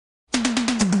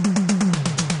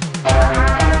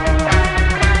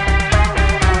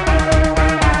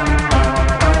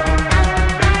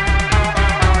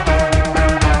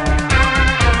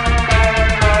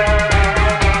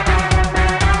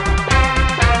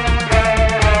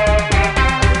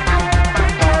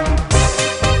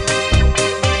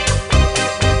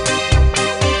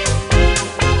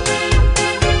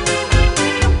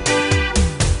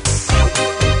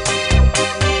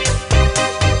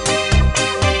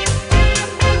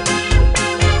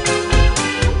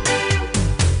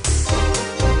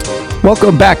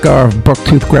Welcome back, our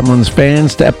Bucktooth Gremlins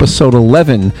fans, to episode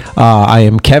 11. I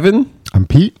am Kevin. I'm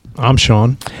Pete. I'm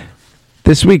Sean.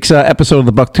 This week's episode of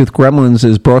the Bucktooth Gremlins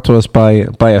is brought to us by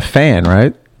a fan,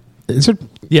 right? Is it?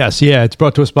 Yes, it's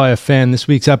brought to us by a fan. This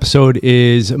week's episode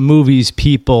is movies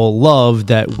people love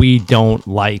that we don't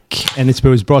like. And it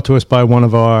was brought to us by one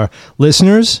of our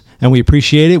listeners, and we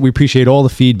appreciate it. We appreciate all the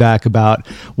feedback about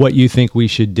what you think we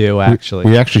should do, actually.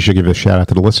 We actually should give a shout out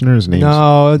to the listeners' names.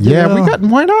 No. Yeah, we got.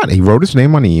 Why not? He wrote his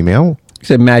name on the email. He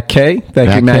said Matt K.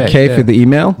 Thank you, Matt K, for the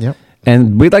email. Yep.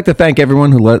 And we'd like to thank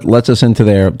everyone who lets us into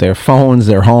their phones,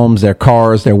 their homes, their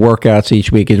cars, their workouts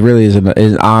each week. It really is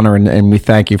an honor, and we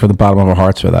thank you from the bottom of our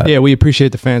hearts for that. Yeah, we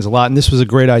appreciate the fans a lot, and this was a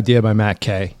great idea by Matt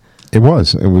K. It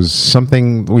was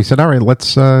something we said, all right,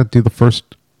 let's do the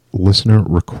first listener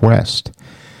request.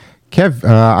 Kev,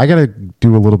 I got to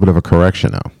do a little bit of a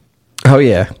correction now. Oh,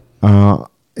 yeah.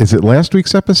 Is it last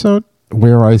week's episode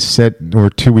where I said, or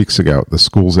 2 weeks ago, the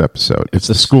schools episode? It's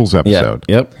the schools episode.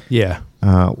 Yeah. Yep.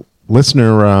 Yeah.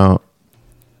 Listener,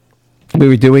 we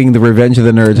were doing the Revenge of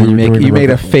the Nerds, and you made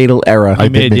a fatal error. I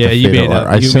did make a fatal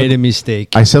error. You made a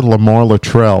mistake. I said Lamar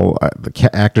Luttrell. The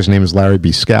actor's name is Larry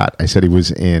B. Scott. I said he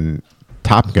was in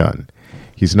Top Gun.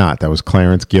 He's not. That was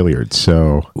Clarence Gilliard.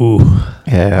 So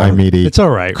yeah, I made a it's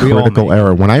all right. critical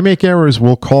error. When I make errors,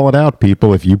 we'll call it out,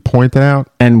 people. If you point it out.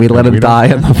 And we let him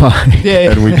die on the vine.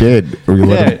 Yeah. And we did.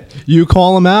 You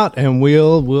call him out, and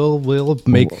we'll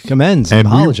make amends and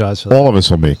apologize for that. All of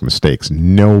us will make mistakes.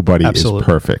 Nobody is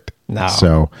perfect. No.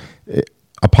 So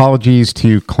apologies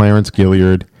to Clarence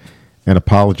Gilliard. And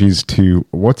apologies to,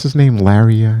 what's his name?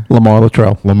 Lamar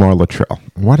Luttrell. Lamar Luttrell.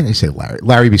 Why did I say Larry?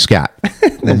 Larry B. Scott.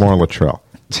 Lamar Luttrell.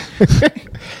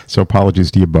 So apologies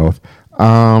to you both.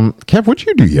 Kev, what'd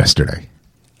you do yesterday?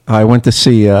 I went to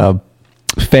see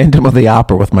Phantom of the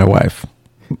Opera with my wife.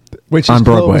 Which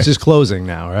is closing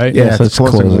now, right? Yeah, so it's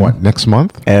closing. What, next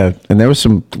month? And there was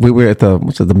we were at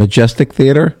the Majestic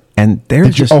Theater, and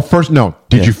Did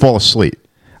you fall asleep?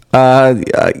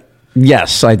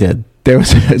 Yes, I did. There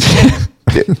was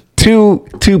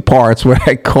two parts where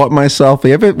I caught myself.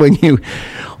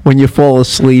 When you fall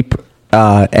asleep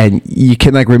and you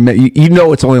can remember,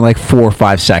 it's only like 4 or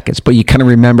 5 seconds, but you kind of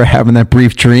remember having that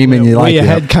brief dream, and your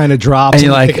head kind of drops, and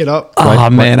you're like, pick it up.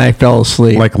 I fell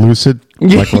asleep, like lucid.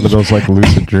 Like one of those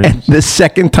lucid dreams. And the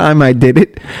second time I did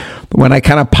it, when I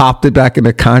kind of popped it back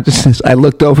into consciousness, I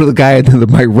looked over the guy to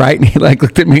my right, and he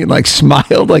looked at me and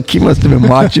smiled, like he must have been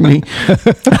watching me.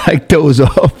 I doze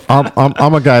off.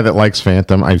 I'm a guy that likes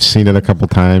Phantom. I've seen it a couple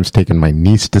times. Taken my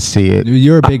niece to see it.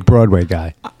 You're a big Broadway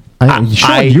guy.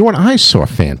 You and I saw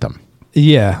Phantom.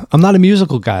 Yeah, I'm not a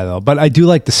musical guy though, but I do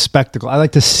like the spectacle. I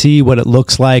like to see what it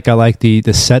looks like. I like the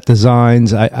set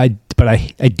designs. But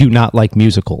I do not like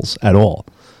musicals at all.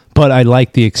 But I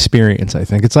like the experience, I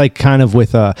think. It's like kind of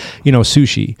with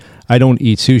sushi. I don't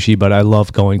eat sushi, but I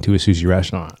love going to a sushi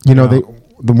restaurant.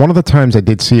 One of the times I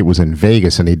did see it was in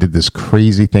Vegas, and they did this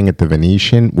crazy thing at the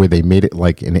Venetian where they made it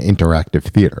like an interactive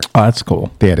theater. Oh, that's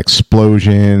cool. They had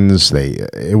explosions.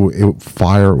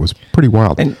 Fire. It was pretty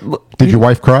wild. And did your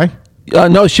wife cry?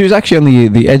 No, she was actually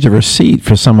on the edge of her seat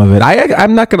for some of it.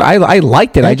 I'm not gonna. I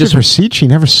liked it. Edge of her seat. She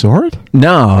never saw it.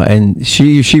 No, and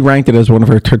she ranked it as one of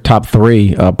her top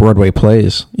 3 Broadway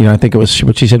plays. I think it was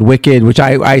what she said, Wicked, which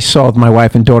I saw with my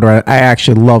wife and daughter. I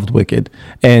actually loved Wicked,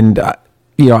 and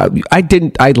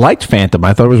I liked Phantom.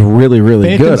 I thought it was really,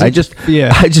 really good. I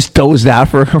just dozed out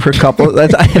for a couple.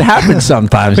 It happens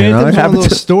sometimes. Phantom's one of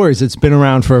those stories that's been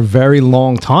around for a very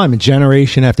long time, and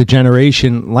generation after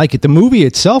generation like it. The movie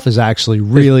itself is actually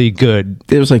really good.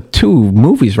 There was 2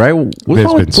 movies, right?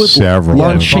 There's been several.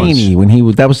 Lon Chaney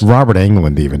that was Robert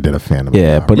Englund even did a Phantom.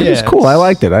 Yeah, but it was cool. I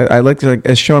liked it. I liked it,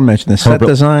 as Sean mentioned, the set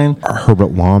design.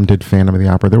 Herbert Lom did Phantom of the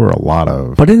Opera. There were a lot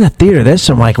of. But in the theater, there's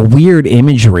some weird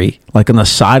imagery, on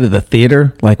the side of the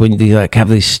theater, when you have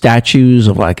these statues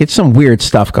of it's some weird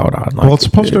stuff going on. It's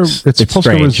supposed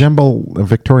to resemble a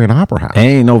Victorian opera house. It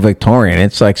ain't no Victorian.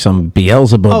 It's like some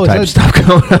Beelzebub type stuff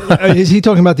going on. Is he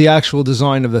talking about the actual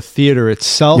design of the theater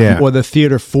itself, or the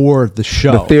theater for the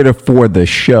show? The theater for the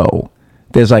show.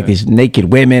 There's these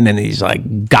naked women and these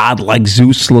godlike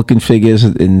Zeus looking figures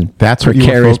in that's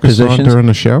precarious positions on during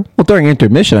the show. Well, during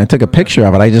intermission, I took a picture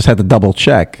of it. I just had to double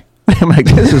check. I'm like,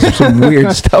 this is some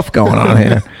weird stuff going on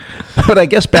here. But I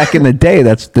guess back in the day,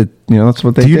 that's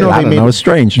what they did. I don't know. It's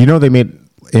strange. They made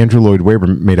Andrew Lloyd Webber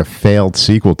made a failed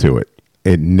sequel to it.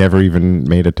 It never even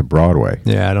made it to Broadway.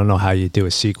 Yeah, I don't know how you do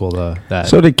a sequel to that.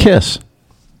 So did Kiss.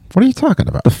 What are you talking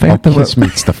about? The Phantom. Kiss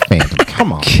meets the Phantom.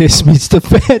 Come on. Kiss meets the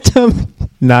Phantom.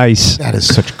 Nice. That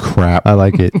is such crap. I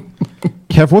like it.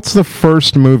 Kev, what's the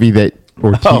first movie that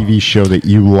or TV show that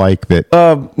you like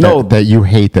no. that you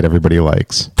hate that everybody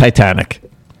likes? Titanic.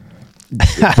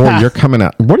 Boy, you're coming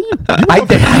out. What are you?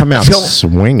 Come out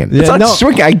swinging. It's not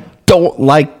swinging. I don't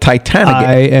like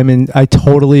Titanic. I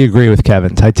totally agree with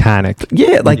Kevin. Titanic.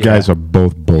 Yeah, like you guys are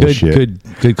both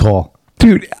bullshit. Good call,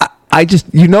 dude. I just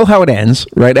how it ends,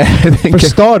 right? For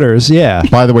starters, yeah.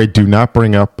 By the way, do not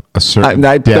bring up a certain.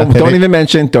 Don't even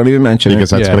mention. Don't even mention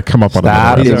because that's going to come up on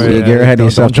Stop. the. Get ahead of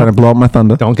yourself trying to blow up my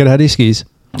thunder. Don't get ahead of your skis.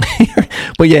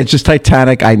 But yeah, it's just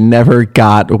Titanic. I never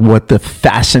got what the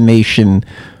fascination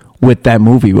with that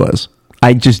movie was.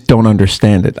 I just don't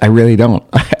understand it. I really don't.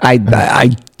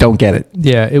 I don't get it.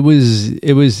 Yeah, it was.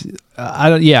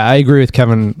 I agree with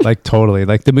Kevin. Like totally.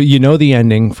 Like the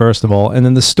ending first of all, and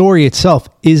then the story itself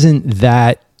isn't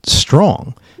that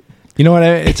strong. You know what?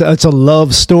 It's a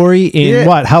love story. In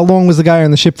what? How long was the guy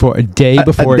on the ship for? A day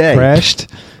before it crashed.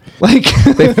 Like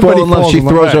they fall in love. She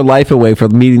throws her life away for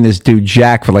meeting this dude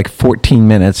Jack for like 14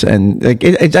 minutes, and I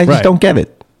just don't get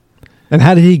it. And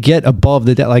how did he get above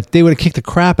the deck? Like they would have kicked the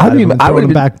crap out of him and thrown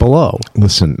him back below.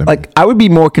 Listen, like I would be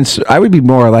more like it would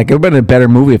have been a better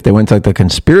movie if they went to like the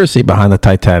conspiracy behind the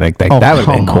Titanic. That would have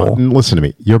been cool. Listen to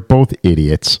me. You're both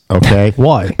idiots. Okay.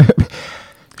 Why?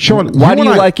 Sean, why do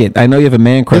you like it? I know you have a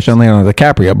man crush on Leonardo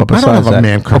DiCaprio, but besides I don't have a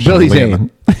man crush on Billy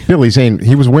Zane. Billy Zane.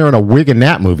 He was wearing a wig in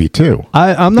that movie too.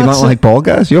 I'm not. You don't like bald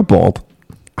guys? You're bald.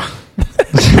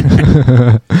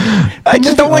 I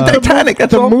just don't like Titanic.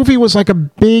 That's the movie was like a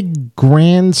big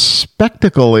grand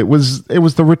spectacle. It was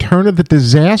the return of the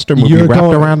disaster movie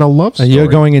wrapped around a love story. You're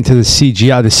going into the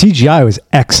CGI. The CGI was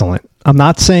excellent. I'm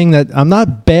not saying that. I'm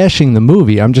not bashing the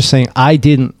movie. I'm just saying I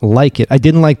didn't like it. I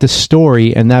didn't like the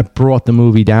story, and that brought the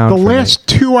movie down. The last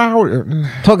 2 hours.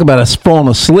 Talk about us falling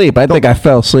asleep. I think I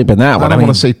fell asleep in that one. I don't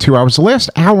want to say 2 hours. The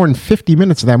last hour and 50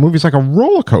 minutes of that movie is like a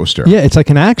roller coaster. Yeah, it's like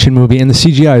an action movie, and the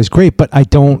CGI is great. But I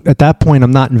don't. At that point,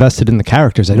 I'm not invested in the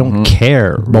characters. I don't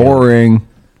care. Boring. Really.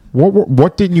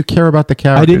 What didn't you care about the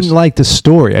characters? I didn't like the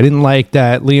story. I didn't like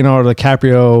that Leonardo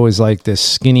DiCaprio is like this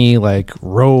skinny, like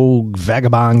rogue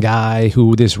vagabond guy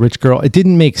who this rich girl. It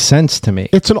didn't make sense to me.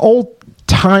 It's an old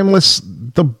timeless.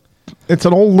 It's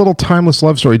an old little timeless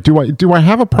love story. Do I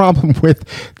have a problem with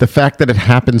the fact that it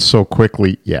happened so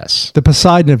quickly? Yes. The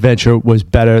Poseidon Adventure was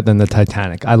better than the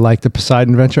Titanic. I liked the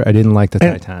Poseidon Adventure. I didn't like the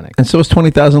Titanic. And so is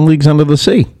 20,000 Leagues Under the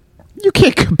Sea. You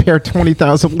can't compare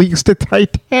 20,000 Leagues to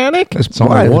Titanic. It's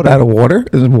only water. Out of water.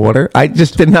 It's water. I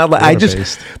just did not like.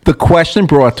 The question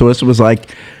brought to us was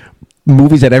like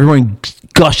movies that everyone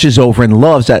gushes over and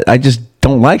loves. That I just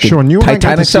don't like. Sean, it. You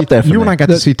Titanic's up there. And I got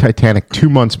to see Titanic 2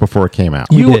 months before it came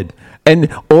out. You did.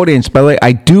 And audience, by the way,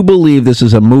 I do believe this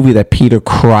is a movie that Peter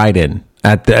cried in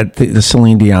at the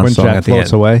Celine Dion when song Jack at the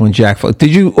floats end. Away. When Jack floats.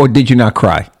 Did you not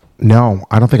cry? No,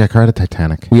 I don't think I cried at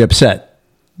Titanic. Were you upset?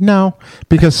 No,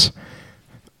 because.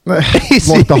 Like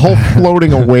the whole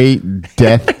floating away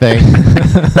death thing.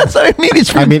 That's what I mean.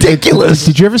 It's ridiculous.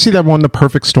 Did you ever see that one, The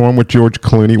Perfect Storm, with George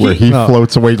Clooney, where he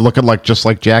floats away looking just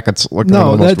like Jack? It's looking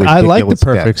I like The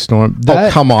Perfect Storm.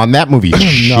 Come on, that movie is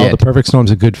shit. No, The Perfect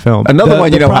Storm's a good film. Another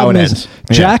one, how it ends.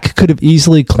 Jack could have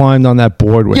easily climbed on that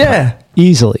board with her.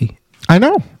 Easily. I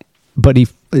know. But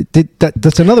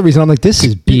that's another reason I'm like, this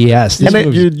is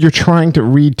BS. You're trying to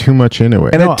read too much into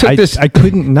it. And I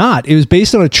couldn't not. It was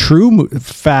based on a true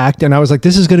fact, and I was like,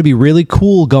 this is going to be really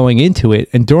cool going into it.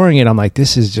 And during it, I'm like,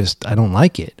 this is just, I don't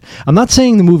like it. I'm not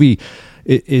saying the movie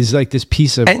is like this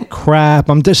piece of crap.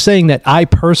 I'm just saying that I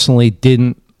personally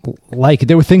didn't like it.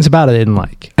 There were things about it I didn't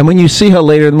like. And when you see her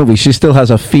later in the movie, she still has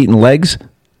her feet and legs.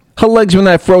 Her legs were in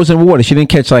that frozen water. She didn't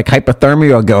catch like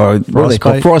hypothermia or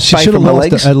frostbite from her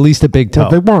legs. At least a big toe.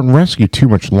 Well, they weren't rescued too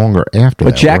much longer after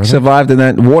that. But Jack survived in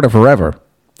that water forever.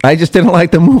 I just didn't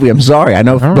like the movie. I'm sorry. I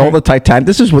know all the Titanic.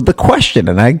 This is with the question,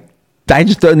 and I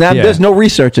just there's no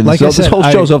research in this. Like this whole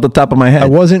show's off the top of my head. I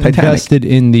wasn't invested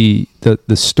in the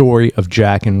story of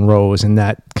Jack and Rose, and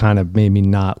that kind of made me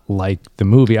not like the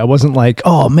movie. I wasn't like,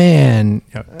 oh man,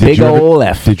 big ol'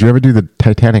 F. Did you ever do the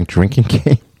Titanic drinking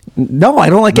game? No, I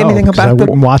don't like anything about it. I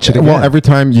wouldn't watch it again. Well, every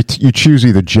time you choose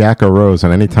either Jack or Rose,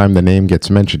 and anytime the name gets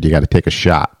mentioned, you got to take a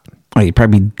shot. Oh, you'd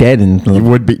probably be dead. You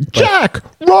would be. Jack!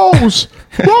 Rose!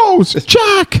 Rose!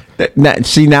 Jack!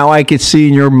 Now I could see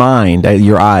in your mind,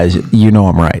 your eyes,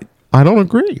 I'm right. I don't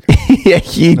agree. I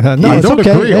don't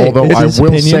agree, hey, although I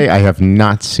will say I have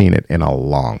not seen it in a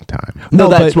long time. No,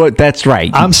 that's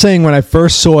right. I'm saying when I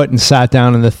first saw it and sat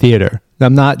down in the theater,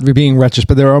 I'm not being retrospective,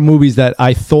 but there are movies that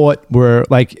I thought were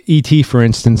like E.T., for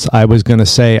instance. I was going to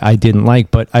say I didn't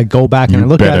like, but I go back and I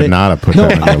look at it. You better not have put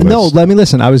that on your list. No, let me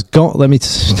listen. Let me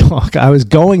talk. I was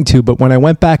going to, but when I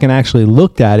went back and actually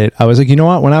looked at it, I was like, you know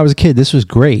what? When I was a kid, this was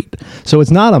great. So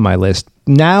it's not on my list.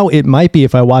 Now it might be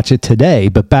if I watch it today,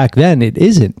 but back then it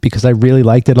isn't because I really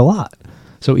liked it a lot.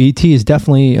 So E.T. is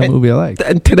definitely a movie I like.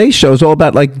 And today's show is all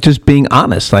about like just being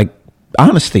honest, like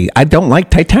honesty. I don't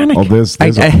like Titanic. Oh, there's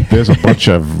a bunch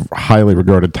of highly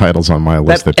regarded titles on my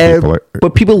list that people are.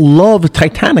 But people love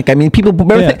Titanic. I mean, people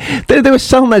remember they were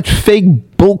selling that fake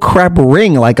bullcrap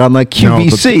ring like on like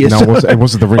QVC. It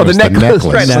wasn't the ring. Oh, it was the necklace,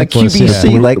 right? Like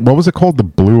QVC. Yeah. Like what was it called? The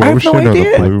Blue I have Ocean no or the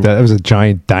idea. Blue? That was a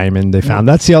giant diamond they found.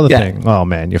 That's the other thing. Oh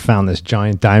man, you found this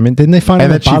giant diamond. Didn't they find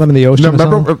it at the bottom of the ocean? No,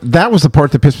 remember that was the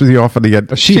part that pissed me off at the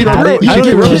end. She had it. I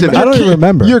don't even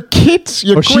remember. Your kids,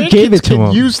 your grandkids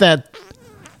can use that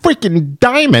freaking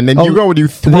diamond, and you go and you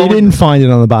throw They didn't find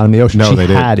it on the bottom of the ocean. No, they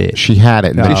had it. She had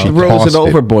it. She throws it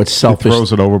overboard. Selfish. She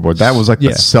throws it overboard. That was like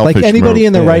the selfish. Like anybody move.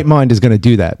 in their right mind is going to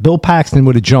do that. Bill Paxton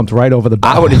would have jumped right over the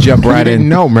bottom. I would have jumped right in.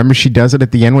 No, remember she does it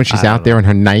at the end when she's out there in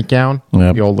her nightgown,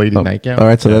 the old lady nightgown. All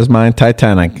right, so that's mine.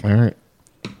 Titanic. All right.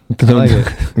 I like it.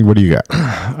 What do you got?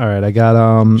 All right, I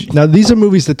got now these are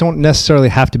movies that don't necessarily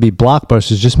have to be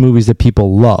blockbusters, just movies that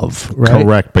people love, right?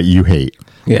 Correct, but you hate.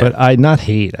 Yeah. But I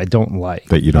don't like.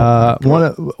 That you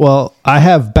don't well, I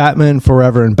have Batman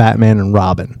Forever and Batman and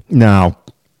Robin. No.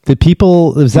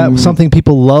 Is that something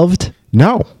people loved?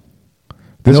 No.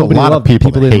 There's a lot of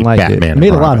people that didn't hate like Batman. It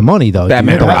made a lot of money though.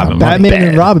 Batman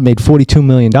and Robin made $42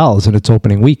 million in its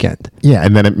opening weekend. Yeah,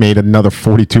 and then it made another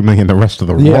 $42 million the rest of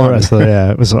the run.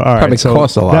 It was all right. Probably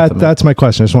cost a lot. That's my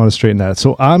question. I just want to straighten that.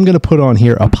 So I'm going to put on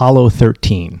here Apollo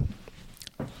 13.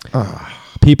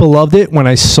 People loved it when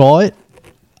I saw it.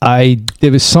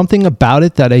 There was something about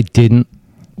it that I didn't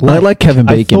like. I like Kevin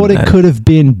Bacon. I thought it could have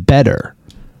been better.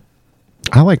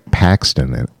 I like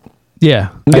Paxton in it. Yeah,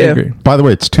 I agree. By the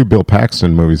way, it's 2 Bill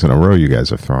Paxton movies in a row you guys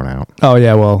have thrown out. Oh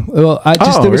yeah, well,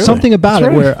 there was something about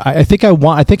it where I think I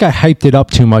hyped it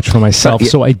up too much for myself,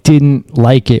 so I didn't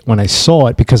like it when I saw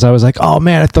it because I was like, oh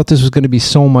man, I thought this was going to be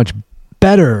so much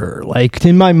better. Like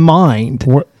in my mind,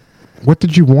 what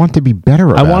did you want to be better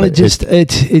about? I wanted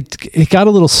it got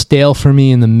a little stale for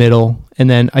me in the middle, and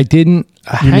then I didn't.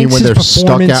 You mean when they're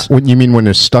stuck out? You mean when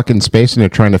they're stuck in space and they're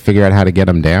trying to figure out how to get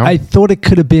them down? I thought it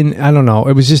could have been. I don't know.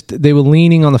 It was just they were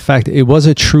leaning on the fact that it was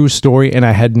a true story, and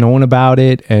I had known about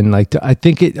it, and like I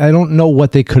think it. I don't know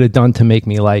what they could have done to make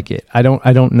me like it. I don't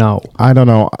know. I don't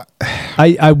know.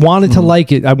 I wanted to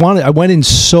like it. I went in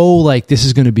so like this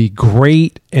is going to be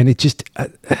great, and it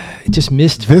just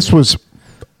missed. This was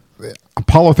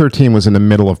Apollo 13 was in the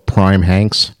middle of Prime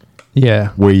Hanks. Yeah,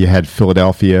 where you had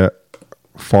Philadelphia,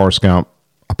 Forrest Gump,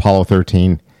 Apollo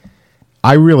 13.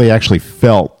 I really actually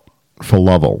felt for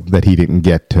Lovell that he didn't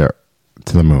get to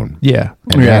the moon. Yeah.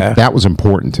 And that was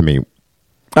important to me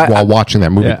while watching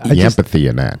that movie. The empathy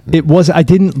in that. It was. I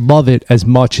didn't love it as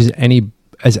much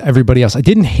as everybody else. I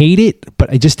didn't hate it, but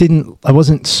I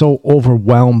wasn't so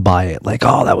overwhelmed by it. Like,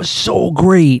 oh, that was so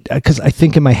great. Because I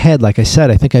think in my head, like I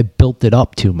said, I think I built it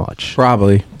up too much.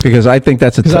 Probably. Because I think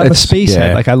that's I'm a space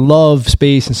head. Like, I love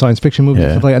space and science fiction movies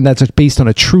and stuff like that. And that's based on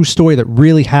a true story that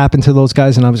really happened to those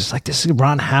guys. And I was just like, this is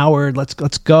Ron Howard. Let's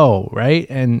go. Right.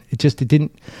 And it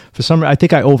didn't, for some reason, I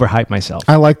think I overhyped myself.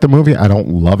 I like the movie. I don't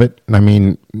love it. I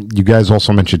mean, you guys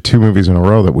also mentioned 2 movies in a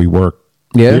row that we work.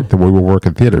 That we were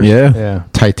working theaters. Yeah.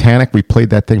 Titanic, we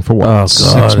played that thing for what?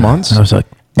 6 months? I was like,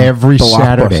 every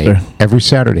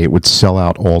Saturday it would sell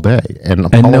out all day. And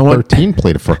Apollo 13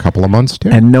 played it for a couple of months too.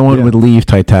 And no one would leave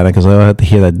Titanic because I had to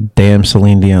hear that damn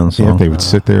Celine Dion song. Yeah, they would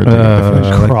sit there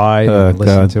and cry and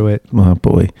listen to it. Oh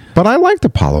boy. But I liked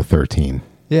Apollo 13.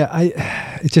 Yeah, I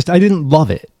didn't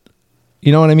love it.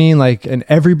 You know what I mean? Like, and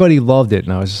everybody loved it,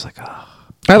 and I was just like, oh.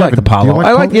 I like Apollo.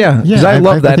 I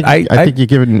love that. I think you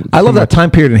give it. I love that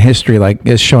time period in history, like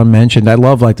as Sean mentioned. I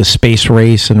love like the space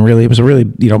race, and it was a really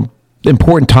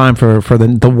important time for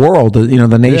the world,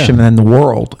 the nation and the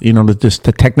world.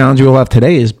 The technology we'll have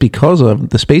today is because of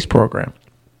the space program.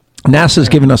 NASA's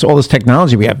given us all this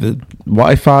technology. We have the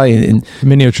Wi-Fi and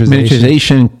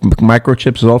miniaturization,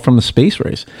 microchips is all from the space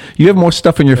race. You have more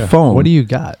stuff on your phone. What do you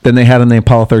got? Than they had on the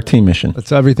Apollo 13 mission.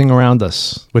 That's everything around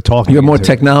us. We're talking. You have more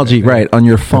technology, on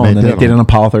your phone than they did on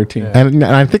Apollo 13. Yeah. And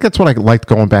I think that's what I liked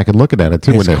going back and looking at it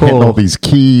too. When they're hitting all these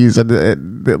keys and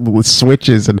the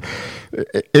switches, and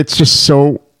it's just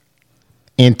so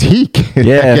antique.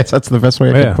 Yeah. I guess that's the best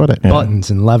way I can put it. Buttons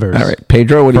and levers. All right,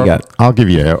 Pedro, what do you got? I'll give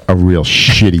you a real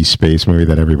shitty space movie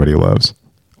that everybody loves.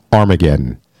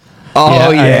 Armageddon.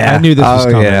 Oh yeah, I knew this was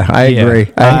coming. Yeah, I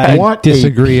agree. I What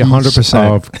disagree a piece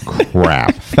 100%. of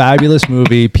crap. Fabulous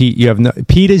movie, Pete.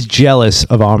 Pete is jealous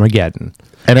of Armageddon.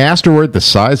 An asteroid the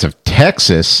size of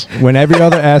Texas When every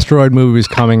other asteroid movie is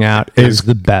coming out, is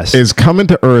the best. is coming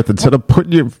to Earth. Instead of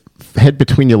putting your head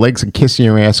between your legs and kissing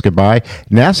your ass goodbye,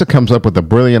 NASA comes up with a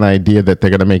brilliant idea that they're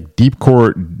going to make deep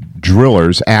core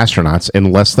drillers, astronauts,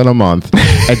 in less than a month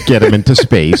and get them into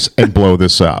space and blow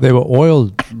this up. They were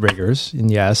oil riggers, and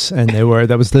yes, and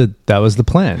that was the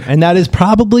plan. And that is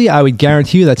probably, I would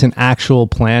guarantee you, that's an actual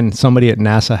plan somebody at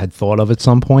NASA had thought of at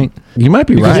some point. You might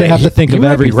be Because right. they have to think You of might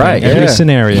be everything, right. every Yeah.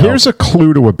 scenario. Here's a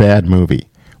clue to a bad movie.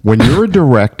 When you're a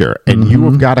director and you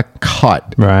have got to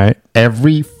cut right.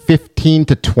 every 15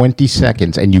 to 20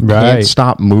 seconds and you Right. can't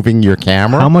stop moving your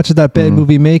camera, How much did that bad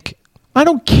movie make? I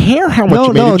don't care how much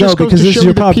you made. It just goes because to this show is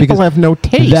your you that problem. people because have no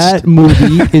taste. That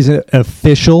movie is an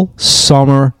official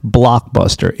summer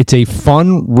blockbuster. It's a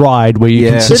fun ride where you Yeah.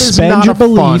 can It is suspend not your a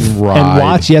fun belief and ride.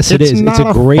 watch. Yes, it It's is. not It's a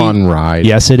a great fun ride.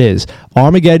 Yes, it is.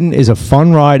 Armageddon is a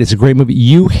fun ride. It's a great movie.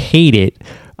 You hate it.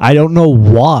 I don't know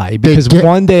why. Because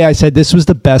one day I said this was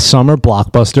the best summer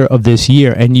blockbuster of this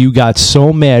year, and you got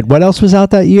so mad. What else was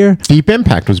out that year? Deep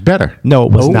Impact was better. No,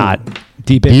 it was not.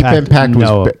 Deep Deep Impact. Impact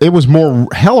no. was it was more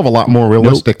hell of a lot more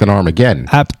realistic than Armageddon.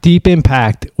 Deep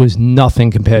Impact was nothing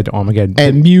compared to Armageddon.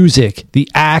 And- the music, the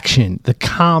action, the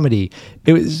comedy.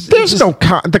 It was. There's no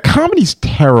the comedy's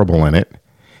terrible in it.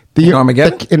 In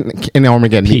Armageddon? In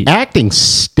Armageddon, Pete. the acting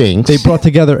stinks. They brought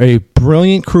together a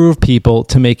brilliant crew of people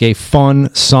to make a fun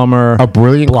summer a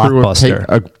brilliant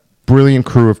blockbuster. brilliant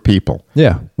crew of people.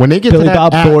 Yeah. When they get Billy to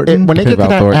that Bob Thornton, when they Billy get to Bob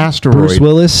that Thornton, asteroid, Bruce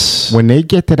Willis. when they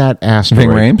get to that asteroid,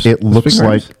 Rames? it Was looks Ving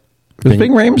like Rhames? Was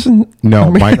Ving Rhames in no,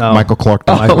 Armageddon? Michael Clark.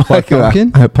 Michael Clark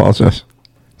Duncan? I apologize.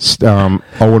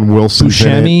 Owen Wilson's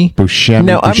Buscemi. in it. Buscemi.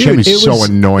 No, I mean, Buscemi's It so was-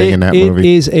 annoying in that it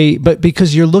movie. is but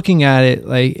because you're looking at it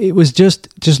like it was just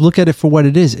look at it for what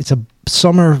it is. It's a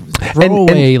summer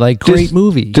throwaway, like great just-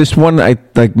 movie. Just one,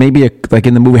 like maybe like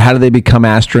in the movie, how do they become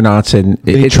astronauts? And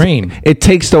They train. It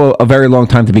takes though a very long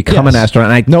time to become an Yes.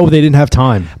 astronaut. And No, they didn't have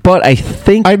time. but I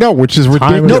think I know, which is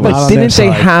ridiculous. was no, not but on didn't their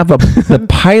they side. have the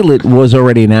pilot was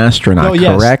already an astronaut? Oh,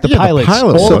 yes, correct. the Yeah, the pilots.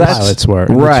 pilots. All So the that's- pilots were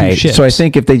the two Right. ships. So I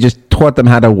think if they just taught them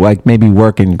how to like maybe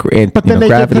work in But then they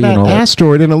get to gravity and that all that.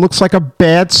 asteroid and it looks like a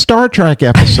bad Star Trek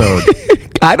episode.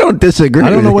 I don't disagree. I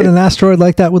don't know with what you. an asteroid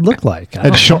like that would look like. I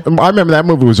And I remember that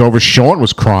movie was over. Sean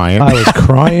was crying. was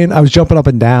crying. I was jumping up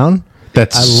and down.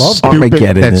 That's I loved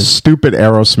Armageddon That is- stupid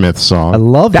Aerosmith song. I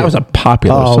loved That it. was a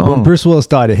popular When song. Bruce Willis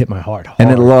died, it hit my heart. And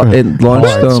it launched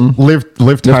Hard.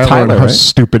 Liv Tyler, Tyler, and her right?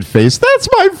 stupid face. That's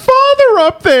my father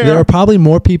up there. There are probably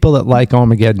more people that like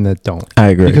Armageddon that don't. I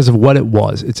agree. because of what it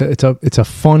was. It's a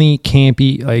funny,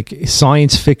 campy, like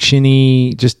science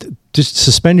fiction-y. Just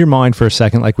suspend your mind for a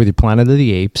second, like with your Planet of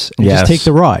the Apes, and Yes. just take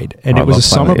the ride. And I it was a love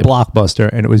summer Planet of the blockbuster,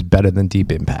 and it was better than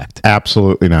Deep Impact.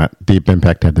 Absolutely not. Deep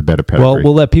Impact had the better pedigree. Well,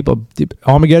 we'll let people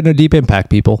Armageddon or Deep Impact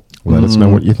people. Let us know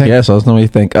what you think. Yes, let us know what you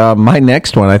think. My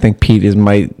next one, I think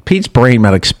Pete's brain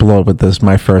might explode with this.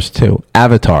 My first two,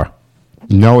 Avatar.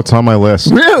 No, it's on my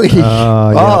list. Really? yeah.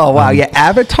 Oh wow, yeah,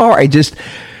 Avatar.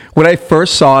 When I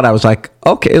first saw it, I was like,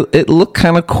 okay, it looked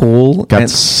kind of cool. Got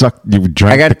And sucked. You I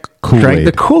drank got the Kool-Aid. drank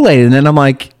the Kool-Aid, and then I'm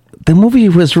like, the movie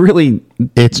was really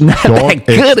It's not dog. that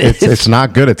good. It's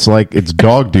not good. It's like it's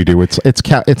dog doo doo. It's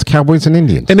cowboys and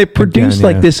Indians. And it produced Again,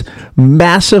 like yeah. this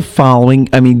massive following.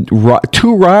 I mean,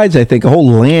 two rides, I think, a whole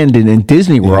land in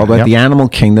Disney World, like yep. the Animal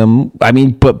Kingdom. I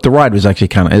mean, but the ride was actually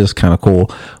kind of cool.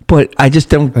 But I just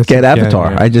don't get again,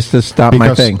 Avatar. yeah. I just stopped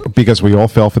my thing. because we all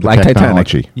fell for the Like Titanic.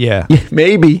 technology. Yeah. Yeah,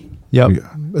 maybe. Yep.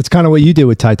 That's kind of what you did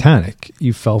with Titanic.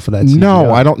 You fell for that. No,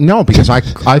 CGI, I don't know because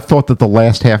I thought that the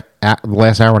last hour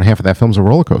and a half of that film was a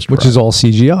roller coaster, Which ride. is all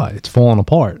CGI. It's falling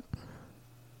apart.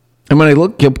 And when I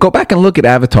go back and look at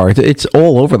Avatar, it's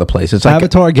all over the place. It's like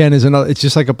Avatar again is another. It's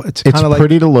just like it's it's kind of like.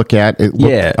 pretty to look at. It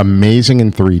looked Yeah. amazing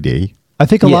in 3D. I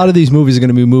think a Yeah. lot of these movies are going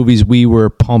to be movies we were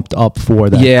pumped up for.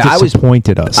 That Yeah, I was-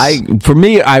 disappointed us. For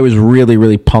me, I was really,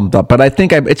 really pumped up. But I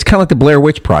think it's kind of like the Blair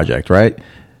Witch Project, right?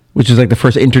 Which is like the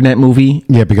first internet movie.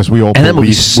 Yeah, because we all And that movie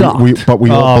believe sucked. but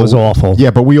we Oh, all it was awful. Yeah,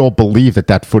 but we all believe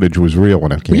that footage was real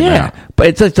when it came Yeah, out. but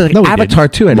it's like No, we Avatar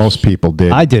too. And Most people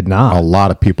did. I did not. A lot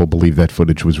of people believe that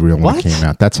footage was real when What? it came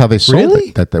out. That's how they sold Really?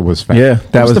 it. That was found. yeah,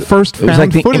 that It was the first it was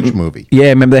found the footage movie. Yeah,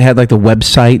 remember they had like the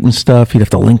website and stuff. You'd have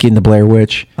to link in the Blair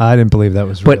Witch. I didn't believe that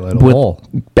was real But at all.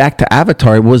 back to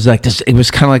Avatar, it was like this. It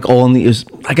was kind of like all in the.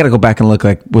 I got to go back and look.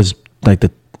 Like was like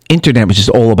the internet was just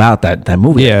all about that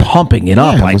movie. Yeah. Pumping it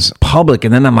up Yeah, it like was- public.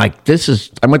 And then I'm like,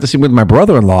 I went to see it with my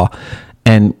brother-in-law,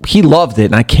 And he loved it,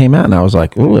 and I came out, and I was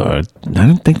like, "Ooh, I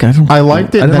don't." I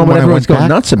liked it. I don't know what everyone's going back,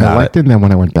 nuts about. I liked it, and then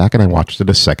when I went back and I watched it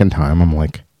a second time, I'm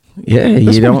like, Yeah,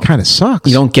 this you one don't. kind of sucks.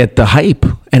 You don't get the hype,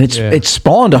 and it's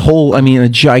spawned a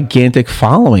gigantic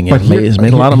following. It's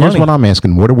made a lot of money. Here's what I'm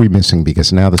asking: what are we missing?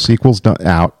 Because now the sequel's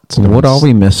out. What are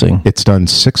we missing? It's done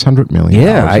 $600 million.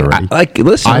 Yeah, already.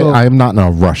 listen. I am not in a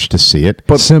rush to see it.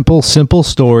 But simple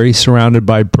story surrounded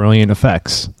by brilliant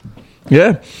effects.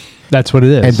 Yeah. That's what it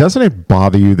is. And doesn't it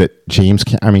bother you that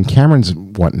Cameron's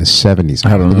what in his 70s?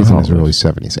 I don't know. He's in his early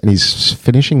 70s, and he's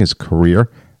finishing his career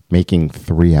making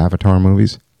 3 Avatar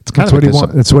movies. It's kind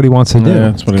that's what he wants to do. Yeah,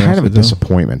 that's what he kind of wants a to do.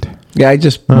 disappointment. Yeah,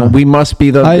 we must be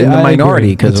in the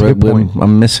minority because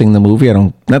I'm missing the movie.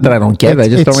 Not that I don't get it. I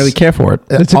just don't really care for it.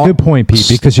 That's a good point, Pete,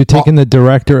 because you're taking the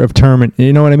director of Terminator.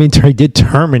 You know what I mean? He did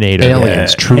Terminator,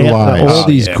 Aliens, True Lies, all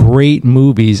these great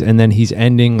movies, and then he's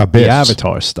ending the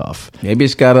Avatar stuff. Maybe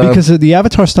it's got because the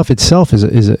Avatar stuff itself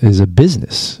is a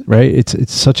business, right?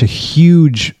 It's such a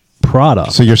huge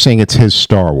product. So you're saying it's his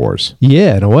Star Wars?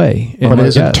 Yeah, in a way. But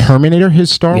isn't Terminator his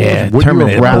Star Wars? Yeah, Would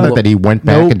Terminator. you have rather that he went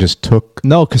back and just took...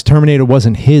 No, because Terminator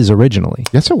wasn't his originally.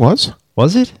 Yes, it was.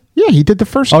 Was it? Yeah, he did the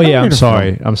first Terminator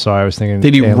Terminator film. I'm sorry. I was thinking...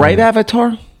 Did he write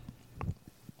Avatar?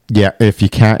 Yeah, if you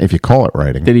call it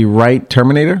writing. Did he write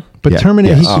Terminator? But Yeah,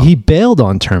 Terminator, yes. he bailed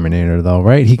on Terminator, though,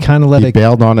 right? He kind of let it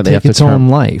bailed on it take after its own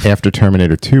life. After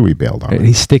Terminator 2, he bailed on it.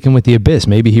 He's sticking with the Abyss.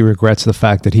 Maybe he regrets the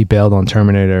fact that he bailed on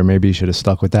Terminator. Maybe he should have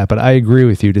stuck with that. But I agree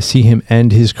with you. To see him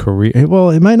end his career,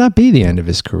 well, it might not be the end of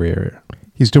his career.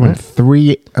 He's doing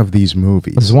 3 of these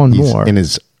movies. There's one He's more. in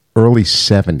his early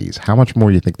 70s. How much more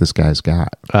do you think this guy's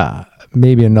got?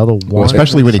 Maybe another one. Well,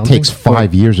 especially when it takes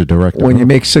 5 years to direct. When you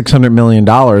make $600 million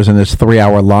and there's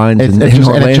 3-hour lines in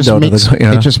Orlando,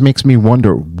 it just makes me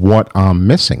wonder what I'm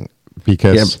missing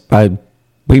because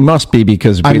we must be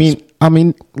because I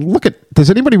mean, look at. Does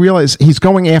anybody realize he's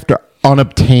going after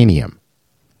unobtainium?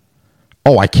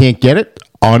 Oh, I can't get it.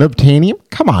 Unobtainium?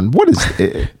 Come on, what is?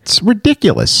 It's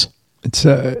ridiculous. It's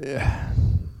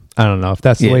I don't know if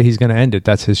that's the way he's going to end it.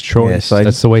 That's his choice. Yeah, so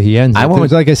that's the way he ends it.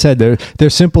 Like I said, they're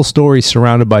simple stories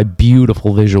surrounded by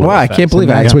beautiful visual effects. I can't believe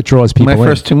that's what draws people in. My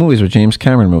first 2 movies were James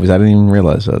Cameron movies. I didn't even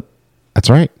realize that. That's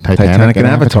right. Titanic and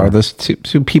Avatar. Those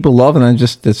two people love, and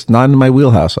it's not in my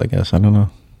wheelhouse, I guess. I don't know.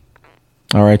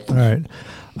 All right.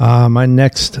 My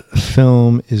next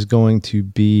film is going to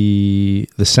be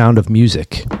The Sound of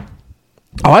Music.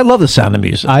 Oh, I love The Sound of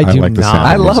Music. I do like the not. sound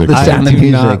I of love music. The Sound of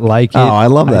Music. I do not like it. Oh, I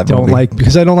love that I don't movie.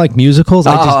 because I don't like musicals.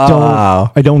 I just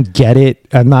don't. I don't get it.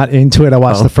 I'm not into it. I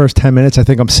watched the first 10 minutes. I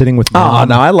think I'm sitting with. Mom.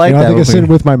 No, I like that. I think I'm sitting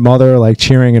with my mother, like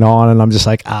cheering it on, and I'm just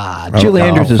like, Julie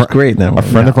Andrews is great. Then a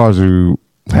friend of ours who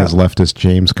has left us,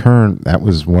 James Kern. That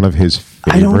was one of his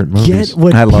favorite movies.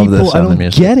 I love this. I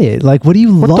don't get it. Like, what do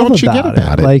you love don't you about, get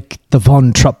about it? Like the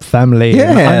Von Trapp family.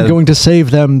 Yeah. I'm going to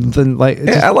save them. Then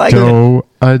I like it.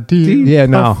 Yeah,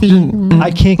 no,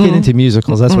 I can't get into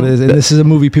musicals. That's what it is. And this is a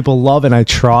movie people love, and I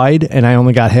tried, and I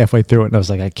only got halfway through it, and I was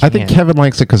like, I can't. I think Kevin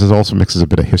likes it because it also mixes a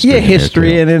bit of history. Yeah,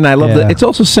 history, and I love that. It's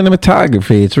also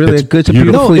cinematography. It's really It's a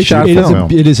beautifully shot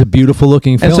film. It is a beautiful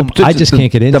looking film. I just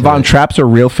can't get into the Von it. Trapps are a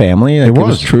real family. It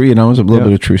was true. It was a little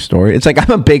bit of a true story. It's like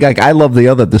I'm a big I love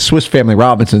the Swiss Family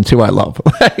Robinson too. I love.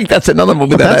 That's another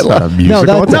movie that I love.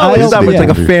 It's like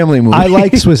a family movie. I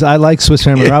like Swiss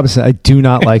Family Robinson. I do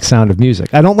not like Sound of Music.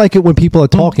 I don't like it when people are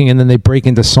talking and then they break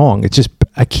into song. It's just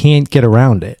I can't get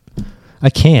around it. I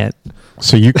can't.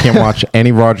 So you can't watch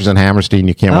any Rodgers and Hammerstein.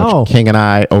 You can't watch King and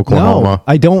I, Oklahoma. No,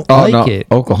 I don't like it.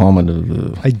 Oklahoma.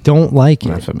 I don't like it.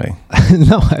 Not for me.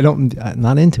 No, I don't. I'm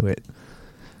not into it.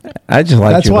 I just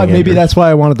like. That's why. Maybe that's why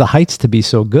I wanted The Heights to be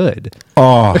so good.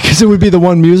 Oh, because it would be the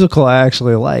one musical I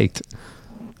actually liked.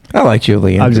 I like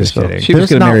Julie Andrews. I'm just kidding. She was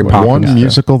going to marry Poppins. One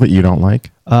musical that you don't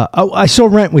like? I saw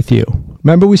Rent with you.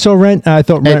 Remember we saw Rent? I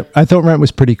thought Rent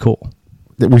was pretty cool.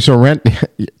 We saw Rent.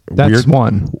 That's weird,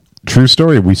 one. True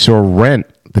story. We saw Rent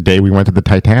the day we went to the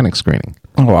Titanic screening.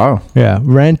 Oh, wow. Yeah.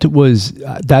 Rent was,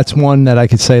 that's one that I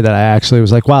could say that I actually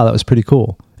was like, wow, that was pretty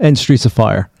cool. And Streets of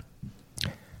Fire.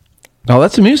 Oh,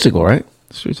 that's a musical, right?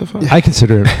 Streets of Fire. I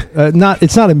consider it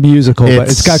it's not a musical, but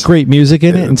it's got great music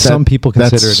in it, and some people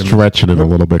consider that's it. Stretching it a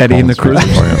little bit. Eddie and the Cruisers.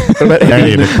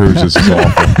 Eddie and the Cruisers is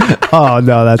awful. Oh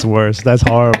no, that's worse. That's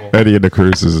horrible. Eddie and the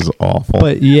Cruisers is awful.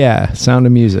 But yeah, Sound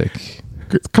of Music.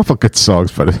 A couple of good songs,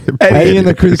 but Eddie and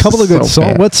the Cruisers. A couple of good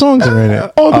songs. What songs are in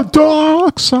it? Oh, the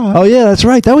dark side. Oh yeah, that's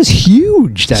right. That was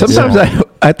huge. Sometimes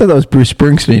I thought that was Bruce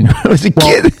Springsteen when I was a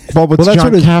kid. Well, it's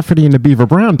John Cafferty and the Beaver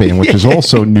Brown Band, which is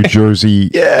also New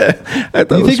Jersey. Yeah.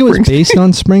 You think it was based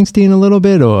on Springsteen a little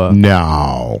bit, or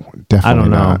no? Definitely I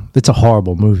don't know. not. It's a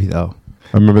horrible movie, though.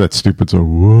 I remember that stupid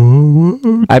song.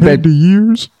 Whoa, I bet 10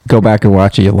 years. Go back and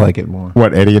watch it. You'll like it more.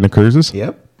 What, Eddie and the Cruisers?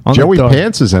 Yep. Joey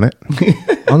Pants is in it.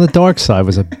 On the Dark Side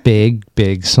was a big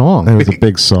song. It was a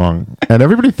big song, and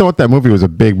everybody thought that movie was a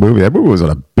big movie. That movie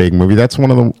wasn't a big movie. That's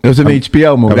one of the. It was an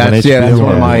HBO movie. That was That's, an that's HBO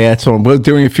one of my. movie. That's one. We're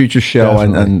doing a future show,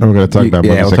 and We're going to talk about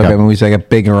movies. we'll talk about movies that got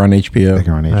bigger on HBO,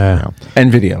 Bigger on HBO.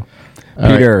 and video. All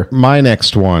right, Peter, my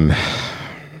next one.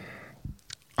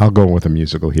 I'll go with a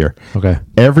musical here. Okay.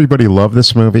 Everybody loved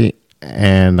this movie,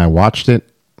 and I watched it,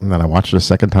 and then I watched it a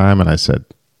second time, and I said,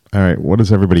 "All right, what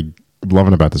is everybody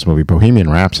loving about this movie?" Bohemian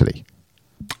Rhapsody.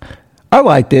 I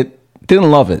liked it.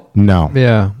 Didn't love it. No.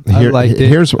 Yeah, I liked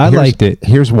it. I liked it.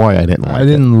 Here's why I didn't like it. I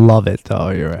didn't love it though.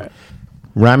 You're right.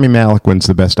 Rami Malek wins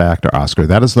the Best Actor Oscar.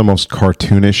 That is the most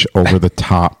cartoonish, over the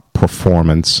top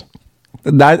performance.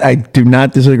 I do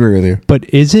not disagree with you. But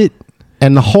is it?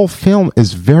 And the whole film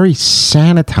is very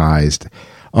sanitized.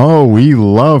 Oh, we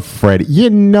love Fred. You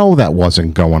know that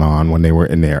wasn't going on when they were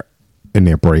in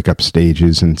their breakup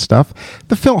stages and stuff.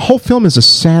 The whole film is a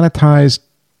sanitized.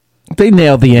 They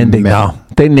nailed the ending, No.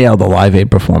 though. They nailed the Live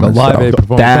Aid performance. The Live though. Aid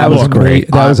performance. That was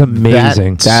great. That was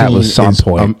amazing. That scene was on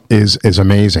point. Is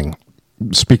amazing.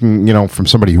 Speaking, from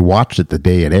somebody who watched it the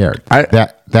day it aired,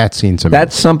 that scene's amazing.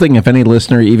 That's something. If any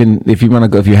listener, even if you want to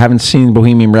go, if you haven't seen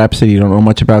Bohemian Rhapsody, you don't know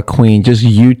much about Queen, just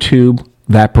YouTube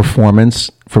that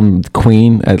performance from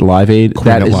Queen at Live Aid.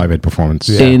 Queen at Live Aid performance.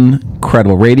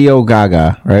 Incredible. Radio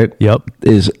Gaga, right? Yep.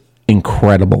 Is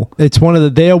incredible. It's one of the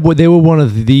they were one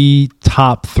of the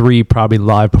top 3 probably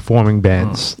live performing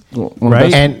bands,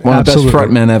 right? And one of the best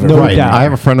frontmen ever. No Right. doubt. I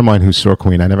have a friend of mine who saw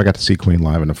Queen. I never got to see Queen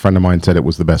live, and a friend of mine said it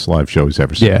was the best live show he's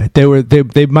ever seen. Yeah,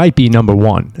 they might be number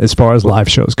 1 as far as live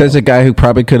shows go. There's a guy who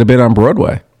probably could have been on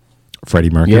Broadway. Freddie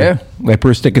Mercury. Yeah, like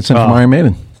Bruce Dickinson from Iron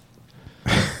Maiden.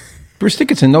 Bruce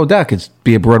Dickinson, no doubt, could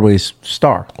be a Broadway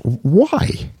star.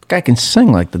 Why? Guy can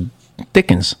sing like the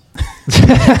Dickens.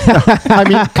 I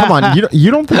mean, come on.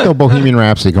 You don't think the Bohemian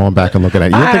Rhapsody, going back and looking at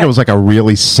it, you don't think it was like a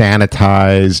really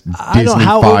sanitized,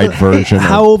 Disney-fied version?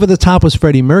 How over the top was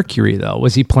Freddie Mercury, though?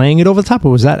 Was he playing it over the top,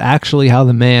 or was that actually how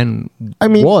the man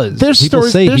was? There's People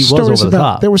stories, say there's he was stories over the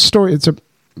about, top.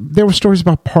 There were stories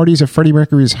about parties at Freddie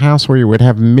Mercury's house where you would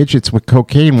have midgets with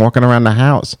cocaine walking around the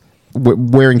house,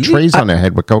 wearing trays on their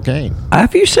head with cocaine.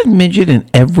 Have you said midget in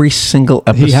every single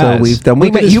episode we've done?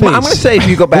 Look at his I'm going to face. say, if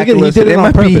you go back and He listen, did it on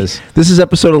might be- purpose. this is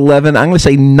episode 11. I'm going to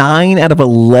say 9 out of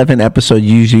 11 episodes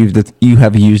you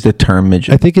have used the term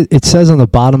midget. I think it says on the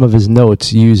bottom of his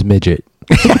notes, "use midget."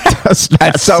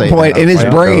 At some point in his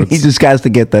brain, he just has to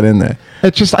get that in there. I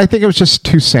think it was just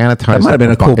too sanitized. That might have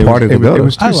been a cool party to go to. It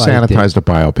was too I liked sanitized a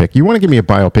biopic. You want to give me a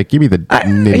biopic? Give me the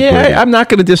nitty-gritty. Yeah, I'm not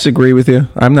going to disagree with you.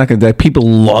 I'm not going to. People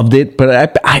loved it,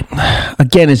 but I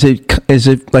again, is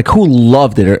it like who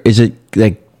loved it, or is it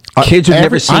like kids who've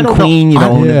never I seen don't Queen?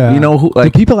 know. You know who?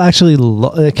 Like Do people actually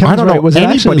I don't know was it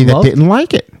actually anybody that loved? didn't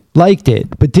like it. Liked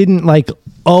it, but didn't like.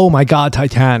 Oh my God,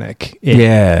 Titanic!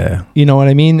 yeah. You know what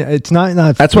I mean? It's not.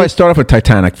 That's why I start off with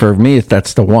Titanic. For me,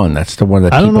 that's the one. That's the one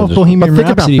that I don't people know if just- Bohemian But think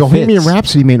about Rhapsody Bohemian fits.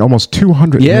 Rhapsody made almost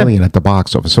 200 million at the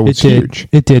box office, so it's huge.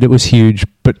 It did. It was huge.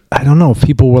 But I don't know if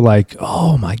people were like,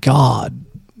 "Oh my God,"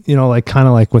 like kind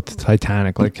of like with the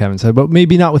Titanic, like Kevin said. But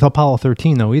maybe not with Apollo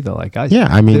 13 though either. Like, I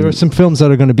mean, there are some films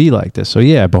that are going to be like this. So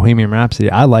yeah, Bohemian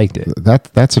Rhapsody. I liked it.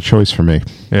 That's a choice for me.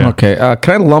 Yeah. Okay,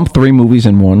 can I lump 3 movies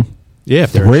in one? Yeah,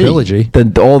 if they're a 3. trilogy.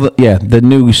 The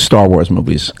new Star Wars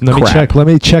movies. Let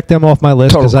me check them off my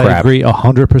list Total because I crap. agree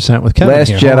 100% with Kevin. Last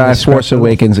here. Hold on, Jedi, let's Force scratch it off.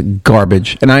 Awakens,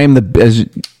 garbage. And I am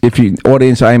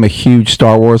I am a huge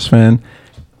Star Wars fan.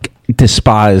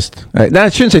 Despised. No, I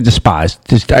shouldn't say despised.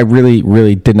 Just I really,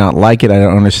 really did not like it. I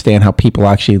don't understand how people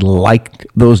actually like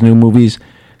those new movies.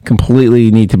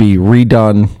 Completely need to be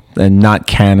redone and not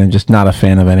canon. Just not a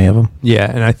fan of any of them.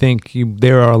 Yeah, and I think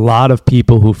there are a lot of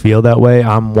people who feel that way.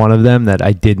 I'm one of them that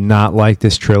I did not like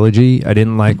this trilogy. I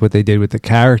didn't like what they did with the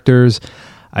characters.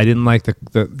 I didn't like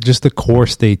just the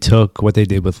course they took, what they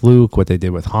did with Luke, what they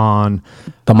did with Han.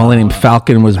 The Millennium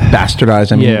Falcon was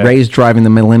bastardized. I mean, Yeah. Rey's driving the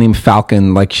Millennium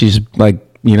Falcon like she's like,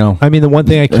 I mean, the one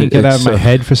thing I can't get out of It's, my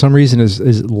head for some reason is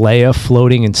Leia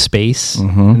floating in space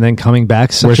and then coming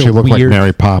back. Where Such she a looked like weird,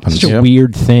 Mary Poppins. such a Yep.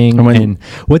 weird thing. And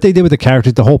what they did with the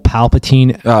characters, the whole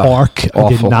Palpatine arc, I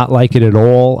did awful. not like it at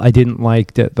all. I didn't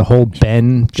like the whole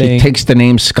Ben she thing. takes the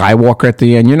name Skywalker at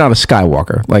the end. You're not a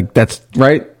Skywalker. Like that's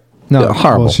right. No,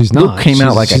 horrible. well, she's Luke not. came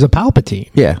out like she's a Palpatine.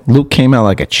 Yeah, Luke came out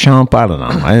like a chump. I don't know.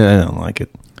 I don't like it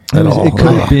at all. It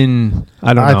could have been.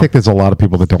 I don't know. I think there's a lot of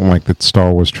people that don't like that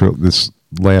Star Wars this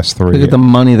last 3. Look at the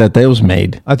money that those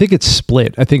made. I think it's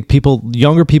split. I think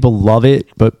younger people love it,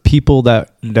 but people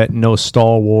that know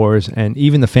Star Wars and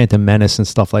even the Phantom Menace and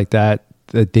stuff like that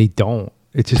they don't.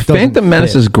 It just doesn't Phantom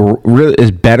Menace fit.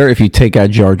 is better if you take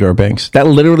out Jar Jar Binks. That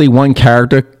literally one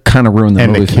character kind of ruined the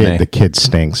And movie for me. the kid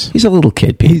stinks. He's a little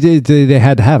kid, Pete. They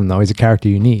had to have him though. He's a character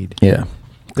you need. Yeah.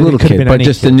 It Little could've kid, been but any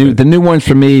just kid. the new ones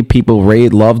for me. People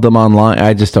loved them online.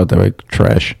 I just thought they were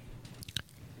trash.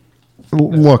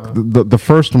 Look, the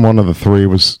first one of the three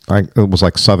was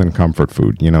like Southern comfort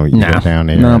food. You know, you Nah. go down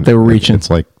there. No, and they were reaching. It's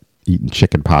like eating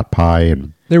chicken pot pie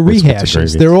and They're biscuits and rehashes.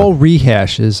 gravy. They're all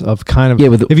rehashes of kind of. Yeah,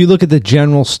 with the- if you look at the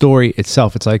general story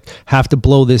itself, it's like have to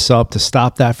blow this up to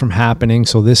stop that from happening,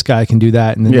 so this guy can do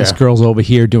that, and then this Yeah. girl's over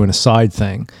here doing a side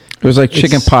thing. It was like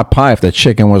chicken pot pie if the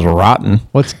chicken was rotten.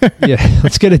 Let's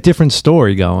let's get a different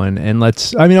story going, and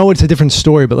it's a different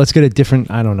story, but let's get a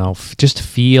different. I don't know, just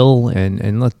feel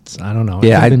and let's. I don't know. Yeah, it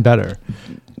could have I- been better.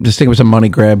 Just think it was a money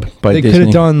grab by They Disney. could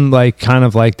have done like kind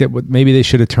of like that. Maybe they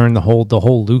should have turned the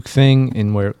whole Luke thing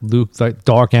in where Luke like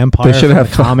Dark Empire. They should from have-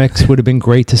 the comics would have been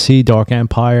great to see Dark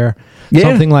Empire. Yeah.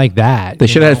 Something like that. They you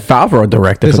should know? have had Favreau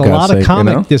direct it. There's for a God's lot sake, of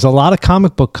comic. You know? There's a lot of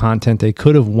comic book content they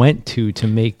could have went to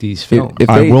make these films. If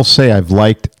I they- will say I've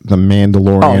liked the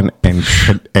Mandalorian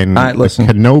and All right, listen.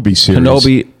 the Kenobi series.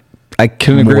 Kenobi, I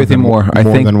couldn't agree with you more. I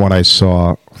think than what I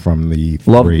saw from the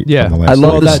Love- three. Yeah. from the last I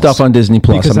love three. the that's- stuff on Disney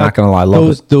Plus. because I'm not going to lie, I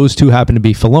love those two happen to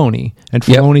be Filoni, and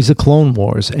Yep. Filoni's the Clone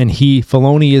Wars, and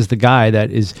Filoni is the guy that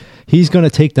he's going to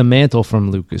take the mantle from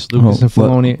Lucas. Lucas and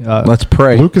Filoni. Let's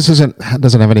pray. Lucas doesn't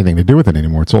have anything to do with it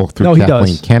anymore. It's all through No, he Kathleen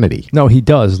does. Kennedy. No, he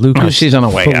does. Lucas. Oh, she's on her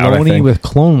way out, I Filoni think. with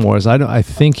Clone Wars. I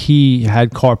think he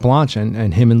had carte blanche,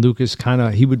 and him and Lucas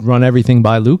he would run everything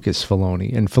by Lucas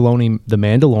Filoni, and Filoni, the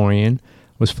Mandalorian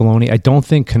was Filoni. I don't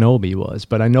think Kenobi was,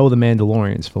 but I know the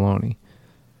Mandalorian's Filoni.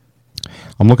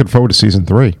 I'm looking forward to season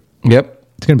 3. Yep.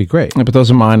 It's going to be great. Yeah, but those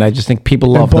are mine. I just think people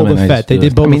And love them. Boba and I Fett. just They do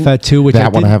did it. Boba I mean, Fett too, which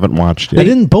That one I haven't watched They yet.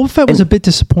 didn't. Boba Fett was a bit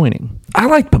disappointing. I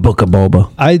like the Book of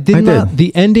Boba. I did not.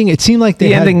 The ending. It seemed like they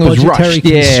The had ending was budgetary rushed.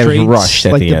 Yeah, it was constraints. rushed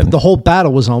at like the end. The whole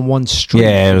battle was on one street.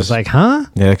 Yeah, it it was was- like, huh?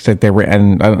 Yeah, except they were,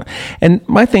 and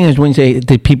my thing is when you say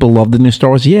did people love the new Star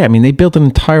Wars? Yeah, I mean they built an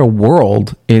entire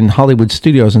world in Hollywood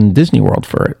studios and Disney World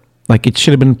for it. Like it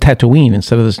should have been Tatooine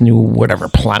instead of this new whatever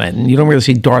planet. And you don't really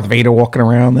see Darth Vader walking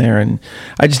around there. And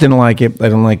I just didn't like it. I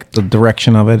didn't like the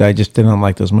direction of it. I just didn't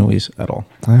like those movies at all.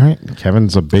 All right.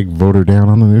 Kevin's a big voter down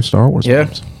on the new Star Wars Yeah.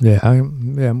 films. Yeah,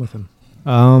 I'm with him.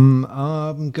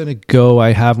 I'm gonna go.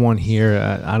 I have one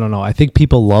here. I don't know. I think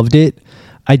people loved it.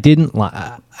 I didn't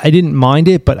mind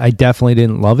it, but I definitely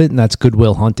didn't love it, and that's Good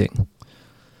Will Hunting.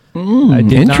 I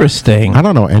did not- Interesting. I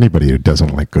don't know anybody who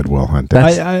doesn't like Good Will Hunting.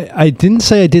 I didn't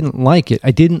say I didn't like it.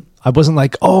 I wasn't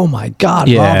like, oh my God,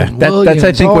 Yeah, Robin that's, Williams.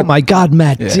 I think, oh what, my God,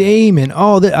 Matt Damon.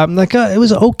 I'm like, it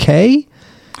was okay,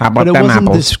 how but about it them wasn't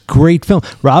apples? this great film.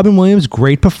 Robin Williams,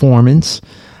 great performance.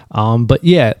 But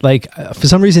yeah, like for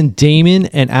some reason, Damon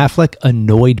and Affleck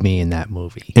annoyed me in that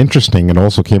movie. Interesting. It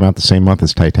also came out the same month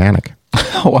as Titanic.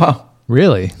 Oh, wow.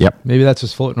 Really? Yep. Maybe that's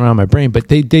just floating around my brain. But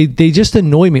they just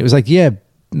annoyed me. It was like, yeah,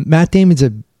 Matt Damon's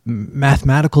a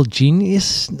mathematical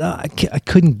genius. No, I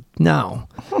couldn't. No.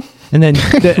 And then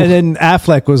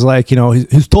Affleck was like,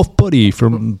 his tough buddy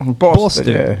from Boston.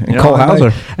 Yeah. And You know, Cole and Hauser.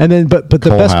 like- and then, but the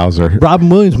Cole best, Hauser. Robin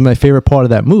Williams was my favorite part of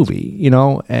that movie.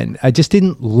 And I just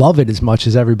didn't love it as much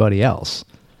as everybody else.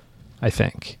 I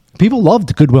think people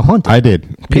loved Good Will Hunting. I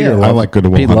did. Peter I loved like Good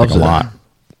Will Pete Hunting loves a it. lot.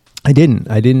 I didn't.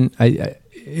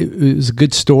 It was a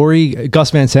good story.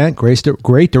 Gus Van Sant,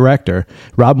 great director.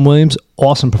 Robin Williams,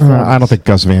 awesome performance. I don't think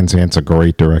Gus Van Sant's a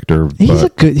great director. he's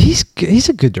but he's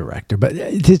a good director, but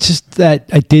it's just that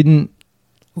I didn't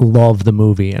love the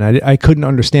movie, and I couldn't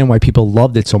understand why people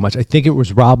loved it so much. I think it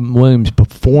was Robin Williams'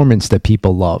 performance that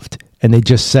people loved, and they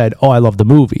just said, "Oh, I love the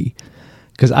movie,"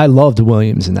 because I loved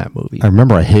Williams in that movie. I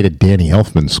remember I hated Danny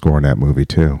Elfman's score in that movie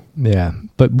too. Yeah,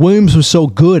 but Williams was so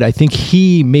good. I think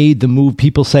he made the move.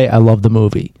 People say, "I love the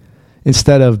movie,"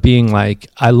 instead of being like,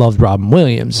 "I loved Robin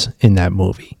Williams in that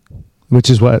movie," which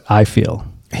is what I feel.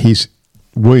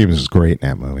 Williams is great in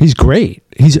that movie. He's great.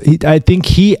 I think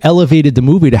he elevated the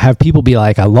movie to have people be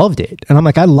like, "I loved it," and I'm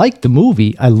like, "I liked the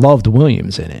movie. I loved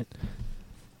Williams in it,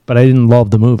 but I didn't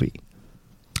love the movie."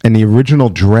 And the original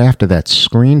draft of that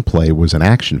screenplay was an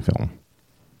action film.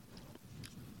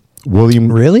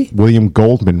 Really? William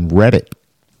Goldman read it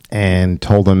and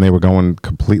told them they were going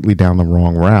completely down the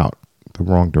wrong route, the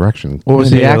wrong direction. What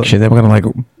was the action? They were going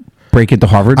to break into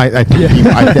Harvard? I think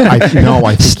I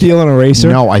think Steal an eraser?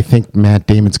 No, I think Matt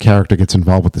Damon's character gets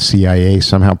involved with the CIA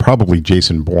somehow. Probably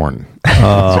Jason Bourne.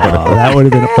 That would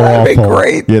have been That'd be awful.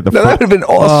 great. Yeah, that would have been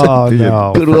awesome. Oh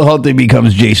no! Good Will Hunting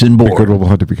becomes Jason Good Bourne. Will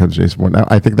Hunting becomes Jason Bourne.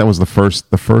 I think that was the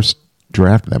first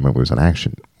draft of that movie was an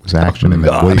action. And then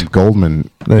God. William Goldman.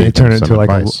 Then they gave turn them it some into like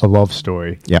advice. a love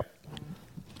story. Yep.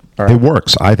 It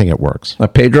works. I think it works.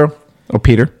 Pedro? Oh,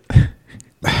 Peter?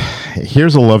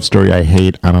 Here's a love story I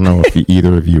hate. I don't know if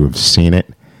either of you have seen it,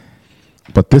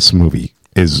 but this movie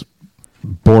is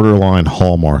borderline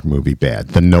Hallmark movie bad.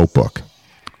 The Notebook.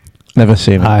 Never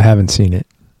seen it. I haven't seen it.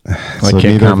 So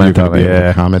can't comment on it.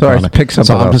 Yeah. Comment Sorry, on it. pick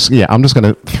something I'm up. just going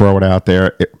to throw it out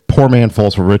there. Poor man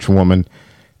falls for a rich woman,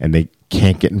 and they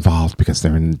can't get involved because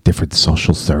they're in different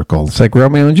social circles. It's like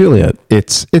Romeo and Juliet.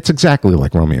 It's exactly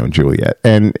like Romeo and Juliet,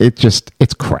 and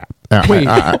it's crap. Wait,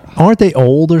 aren't they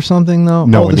old or something though?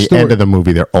 No, in the the story. end of the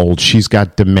movie, they're old. She's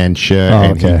got dementia,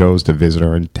 and okay. he goes to visit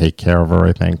her and take care of her,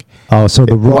 I think. Oh, so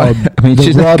the rub, I mean, the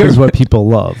she's not rub good. is what people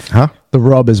love. Huh? The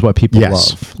rub is what people Yes.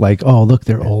 love. Like, oh, look,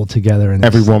 they're old together. And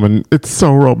Every woman, it's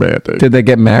so romantic. Did they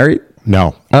get married?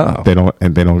 No. Oh. They don't, I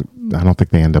don't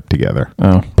think they end up together.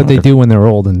 Oh. But they do when they're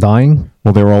old and dying.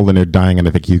 Well, they're old and they're dying, and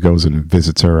I think he goes and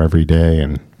visits her every day,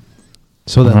 and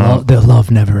So their love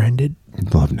never ended.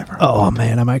 love never. Oh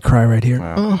man, I might cry right here.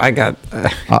 I got...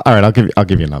 All right, I'll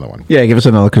give you another one. yeah, give us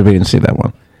another because we didn't see that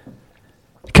one.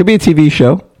 It could be a TV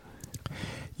show.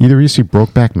 Either you see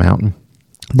Brokeback Mountain.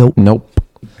 Nope.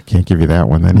 I can't give you that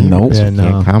one. Then either, Nope. so Yeah, you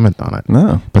can't no. comment on it.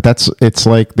 No. But it's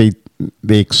like they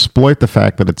exploit the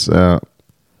fact that it's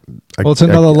It's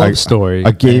another love story.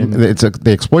 A game. And-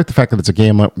 They exploit the fact that it's a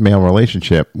gay male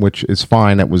relationship, which is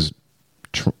fine. It was,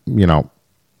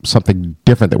 something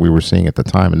different that we were seeing at the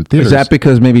time in theaters. Is that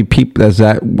because maybe people? Is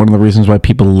that one of the reasons why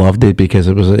people loved it? Because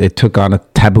it took on a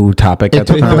taboo topic at It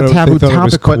the took time. on a They taboo thought it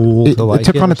was topic, but cool to like it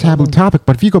took it on or a taboo something? topic.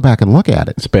 But if you go back and look at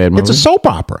it, It's a bad It's a movie? soap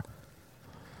opera.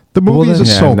 The movie is a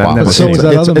then- soap Yeah, opera. never It's, seen it. So is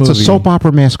that other it's a movie. soap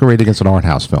opera masquerading as an art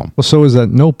house film. Well, so is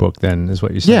that Notebook then? Is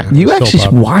what you're saying? Yeah. You Soap actually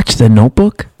opera. watched The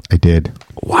Notebook? I did.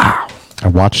 Wow. I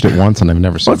watched it once and I've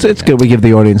never seen Well, it. it's good. We give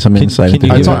the audience some insight. Can into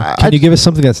you, the give, movie. can you give us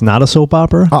something that's not a soap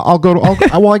opera? I'll go to.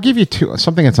 I'll give you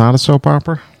something that's not a soap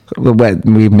opera. What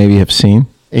we maybe have seen.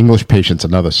 English Patient's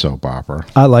another soap opera.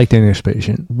 I liked English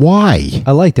Patient. Why?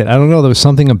 I liked it. I don't know. There was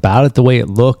something about it, the way it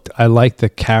looked. I liked the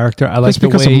character. I liked Just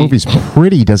because the way. a movie's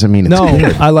pretty doesn't mean it's No,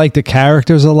 good. I liked the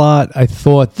characters a lot. I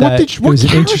thought that did you- it was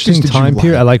what an interesting characters did you time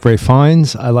period. like? I like Ray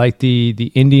Fiennes. I like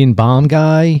the Indian bomb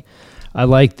guy. I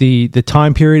like the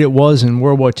time period it was in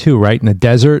World War II, right in the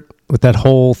desert, with that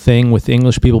whole thing with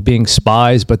English people being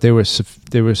spies, but they were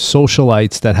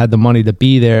socialites that had the money to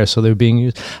be there, so they were being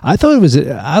used. I thought it was.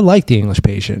 I like the English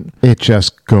Patient. It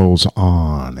just goes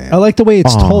on. And I like the way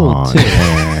it's told on too.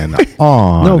 and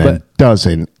on. No, and but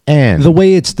doesn't end. The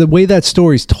way that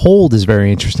story's told is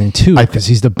very interesting too, because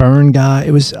he's the burn guy.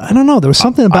 It was, I don't know, there was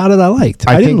something about it I liked.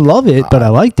 I didn't think- love it, but I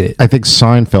liked it. I think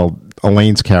Seinfeld,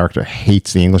 Elaine's character,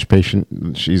 hates the English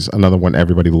Patient. She's another one.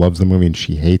 Everybody loves the movie and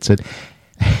she hates it.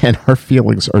 And her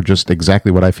feelings are just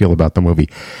exactly what I feel about the movie.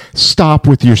 Stop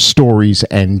with your stories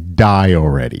and die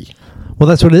already. Well,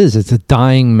 that's what it is. It's a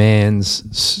dying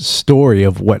man's story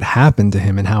of what happened to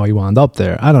him and how he wound up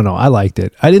there. I don't know. I liked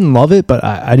it. I didn't love it, but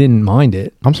I didn't mind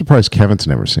it. I'm surprised Kevin's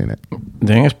never seen it.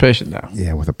 The English Patient now.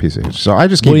 Yeah, with a piece of. So I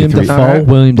just gave William you three. Dafoe.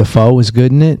 William Dafoe was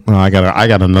good in it. Oh, I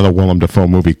got another Willem Dafoe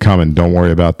movie coming. Don't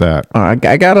worry about that. I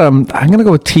got I'm gonna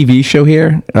go with TV show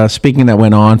here. Speaking that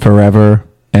went on forever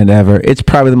and ever. It's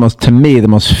probably the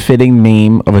most fitting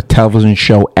name of a television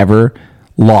show ever.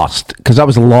 Lost, because I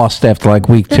was lost after like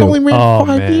week It 2. only ran Oh,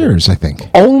 5 man. years, I think.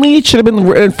 Only it should have been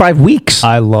in 5 weeks.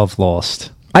 I love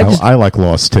Lost. I like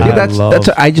Lost too. Yeah, I love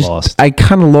Lost. I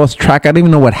kind of lost track. I don't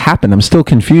even know what happened. I'm still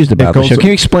confused about the show. Can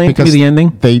you explain to me because the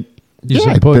ending?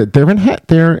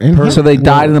 They're in. So they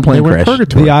died in the plane they were in crash.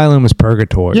 purgatory. The island was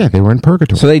purgatory. Yeah, they were in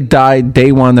purgatory. So they died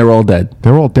day 1. They're all dead.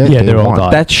 they're all dead. Yeah, day they're all one.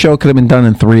 died. That show could have been done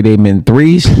in 3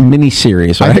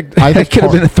 miniseries. Right? I think it could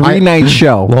have been a 3-night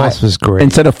show. Lost was great.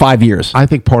 Instead of 5 years. I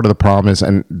think part of the problem is,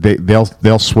 and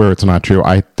they'll swear it's not true.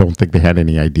 I don't think they had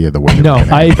any idea the way. No,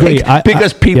 I agree.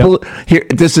 Because people here,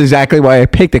 this is exactly why I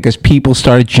picked it. Because people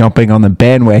started jumping on the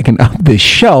bandwagon of this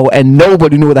show, and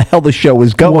nobody knew where the hell the show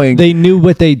was going. They knew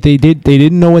what they did. They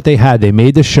didn't know what they had. They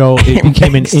made the show. It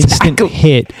became an instant Exactly.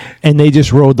 hit, and they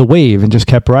just rode the wave and just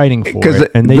kept writing for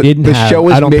it. And they didn't have.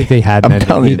 I don't think they had I'm an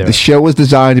telling ending you, either. the show was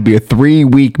designed to be a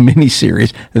 3-week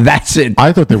miniseries. That's it.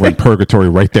 I thought they were in purgatory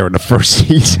right there in the first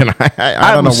season.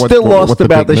 I don't know was what, still what lost the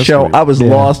about big the show. mystery- I was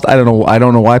lost. I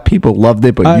don't know why people loved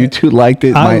it, but you two liked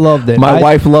it. I loved it. My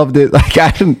wife loved it. Like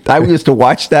I used to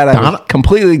watch that. I was Donna-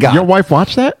 completely got. Your wife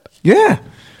watched that? Yeah.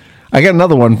 I got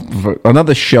another one,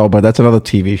 another show, but that's another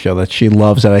TV show that she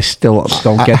loves that I still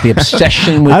don't get the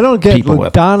obsession with. I don't get people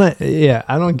with. Donna. Yeah,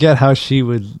 I don't get how she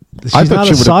would. She's I thought not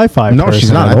she a would've- sci-fi. No, person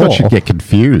she's not. at I thought all. she'd get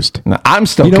confused. No, I'm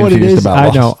still You know what confused it is?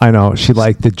 about Lost. I know. She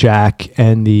liked the Jack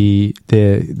and the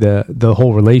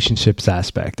whole relationships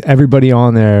aspect. Everybody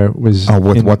on there was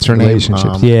with in what's her name?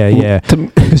 relationships. Yeah. to-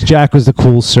 Because Jack was the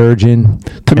cool surgeon.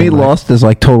 To me, And, like, Lost is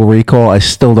like Total Recall. I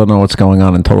still don't know what's going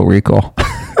on in Total Recall.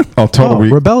 Total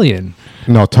Rebellion.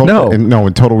 No, No.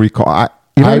 in Total Recall.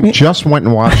 You know what I I mean? just went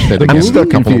and watched it I'm again still a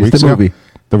couple of confused. weeks The ago. movie.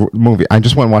 The movie. I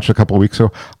just went and watched it a couple of weeks ago.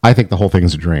 I think the whole thing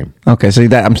is a dream. Okay, so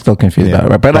that I'm still confused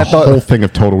about it. But the I thought whole thing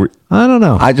of Total. I don't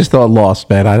know. I just thought Lost,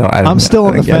 man. I'm still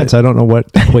on the fence. I I don't know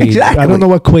what Quaid. Exactly. I don't know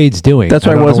what Quaid's doing. That's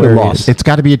what I don't was know with where he Lost. is. It's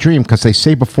got to be a dream because they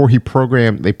say before they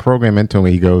program into him.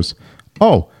 He goes,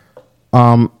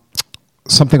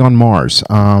 something on Mars.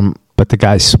 But the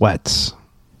guy sweats.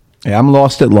 Yeah, I'm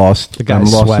lost at Lost. The guy I'm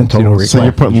lost in sweats, you Total know, Recall. So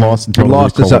you're putting Lost in Total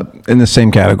Lost is Recall. up in the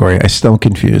same category. I'm still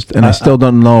confused, and I still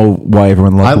don't know why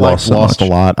everyone loves I like Lost so Lost much.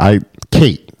 a lot.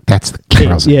 Kate. That's the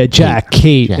Kate, yeah, Jack,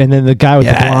 Kate, Jack. and then the guy with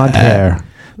the blonde hair.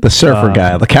 The surfer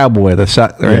guy, the cowboy,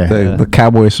 the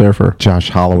cowboy surfer. Josh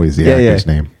Holloway's the actor's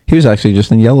name. He was actually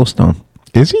just in Yellowstone.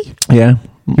 Is he? Yeah.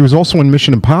 He was also in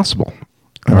Mission Impossible.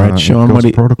 All right, show him Ghost what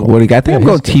he Protocol. got. I think I'm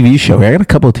going TV show. I got a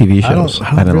couple of TV shows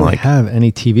I didn't really like. have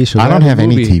any TV shows. I don't have a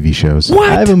any movie. TV shows. I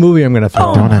have a movie I'm going to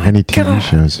film. I don't have any TV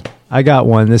shows. I got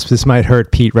one. This might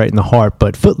hurt Pete right in the heart,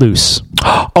 but Footloose.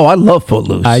 Oh, I love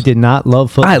Footloose. I did not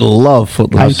love Footloose. I love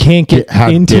Footloose. I can't get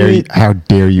into it. How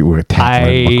dare you attack Ren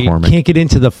I McCormick? can't get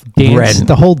into the dance. Ren.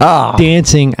 The whole Ah.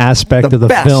 dancing aspect The of the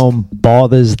best. film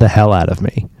bothers the hell out of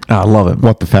me. I love it.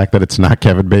 What, the fact that it's not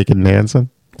Kevin Bacon dancing?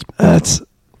 That's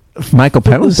Michael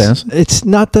Penn was dancing. It's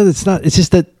not that it's not. It's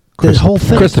just that the whole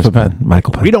thing. Christopher Penn.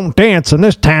 Michael Penn. We don't dance in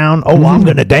this town. Oh, I'm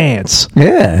gonna dance.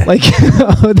 Yeah. Like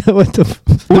what the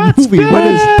movie? What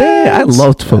is that? I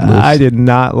loved Footloose. I did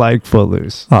not like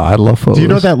Footloose. Oh, I love Footloose. Do you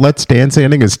know that Let's Dance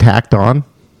ending is tacked on?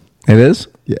 It is?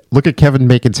 Yeah. Look at Kevin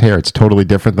Bacon's hair. It's totally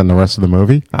different than the rest of the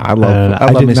movie. I love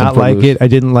I me did some not like Footloose. it. I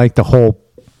didn't like the whole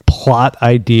plot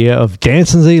idea of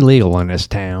dancing's illegal in this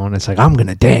town. It's like I'm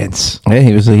gonna dance. Yeah,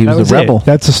 he was That a was rebel. it.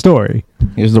 That's a story.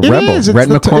 He was the It rebel. is. It's Red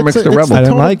the- McCormick's it's a- the it's rebel. I a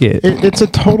didn't total- like it. It's a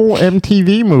total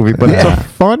MTV movie, but it's Yeah. a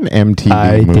fun MTV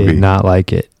I movie. did not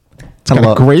like it. It's got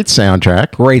a great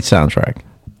soundtrack. Great soundtrack.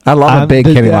 I love a big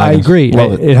Kenny I Loggins. agree.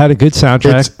 Love It had a good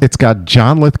soundtrack. It's got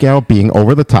John Lithgow being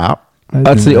over the top.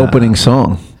 That's the opening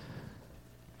song.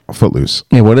 Footloose.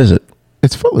 Yeah, what is it?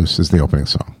 It's Footloose is the opening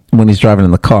song. When he's driving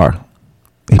in the car,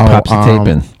 he pops the tape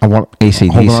in. I want hold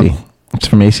AC/DC. on. It's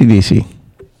from AC/DC.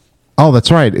 Oh,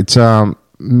 that's right. It's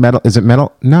metal. Is it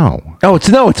metal? No. Oh,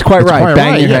 it's quite right. quite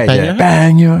Bang right, your yeah, head.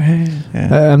 bang yeah. your head. Bang your head.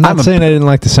 Yeah. I'm not saying I didn't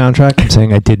like the soundtrack. I'm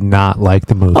saying I did not like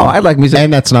the movie. Oh, I like music.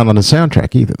 And that's not on the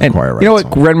soundtrack either. The And choir you know right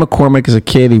what? song. Red McCormick is a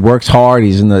kid. He works hard.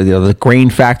 He's in the grain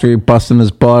factory, busting his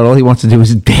butt. All he wants to do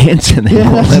is dance. And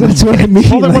Yeah, that's what I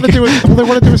mean. All they want Like,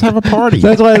 to do is have a party.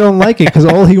 that's why I don't like it, because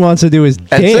all he wants to do is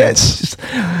dance.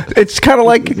 It's kind of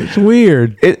like It's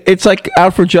weird. it's like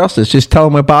Out for Justice. Just tell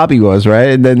him where Bobby was, right?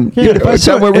 And then If I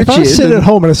tell him where if I Richie is, sit and at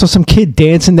home and I saw some kid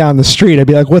dancing down the street, I'd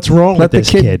be like, "What's wrong let with the this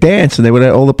kid kid?" dance, and they would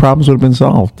all the problems would have been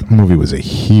solved. The movie was a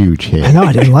huge hit. I know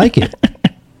I didn't like it.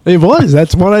 It was.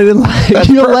 That's what I didn't like.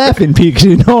 You're laughing, Pete, because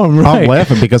you know I'm right. I'm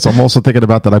laughing because I'm also thinking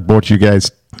about that I bought you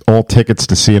guys all tickets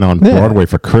to see it on Yeah. Broadway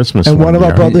for Christmas. And one of our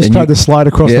year. brothers And tried you- to slide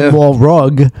across Yeah. the wall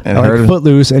rug And like hurt him.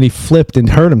 Footloose, and he flipped and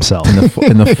hurt himself.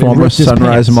 In the former ripped his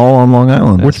Sunrise pants. Mall on Long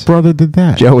Island. Which brother did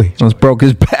that? Joey almost broke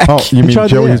his back. Oh, you mean tried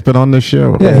to- Joey yeah. who's been on this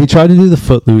show? Yeah, he tried to do the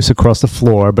Footloose across the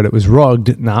floor, but it was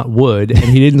rugged, not wood, and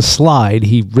he didn't slide.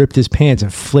 He ripped his pants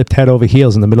and flipped head over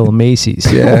heels in the middle of Macy's.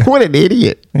 Yeah. What an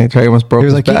idiot. He tried almost broke He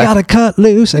was his like, back. "You gotta cut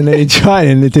loose," and then he tried,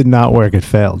 and it did not work. It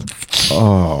failed.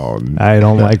 Oh, I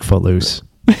don't like Footloose.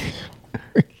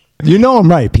 You know I'm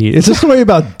right, Pete. It's a story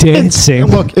about dancing.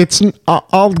 Look,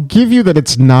 I'll give you that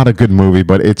it's not a good movie,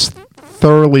 but it's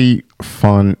thoroughly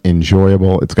fun,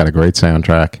 enjoyable. It's got a great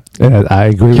soundtrack. I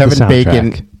agree Kevin with the soundtrack.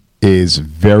 Bacon is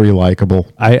very likable.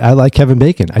 I like Kevin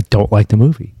Bacon. I don't like the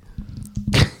movie.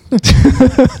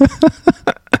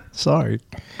 Sorry.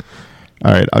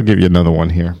 All right, I'll give you another one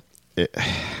here.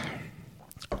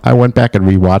 I went back and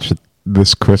rewatched it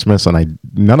this Christmas, and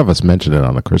none of us mentioned it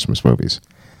on the Christmas movies.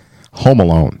 Home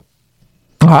Alone.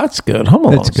 Oh, that's good. Home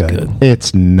Alone's It's good. good.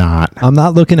 It's not. I'm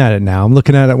not looking at it now. I'm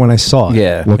looking at it when I saw it.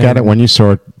 Yeah. Look at it when you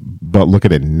saw it, but look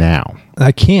at it now.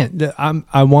 I can't.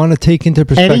 I want to take into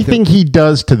perspective. Anything he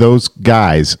does to those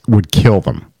guys would kill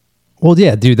them. Well,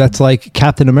 yeah, dude, that's like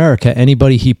Captain America.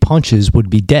 Anybody he punches would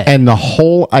be dead. And the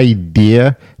whole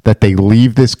idea that they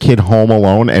leave this kid home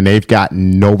alone and they've got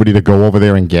nobody to go over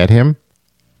there and get him.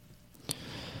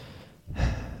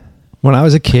 When I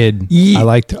was a kid, I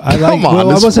liked. Come on, well,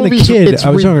 I this wasn't a movie's- kid. It's I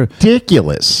was younger.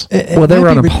 ridiculous. Well, they were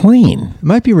on a plane. It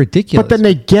might be ridiculous. But then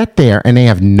they get there and they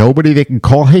have nobody they can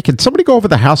call. Hey, can somebody go over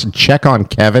the house and check on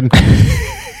Kevin?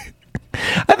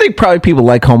 I think probably people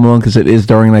like Home Alone because it is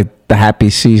during like the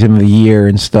happy season of the year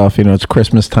and stuff. You know, it's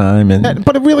Christmas time, and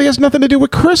But it really has nothing to do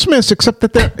with Christmas except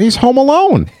that he's home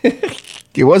alone.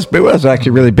 it was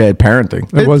actually really bad parenting.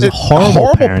 it was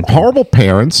horrible horrible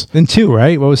parents. And 2,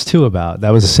 right? What was 2 about?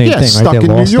 That was the same Yeah, thing, right? stuck They in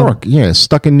New lost them. York. Yeah,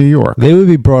 stuck in New York. They would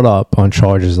be brought up on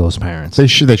charges. Those parents. They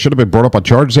should have been brought up on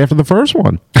charges after the first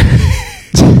one.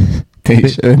 They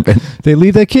should have been. They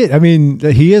leave that kid. I mean,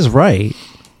 he is right.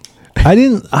 I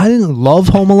didn't love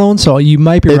Home Alone, so you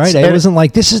might be right. It wasn't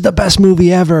like this is the best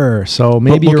movie ever. So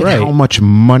maybe But look you're at right. how much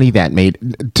money that made.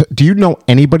 Do you know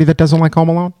anybody that doesn't like Home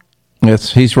Alone?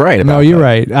 He's right about No, you're that.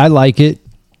 right. I like it.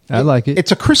 I like it.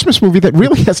 It's a Christmas movie that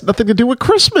really has nothing to do with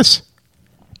Christmas.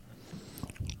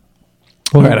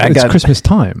 Well, Right, it's Christmas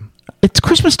time. It's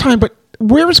Christmas time, but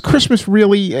where is Christmas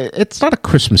really? It's not a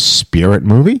Christmas spirit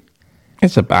movie.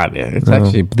 It's about it. It's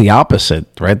actually the opposite,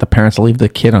 right? The parents leave the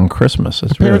kid on Christmas.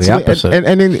 It's really the opposite.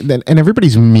 And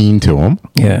everybody's mean to him.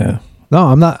 Yeah. No,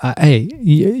 I'm not. Hey,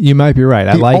 you might be right.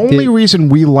 I The like only it. reason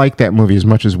we like that movie as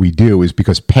much as we do is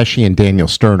because Pesci and Daniel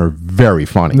Stern are very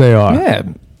funny. They are. Yeah.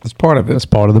 That's part of it. That's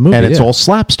part of the movie. And it's yeah. all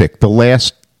slapstick. The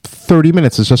last 30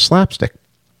 minutes is just slapstick.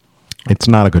 It's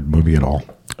not a good movie at all.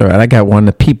 All right. I got one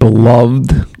that people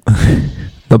loved.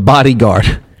 The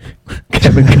Bodyguard.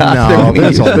 Kevin Costner. No,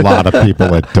 there's a lot of people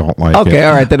that don't like it. Okay,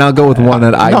 all right, then I'll go with one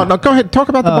that I... No, go ahead. Talk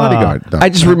about The Bodyguard. I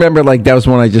just remember, like, that was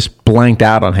one I just blanked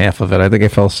out on half of it. I think I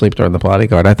fell asleep during The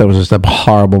Bodyguard. I thought it was just a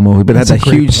horrible movie, but it That's had a a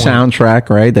great huge point. soundtrack,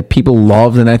 right, that people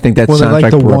loved, and I think that Well, they soundtrack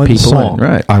like the brought one people song. in.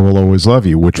 Right. I Will Always Love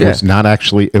You, which Yeah. was not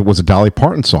actually... It was a Dolly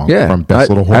Parton song Yeah. from Best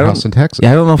Little I don't- Whorehouse in Texas.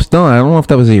 Yeah, I don't know if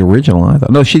that was the original either.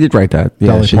 No, she did write that.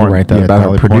 Yeah, Dolly she Parton. did write that Yeah, about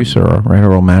Dolly her producer, or right,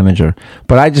 her old manager.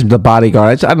 But The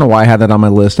Bodyguard, I don't know why I had that on my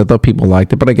list. I thought people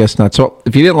liked it, but I guess not. So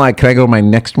if you didn't like, can I go to my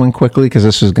next one quickly? Because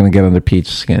this is going to get under Pete's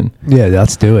skin. Yeah,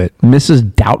 let's do it. Mrs.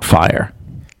 Doubtfire.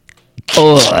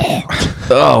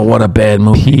 Oh, what a bad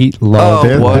movie. Pete loved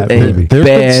Oh, what that a movie.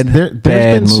 bad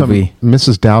been some movie.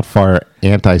 Mrs. Doubtfire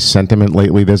anti-sentiment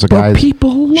lately. There's a guy.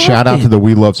 people love shout out it. to the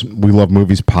We Love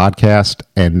Movies podcast,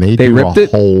 and they do ripped a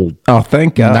it? whole Oh,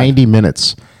 thank God. 90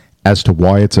 minutes as to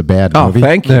why it's a bad Oh, movie.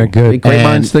 thank you. They're good. Great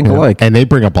minds think alike. And they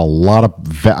bring up a lot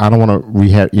of. I don't want to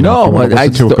rehash. You know, No, if you wanna but I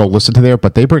listen to just it, go listen to there.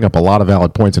 But they bring up a lot of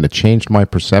valid points, and it changed my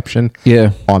perception.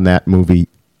 Yeah. On that movie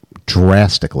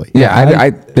drastically.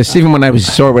 Yeah, even when I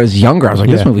saw it when I was younger, I was like,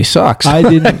 this Yeah. movie sucks. I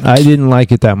didn't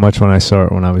like it that much when I saw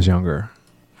it when I was younger.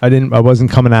 I wasn't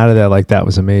coming out of that like that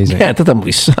was amazing. Yeah, I thought that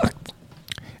movie sucked.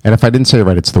 And if I didn't say it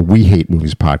right, it's the We Hate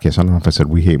Movies podcast. I don't know if I said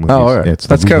We Hate Movies. Oh, all right. It's the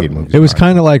That's We kind Hate of- Movies. It was podcast.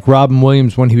 kind of like Robin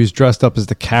Williams when he was dressed up as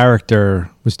the character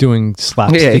was doing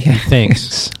slapsticky Yeah.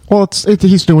 things. Well,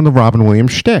 he's doing the Robin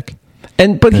Williams shtick.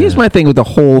 But here's my thing with the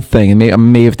whole thing,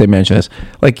 and maybe if they mention this,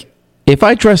 like, if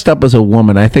I dressed up as a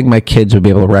woman, I think my kids would be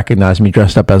able to recognize me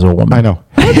dressed up as a woman. I know.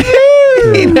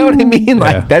 You know what I mean?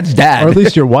 Like, Yeah. that's dad. Or at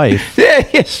least your wife.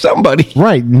 yeah, somebody.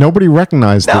 Right. Nobody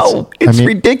recognized No, this. it's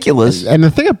ridiculous. And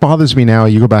the thing that bothers me now,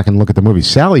 you go back and look at the movie,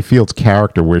 Sally Field's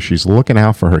character, where she's looking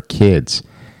out for her kids,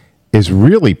 is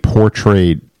really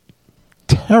portrayed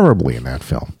terribly in that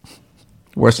film.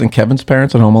 Worse than Kevin's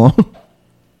parents at Home Alone.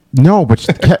 No, but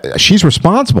she's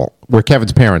responsible, where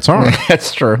Kevin's parents aren't.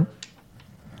 That's true.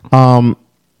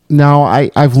 No,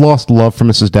 I've lost love for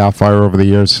Mrs. Doubtfire over the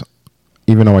years,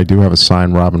 even though I do have a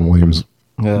signed Robin Williams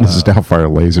Mrs. Doubtfire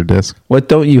Laserdisc. What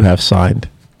don't you have signed?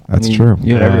 That's true.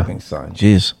 You have Yeah. everything signed.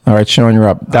 Jeez. All right, Sean, you're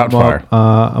up. Doubtfire.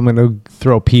 I'm going to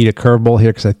throw Pete a curveball here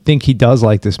because I think he does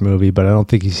like this movie, but I don't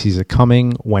think he sees it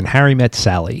coming. When Harry Met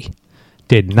Sally.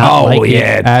 Did not like it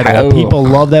at all. People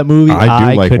love that movie.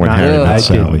 I do like could When not. Harry Met I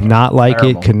Sally. did not like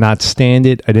Terrible. it. Could not stand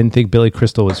it. I didn't think Billy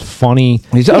Crystal was funny.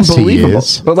 He's Yes, he unbelievable.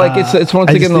 is. But like it's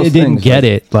once I again those didn't things. get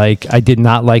it. Like I did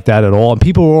not like that at all. And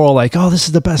people were all like, "Oh, this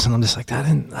is the best," and I'm just like, I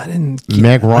didn't.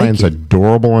 Meg like Ryan's it.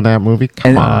 adorable in that movie. Come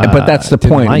And, on. but that's the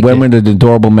didn't point. like When it. would an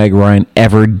adorable Meg Ryan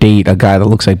ever date a guy that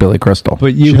looks like Billy Crystal?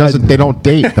 But She you doesn't. They don't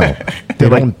date though. They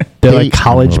don't. they're date. like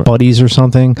college buddies or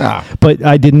something. Ah. But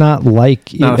I did not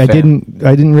like. Not a I fan.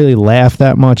 didn't really laugh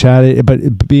that much at it. But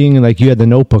it being like you had the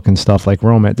Notebook and stuff like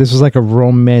romance. This was like a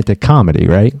romantic comedy,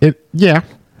 right? Yeah.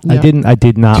 I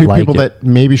did not Two like people it. that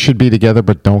maybe should be together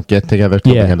but don't get together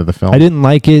till the end of the film. I didn't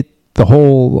like it. the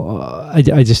whole I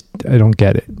don't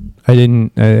get it. I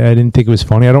didn't think it was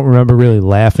funny. I don't remember really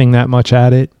laughing that much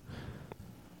at it.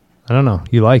 I don't know.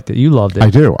 You liked it. You loved it. I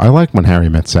do. I like When Harry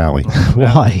Met Sally.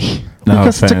 Why?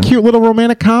 Because it's a cute little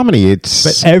romantic comedy.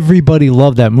 But everybody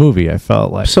loved that movie, I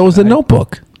felt like. So was The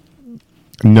Notebook.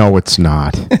 No, it's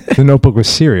not. The Notebook was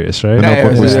serious, right?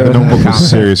 The Notebook was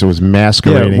serious. It was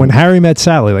masquerading. Yeah, When Harry Met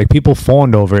Sally, like people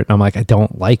fawned over it, and I'm like, I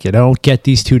don't like it. I don't get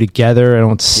these two together. I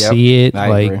don't see it. I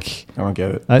like, agree. I don't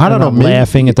get it. I don't know.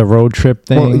 Laughing at the road trip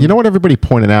thing. Well, you know what everybody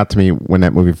pointed out to me when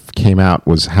that movie came out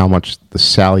was how much the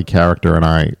Sally character and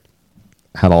I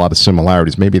had a lot of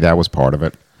similarities. Maybe that was part of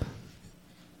it.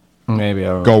 Maybe I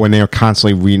don't know. Go in there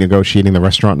constantly renegotiating the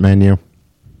restaurant menu.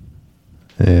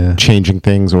 Yeah. Changing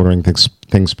things, ordering things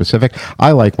specific.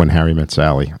 I like When Harry Met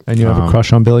Sally. And you have a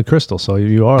crush on Billy Crystal, so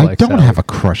you are I like don't Sally. have a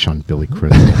crush on Billy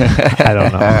Crystal. I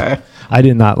don't know. I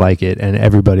did not like it, and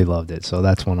everybody loved it, so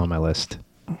that's one on my list.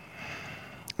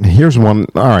 Here's one.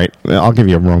 All right, I'll give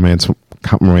you a romantic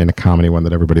comedy one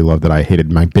that everybody loved that I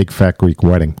hated. My Big Fat Greek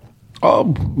Wedding.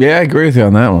 Oh, yeah, I agree with you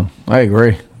on that one. I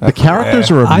agree. The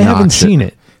characters are obnoxious. I haven't seen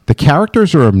it. The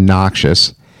characters are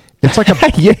obnoxious. It's like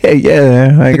a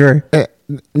yeah, I agree.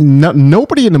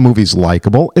 Nobody in the movie's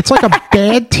likable. It's like a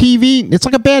bad TV. It's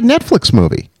like a bad Netflix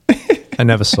movie. I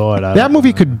never saw it. That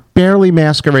movie could barely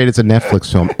masquerade as a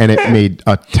Netflix film, and it made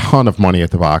a ton of money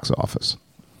at the box office.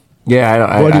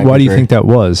 Yeah, Why do you think that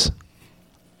was?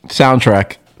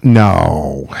 Soundtrack.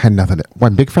 No, had nothing.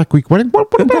 One Big Fat Greek Wedding.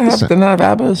 What Didn't about they have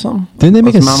ABBA or something? Didn't they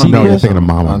make a Mama sequel? No, Mia you're or thinking of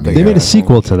something? Mama. They made a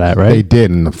sequel to that, right? They did,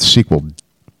 and the sequel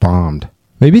bombed.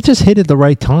 Maybe it just hit at the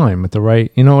right time, at the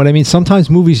right. You know what I mean? Sometimes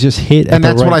movies just hit at And the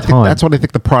that's right what I think. time. That's what I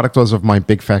think the product was of My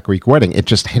Big Fat Greek Wedding. It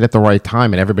just hit at the right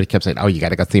time, and everybody kept saying, "Oh, you got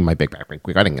to go see My Big Fat Greek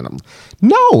Wedding." And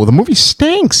no, the movie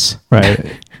stinks.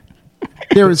 Right.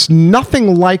 There is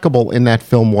nothing likable in that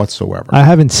film whatsoever. I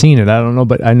haven't seen it. I don't know,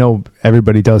 but I know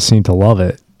everybody does seem to love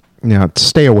it. Yeah,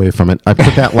 stay away from it. I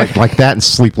put that like that in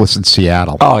Sleepless in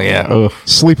Seattle. Oh, yeah. Ugh.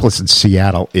 Sleepless in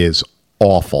Seattle is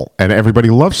awful, and everybody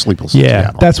loves Sleepless in Yeah,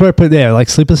 Seattle. that's what I put there. Like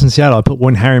Sleepless in Seattle, I put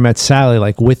When Harry Met Sally,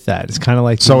 like with that. It's kind of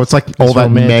like so it's like all that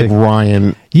romantic. Meg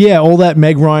Ryan. Yeah, all that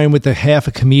Meg Ryan with the half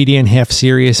a comedian, half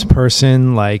serious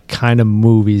person, like kind of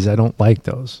movies. I don't like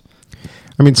those.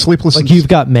 I mean, Sleepless. Like You've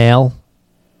Got Mail.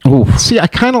 See, I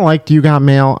kind of liked You Got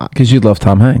Mail. Because you love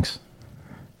Tom Hanks.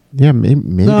 Yeah, maybe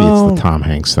No. it's the Tom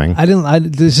Hanks thing.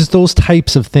 There's just those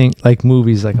types of things, like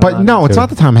movies. Like, But no, it's not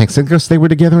the Tom Hanks thing because they were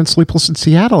together in Sleepless in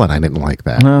Seattle, and I didn't like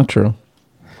that. No, true. All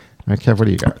right, Kev, what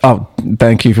do you got? Oh,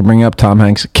 thank you for bringing up Tom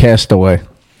Hanks. Castaway.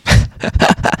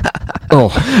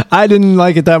 I didn't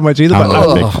like it that much either.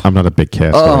 I'm not a big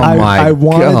castaway. I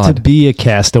wanted God. to be a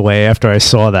castaway after I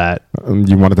saw that.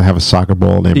 You wanted to have a soccer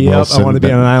ball named Yep, Wilson. I wanted to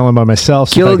be on an island by myself.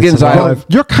 So Gilligan's Island. Well,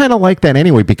 you're kind of like that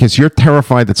anyway because you're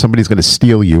terrified that somebody's going to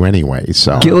steal you anyway.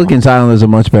 So Gilligan's Island is a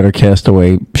much better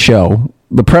Castaway show.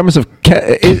 The premise of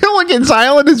Gilligan's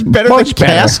Island is better than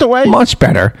Castaway. Much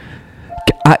better.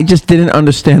 I just didn't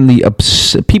understand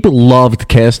people loved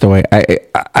Castaway.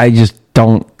 I just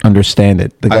don't understand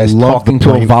it. The guy's talking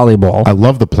to a volleyball. I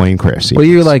love the plane crash scene. Well,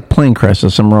 you're like plane crash.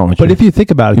 There's something wrong with you. But if you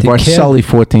think about it, you've watched Sully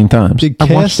 14 times.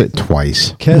 I watched it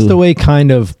twice. Castaway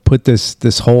kind of put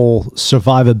this whole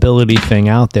survivability thing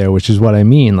out there, which is what I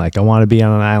mean. Like, I want to be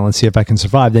on an island, see if I can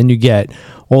survive. Then you get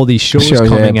all these shows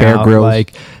coming Bear out, Grylls.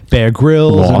 like Bear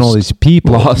Grylls Lost. and all these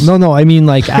people. Lost. No, I mean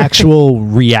like actual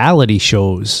reality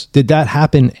shows. Did that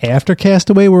happen after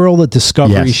Castaway, where all the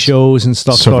Discovery Yes. shows and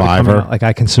stuff started coming Survivor. out? Like,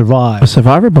 I Can Survive. Was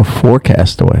Survivor before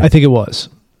Castaway? I think it was.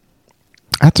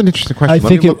 That's an interesting question.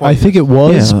 I think it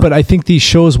was, Yeah. but I think these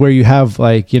shows where you have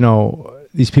like, you know,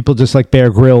 these people just like Bear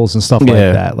Grylls and stuff like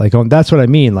Yeah. that. Like, that's what I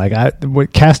mean. Like,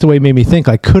 what Castaway made me think,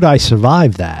 like, could I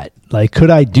survive that? Like, could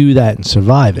I do that and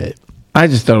survive it? I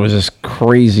just thought it was just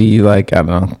crazy. Like, I don't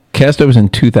know. Castaway was in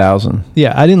 2000.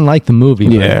 Yeah, I didn't like the movie,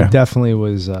 but Yeah. it definitely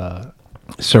was.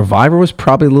 Survivor was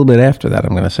probably a little bit after that,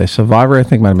 I'm going to say. Survivor, I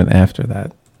think, might have been after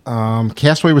that.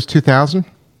 Castaway was 2000.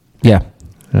 Yeah.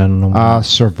 I don't know.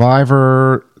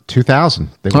 Survivor 2000.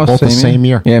 They were both the same same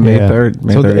year. Yeah, May 3rd.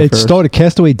 May So 31st. it started.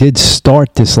 Castaway did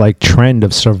start this like trend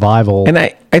of survival, And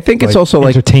I think it's like, also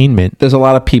like entertainment. there's a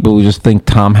lot of people who just think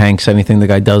Tom Hanks, anything the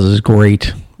guy does is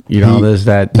great. You know, there's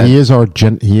that He is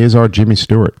our Jimmy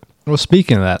Stewart. Well,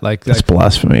 speaking of that, like that's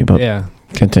blasphemy, but yeah,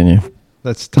 continue.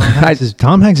 that's Tom Hanks.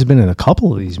 Tom Hanks has been in a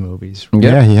couple of these movies.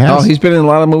 Yeah, he has. Oh, he's been in a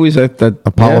lot of movies that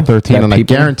Apollo 13, that and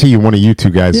people- I guarantee you one of you two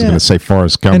guys is Yeah. going to say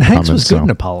Forrest Gump And Hanks coming. was good So. in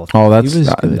Apollo. Oh, that's He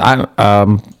was good. I'm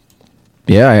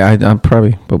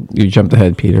probably. But you jumped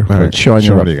ahead, Peter. All right. Sean,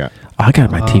 Sean, what do you got? I got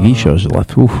my TV shows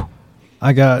left. Oof.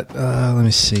 I got. Let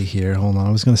me see here. Hold on.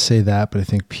 I was going to say that, but I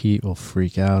think Pete will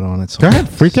freak out on it. So Go ahead,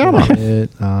 freak out on it.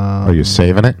 Are you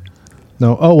saving it?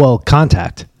 No. Oh well,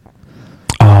 Contact.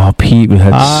 Oh, Pete, we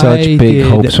had such big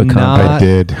hopes for Contact. I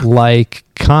did. Like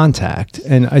Contact,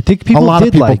 and I think people A lot did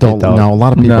of people like don't. it though. No, a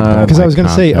lot of people don't. Because I was going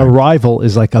to say Arrival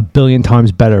is like a billion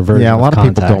times better version. Yeah, a lot of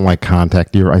people Contact. don't like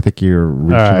Contact. I think you're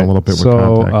reaching a little bit with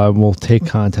Contact. So we'll take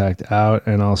Contact out,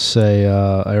 and I'll say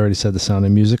I already said The Sound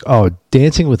of Music. Oh,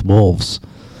 Dancing with Wolves.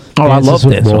 Oh, I love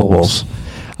Dances Dancing with Wolves.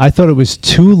 I thought it was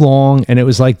too long, and it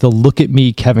was like the Look at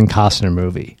Me Kevin Costner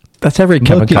movie. That's every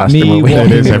Kevin Look at Costner me movie.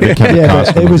 walking- It is every Kevin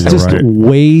Costner It was movie, just you're right.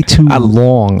 way too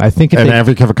long. I think if And they,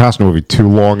 every Kevin Costner movie, too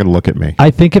long and Look at Me.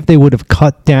 I think if they would have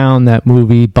cut down that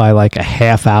movie by like a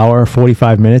half hour,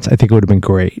 45 minutes, I think it would have been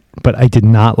great. But I did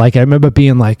not like it. I remember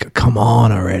being like, come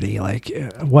on already. Like,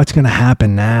 what's going to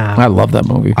happen now? I love that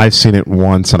movie. I've seen it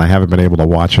once, and I haven't been able to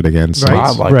watch it again since.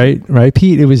 I like right,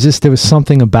 Pete. It was just, there was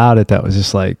something about it that was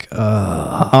just like,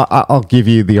 I'll give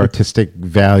you the artistic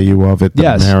value of it, the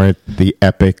Yes. merit, the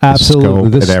epic, Absolutely.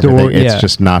 the The scope, and everything. story, It's yeah.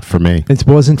 just not for me. it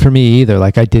wasn't for me either.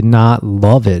 Like, I did not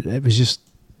love it. It was just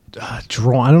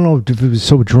drawn. I don't know if it was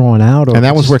so drawn out, or And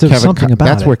that was just, where there was Kevin. something about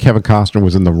That's it. where Kevin Costner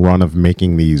was in the run of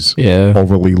making these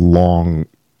overly long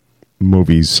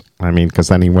movies. I mean, because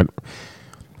then he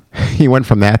went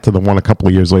from that to the one a couple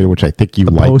of years later, which I think you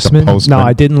liked. Postman? The Postman. No,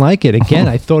 I didn't like it. Again,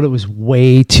 I thought it was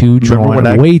way too drawn. when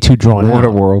that- Way too drawn out.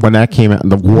 Waterworld. When that came out,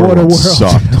 the Waterworld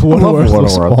sucked. I love Waterworld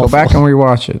was Waterworld. Go back awful. and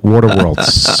rewatch it. Waterworld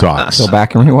sucks. Go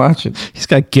back and rewatch it. He's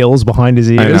got gills behind his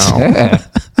ears. know. Yeah.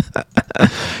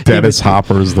 Dennis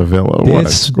Hopper's the villain.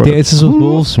 Dances with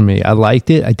Wolves for me. I liked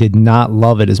it. I did not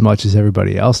love it as much as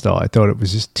everybody else, though. I thought it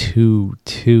was just too.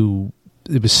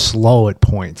 It was slow at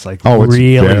points, like it's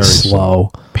really very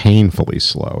slow. painfully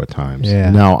slow at times. Yeah.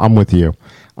 No, I'm with you.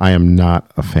 I am not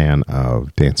a fan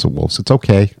of Dance of Wolves. It's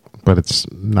okay, but it's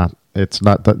not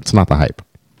the hype.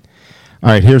 All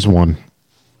right, here's one.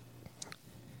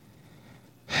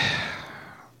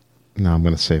 No, I'm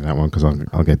going to save that one because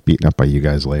I'll get beaten up by you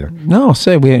guys later. No,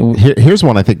 say we. Here's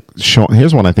one I think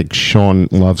Sean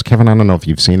loves. Kevin, I don't know if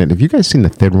you've seen it. Have you guys seen The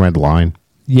Thin Red Line?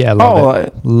 Yeah, love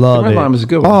it. Love Red it. Line was a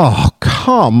good one. Oh,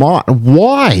 come on.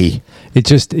 Why?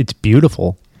 It's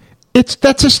beautiful.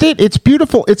 That's a state. It's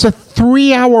beautiful. It's a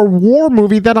 3-hour war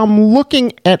movie that I'm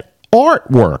looking at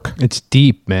artwork. It's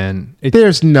deep, man.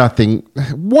 There's nothing.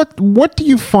 What do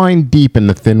you find deep in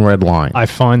The Thin Red Line? I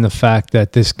find the fact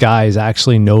that this guy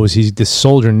this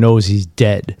soldier knows he's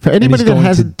dead. For anybody and he's that going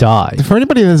hasn't to die, For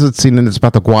anybody that hasn't seen it, it's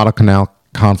about the Guadalcanal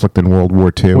conflict in World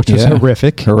War II. which is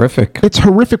horrific. Horrific. It's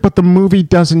horrific, but the movie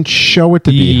doesn't show it to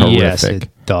be Yes, horrific. it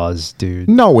does, dude.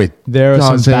 No, it There are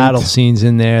doesn't. some battle scenes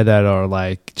in there that are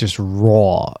like just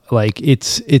raw. Like it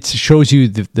shows you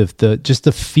the just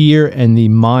the fear and the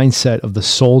mindset of the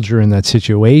soldier in that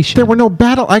situation. There were no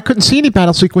battle. I couldn't see any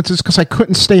battle sequences because I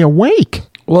couldn't stay awake.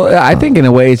 Well, I think in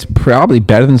a way it's probably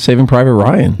better than Saving Private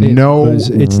Ryan.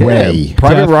 It's way.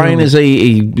 Private Definitely. Ryan is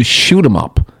a shoot 'em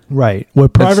up. Right. Where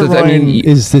Private That's- Ryan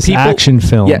is this people- action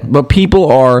film. Yeah, but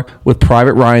people are with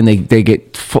Private Ryan. They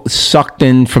get sucked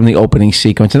in from the opening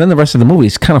sequence, and then the rest of the movie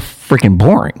is kind of freaking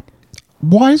boring.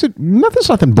 Why is it? There's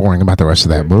nothing boring about the rest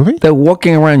of that movie. They're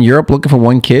walking around Europe looking for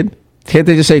one kid. Can't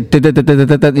they just say, send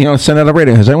out a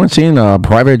radio? Has anyone seen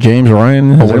Private James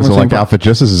Ryan? Oh, Has what is anyone it seen like Alfred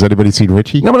Justice? Has anybody seen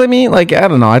Richie? No, but I mean, like, I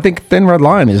don't know. I think Thin Red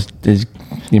Line is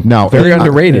No, very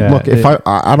underrated. yeah. Look, if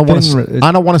I don't want to,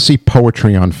 I don't want to see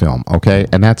poetry on film. Okay,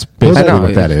 and that's basically I know.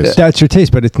 what that is. That's your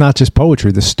taste, but it's not just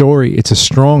poetry. The story, it's a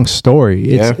strong story.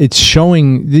 It's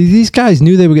showing these guys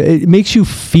knew they were. It makes you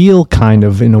feel kind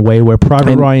of in a way where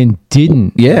Private Ryan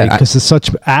didn't. Yeah, because there's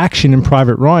such action in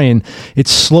Private Ryan. It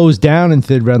slows down in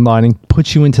Thin Red Line and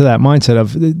puts you into that mindset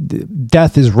of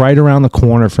death is right around the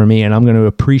corner for me, and I'm going to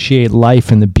appreciate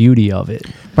life and the beauty of it.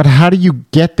 But how do you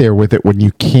get there with it when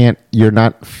you're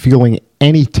not feeling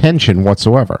any tension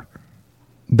whatsoever?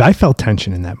 I felt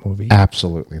tension in that movie.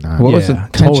 Absolutely not. What was the Yeah,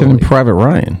 tension in totally. Private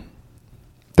Ryan?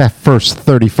 That first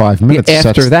 35 minutes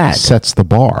after that. sets the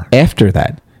bar. After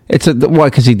that, it's why?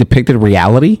 Because he depicted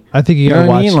reality. I think you know gotta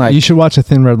what I watch. mean? Like- you should watch A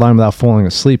Thin Red Line without falling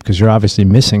asleep because you're obviously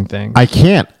missing things. I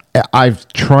can't. I've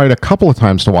tried a couple of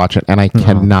times to watch it, and I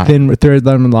cannot.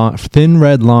 Thin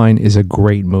Red Line is a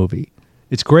great movie.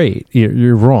 It's great.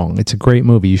 You're wrong. It's a great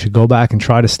movie. You should go back and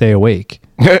try to stay awake.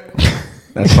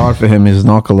 That's hard for him. His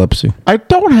narcolepsy. I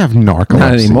don't have narcolepsy.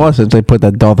 Not anymore since they put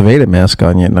that Darth Vader mask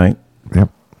on you at night. Yep.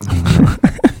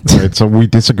 All right, so we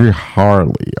disagree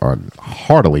heartily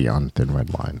on Thin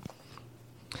Red Line.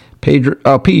 Pedro.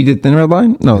 Oh, Pete, you did Thin Red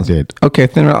Line? No, I did. Okay,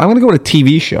 Thin Red. I'm going to go to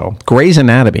TV show. Grey's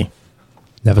Anatomy.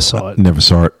 Never saw it. Never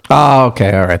saw it. Oh,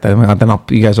 okay. All right. Then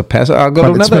you guys will pass it. I'll go to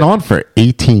But it's another. been on for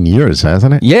 18 years,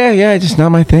 hasn't it? Yeah. It's just not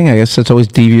my thing. I guess it's always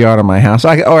DVR to my house.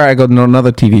 I go to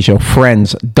another TV show,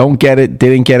 Friends. Don't get it.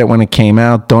 Didn't get it when it came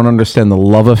out. Don't understand the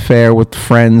love affair with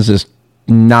Friends. Is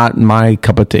not my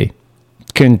cup of tea.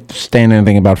 Couldn't stand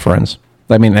anything about Friends.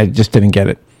 I mean, I just didn't get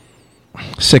it.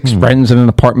 6 friends in an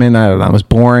apartment. I don't know. It was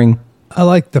boring. I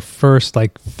like the first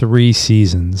 3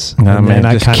 seasons. No, and man, then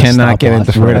I just kind of cannot get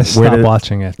into Friends. I stopped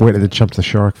watching it. Where did it jump the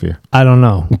shark for you? I don't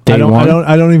know. Day I don't. one?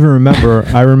 I don't even remember.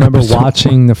 I remember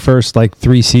watching the first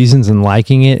 3 seasons and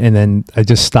liking it, and then I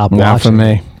just stopped Not for watching.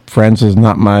 me. Friends is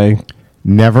not my.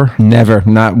 Never? Never.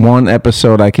 Not one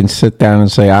episode I can sit down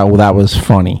and say, "Oh, well, that was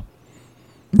funny."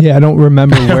 Yeah, I don't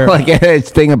remember where. It's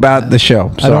thing about the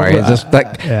show. Sorry, it's just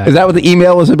yeah. is that what the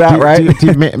email was about? Right?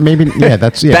 Maybe, yeah,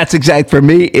 that's yeah. That's exact for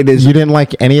me. It is. You didn't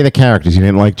like any of the characters. You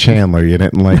didn't like Chandler. You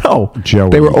didn't like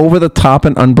Joey. They were over the top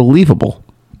and unbelievable.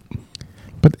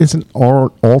 But isn't all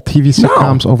TV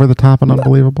sitcoms over the top and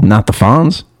unbelievable? Not the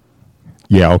Fonz.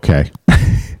 Yeah, okay.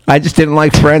 I just didn't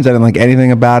like Friends. I didn't like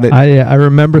anything about it. I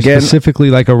remember Again- specifically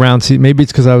around maybe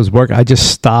it's because I was working. I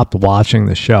just stopped watching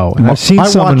the show, and I've seen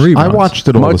some in reruns. I watched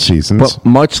it all the seasons. But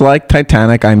much like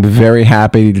Titanic, I'm very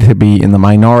happy to be in the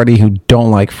minority who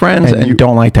don't like Friends and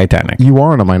don't like Titanic. You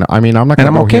are in a minority. I mean, I'm not going to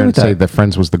And go I'm okay here and with say that. that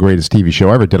Friends was the greatest TV show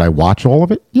ever. Did I watch all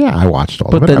of it? Yeah, I watched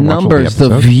all But of it. the I watched all numbers, the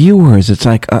episodes. viewers, it's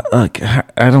like I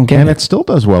don't get And it. it still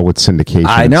does well with syndication.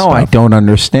 I and know. I stuff. don't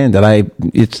understand it. I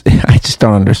just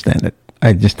don't understand it.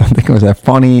 I just don't think it was that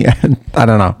funny. I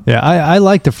don't know. Yeah, I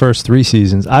like the first 3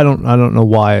 seasons. I don't know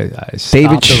why. I stopped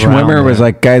David Schwimmer around was there.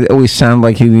 like guy that always sounded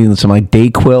like he needed some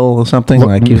Dayquil or something.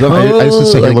 Like he was I used to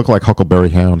say like, he looked like Huckleberry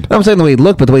Hound. I'm saying the way he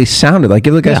looked, but the way he sounded, like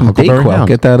give the guy Yeah, some Huckleberry Dayquil,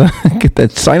 Hound. get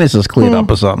that sinuses cleared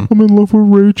up or something. I'm in love with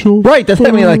Rachel. Right? That's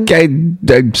I mean,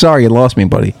 I'm sorry you lost me,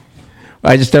 buddy.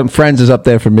 I just don't. Friends is up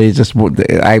there for me. It's just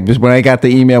when I got the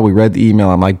email, we read the email.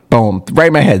 I'm like, boom, right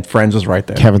in my head. Friends was right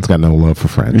there. Kevin's got no love for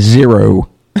Friends. 0.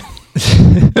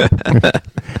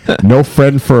 No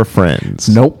friend for friends.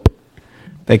 Nope.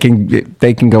 They can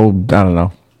go. I don't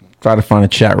know. Try to find a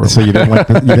chat room. So you didn't like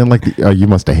the. You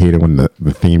must have hated when the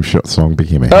theme song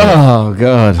became a hit. Oh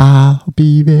God. I'll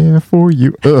be there for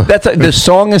you. Ugh. The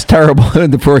song is terrible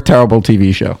for a terrible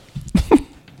TV show.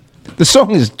 The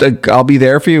song is "I'll Be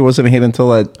There for You" wasn't a hit until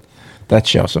that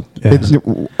show. So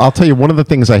I'll tell you, one of the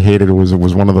things I hated was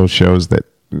one of those shows that.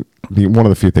 One of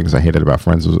the few things I hated about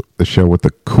Friends was the show with the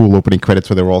cool opening credits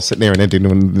where they were all sitting there and they're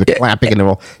doing the clapping and they're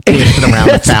all dancing around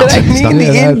the That's what I fountain and stuff.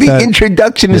 mean. The that-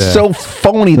 introduction is so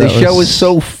phony. The show is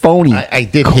so phony. I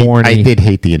did Corny.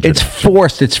 hate the intro. It's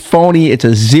forced. It's phony. It's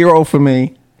a 0 for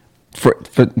me. For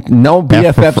no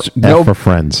BFFs. F for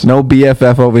Friends. No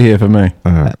BFF over here for me.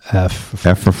 F.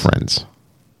 for Friends.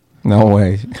 No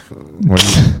way.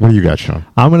 What do you got, Sean?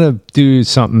 I'm going to do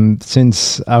something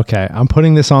I'm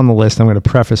putting this on the list. I'm going to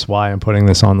preface why I'm putting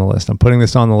this on the list. I'm putting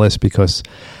this on the list because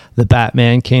the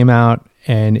Batman came out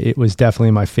and it was definitely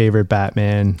my favorite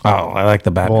Batman Oh, I like the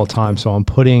of Batman. all time. So I'm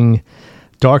putting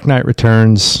Dark Knight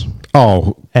Returns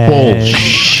Oh, and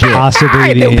bullshit. possibly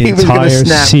I the knew he was gonna entire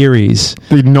snap. series.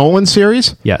 The Nolan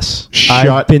series? Yes. Shut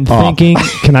I've been up. thinking,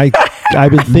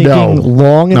 I've been thinking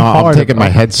long and No, hard. I'm taking my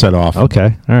headset off.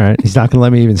 Okay. All right. He's not going to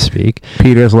let me even speak.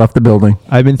 Peter's left the building.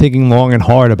 I've been thinking long and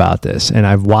hard about this, and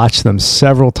I've watched them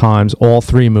several times, all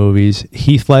 3 movies.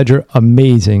 Heath Ledger,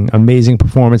 amazing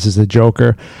performance as the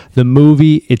Joker. The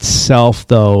movie itself,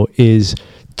 though, is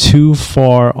too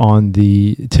far on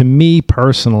to me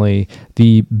personally,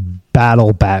 the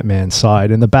battle Batman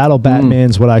side. And the battle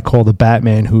Batman's what I call the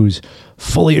Batman who's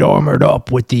fully armored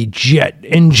up with the jet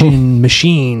engine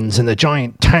machines and the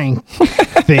giant tank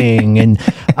thing. And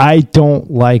I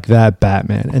don't like that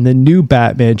Batman. And the new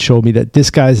Batman showed me that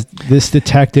this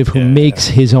detective who makes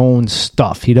his own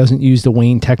stuff. He doesn't use the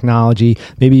Wayne technology.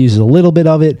 Maybe he uses a little bit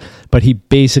of it, but he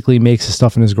basically makes the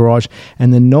stuff in his garage.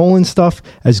 And the Nolan stuff,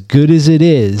 as good as it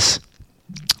is,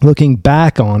 looking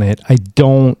back on it, I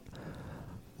don't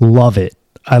love it.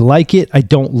 I like it. I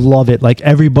don't love it. Like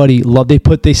everybody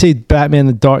they say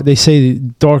Batman they say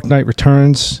Dark Knight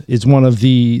Returns is one of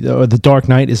the Dark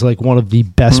Knight is like one of the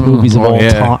best movies of all time.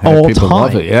 Yeah, All people time.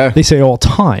 love it, yeah. They say all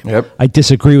time. Yep. I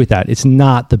disagree with that. It's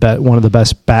not one of the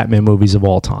best Batman movies of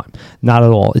all time. Not at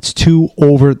all. It's too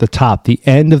over the top. The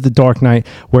end of the Dark Knight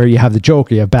where you have the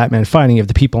Joker, you have Batman fighting, you have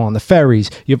the people on the ferries,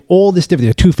 you have all this different, you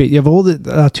have Two-Face, you have all the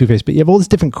not Two-Face, but you have all this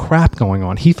different crap going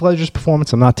on. Heath Ledger's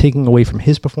performance, I'm not taking away from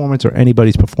his performance or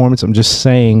anybody's performance. I'm just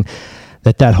saying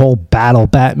that whole battle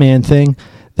Batman thing,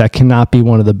 that cannot be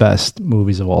one of the best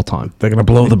movies of all time. They're gonna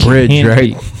blow the bridge, can't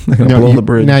right? be. They're gonna blow the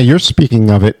bridge. Now you're speaking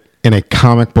of it in a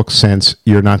comic book sense.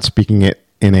 You're not speaking it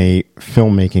in a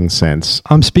filmmaking sense.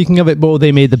 I'm speaking of it, but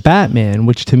they made the Batman,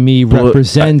 which to me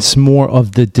represents more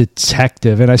of the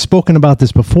detective. And I've spoken about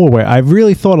this before, where I've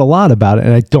really thought a lot about it,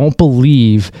 and I don't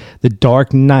believe The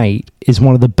Dark Knight is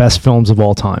one of the best films of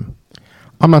all time.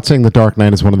 I'm not saying The Dark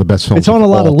Knight is one of the best films. It's on a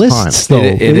lot of lists, though.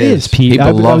 It is, Pete. People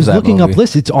I love was that looking movie. up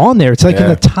lists. It's on there. It's like in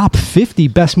the top 50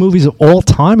 best movies of all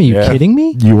time. Are you kidding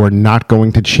me? You are not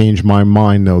going to change my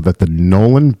mind, though, that the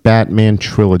Nolan Batman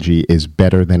trilogy is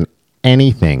better than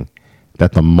anything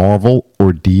that the Marvel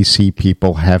or DC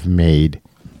people have made,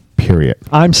 period.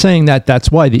 I'm saying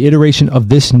that's why the iteration of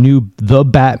this new The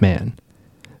Batman,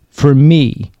 for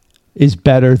me, is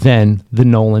better than the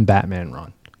Nolan Batman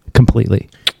run. Completely.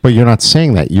 But you're not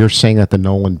saying that. You're saying that the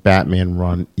Nolan Batman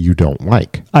run you don't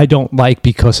like. I don't like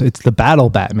because it's the battle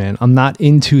Batman. I'm not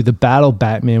into the battle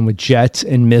Batman with jets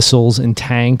and missiles and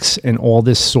tanks and all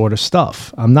this sort of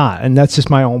stuff. I'm not. And that's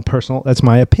just my own personal, that's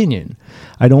my opinion.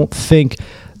 I don't think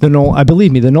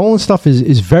believe me, the Nolan stuff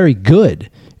is very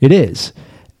good. It is.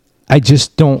 I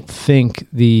just don't think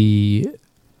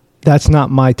that's not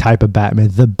my type of Batman.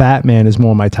 The Batman is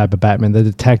more my type of Batman. The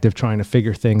detective trying to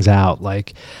figure things out.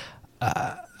 Like,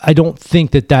 I don't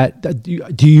think that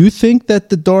do you think that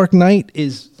The Dark Knight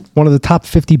is one of the top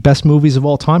 50 best movies of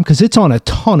all time? Because it's on a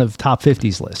ton of top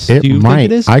 50s lists. It do you might.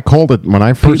 think it is? I called it, when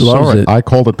I first saw loves it, it. I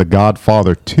called it The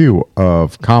Godfather 2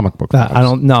 of comic book films. I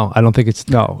don't know. I don't think it's,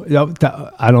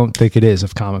 I don't think it is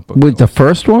of comic book. With the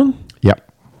first one?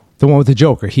 Yep. The one with the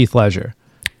Joker, Heath Ledger.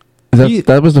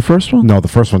 That was the first one? No, the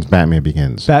first one's Batman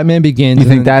Begins. Batman Begins. You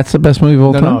think that's the best movie of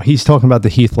all time? No, he's talking about the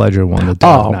Heath Ledger one, The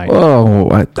Dark Knight.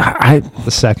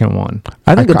 The second one.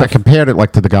 I think I compared it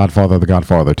like to The Godfather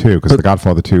 2, because The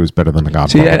Godfather 2 is better than The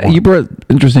Godfather 1. You brought an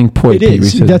interesting point. It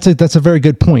is. That's a very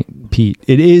good point, Pete.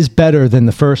 It is better than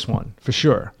the first one, for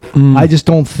sure. I just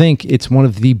don't think it's one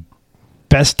of the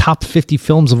best top 50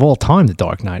 films of all time, The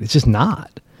Dark Knight. It's just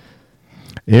not.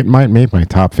 It might make my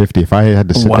top 50 if I had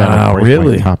to sit down and rate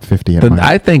my top 50.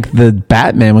 I think the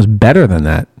Batman was better than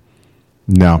that.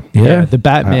 No. Yeah, the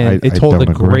Batman, it told a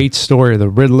don't agree. great story of the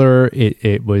Riddler.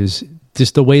 It was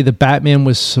just the way the Batman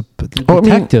was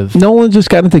detective. Nolan just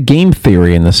got into game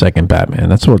theory in the second Batman.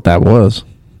 That's what that was.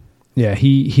 Yeah,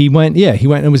 he went.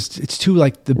 It's too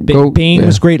like Bane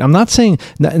was great. I'm not saying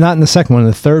not in the second one. In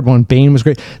the third one, Bane was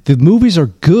great. The movies are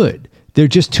good. They're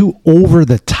just too over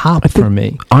the top for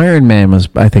me. Iron Man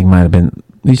might have been.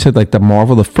 You said like the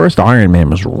Marvel. The first Iron Man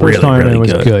was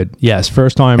really good. Yes,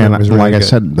 first Iron Man was really good. Like I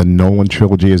said, the Nolan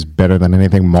trilogy is better than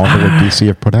anything Marvel or DC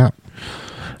have put out.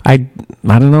 I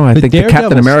don't know. I think the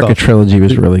Captain America trilogy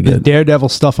was really good. The Daredevil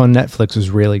stuff on Netflix was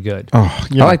really good. Oh,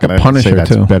 I like the Punisher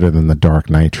that's too. Better than the Dark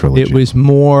Knight trilogy. It was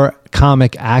more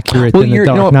comic accurate than the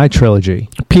Dark Knight trilogy.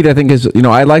 Pete, I think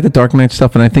I like the Dark Knight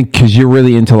stuff, and I think because you're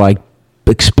really into like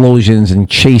explosions and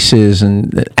chases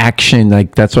and action,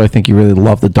 like that's why I think you really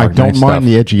love the Dark Knight stuff. I don't mind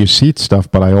the edge of your seat stuff,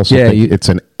 but I also think it's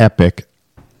an epic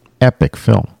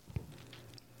film.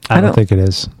 I don't think it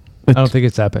is. I don't think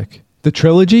it's epic. The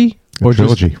trilogy?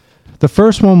 The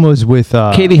first one was with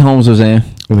Katie Holmes was in.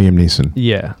 Liam Neeson.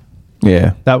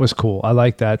 Yeah, that was cool. I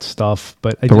like that stuff,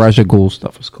 but the Ra's al Ghul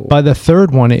stuff was cool. By the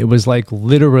third one, it was like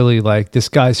literally like this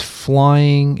guy's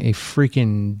flying a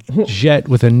freaking jet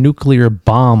with a nuclear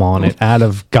bomb on it out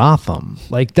of Gotham.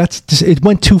 Like it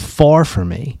went too far for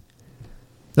me.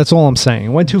 That's all I'm saying. It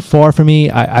went too far for me.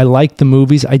 I liked the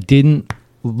movies.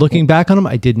 Looking back on them,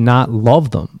 I did not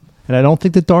love them. And I don't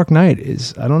think The Dark Knight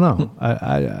is. I don't know.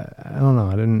 I don't know.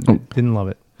 I didn't love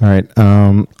it. All right.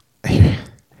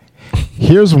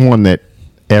 Here's one that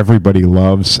everybody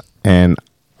loves, and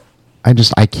I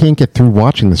can't get through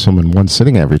watching this film in one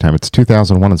sitting every time. It's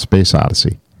 2001: A Space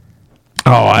Odyssey.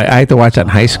 Oh, I had to watch that in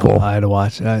high school. I had to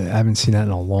watch. I haven't seen that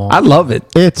in a long. I love it.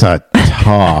 It's a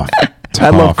tough. I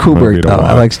love Kubrick, though.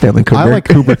 I like Stanley Kubrick. I like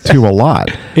Kubrick, too, a lot.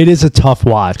 It is a tough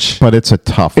watch. But it's a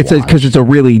tough watch. Because it's a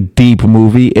really deep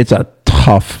movie. It's a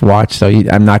tough watch, so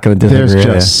I'm not going to disagree. There's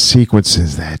just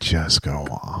sequences that just go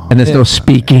on. And there's no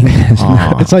speaking.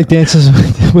 It's like Dances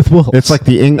with Wolves. It's like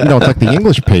the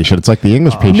English Patient. It's like the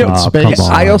English Patient in space.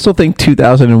 I also think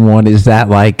 2001 is that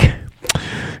like...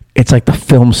 It's like the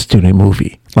film student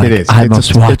movie. Like, it is. I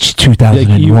must watch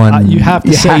 2001. You have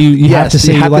to say you have to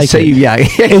say you like it. Yeah,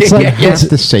 it's like you have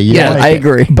to say you like I it.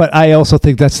 agree. But I also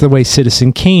think that's the way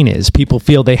Citizen Kane is. People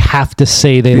feel they have to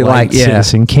say they like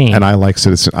Citizen Kane. And I love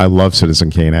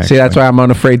Citizen Kane. Actually, see, that's why I'm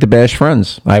unafraid to bash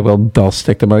friends. I'll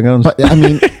stick to my guns. But I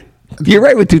mean, you're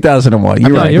right with 2001.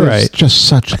 You're right. You're right. Just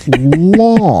such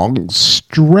long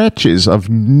stretches of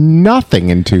nothing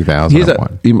in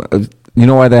 2001. You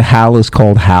know why the HAL is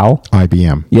called HAL?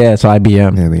 IBM. Yeah, it's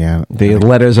IBM. Yeah, the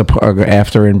letters are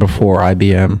after and before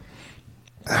IBM.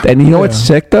 And you know what's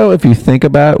sick though? If you think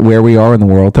about where we are in the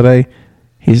world today,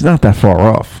 he's not that far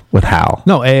off with Hal.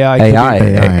 No, AI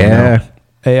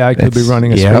could be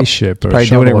running a spaceship or probably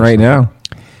doing it right now.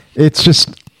 It's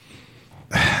just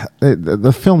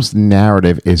the film's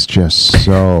narrative is just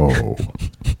so.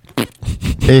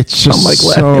 It's just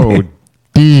so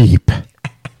deep.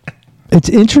 It's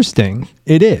interesting.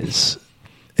 It is.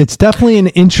 It's definitely an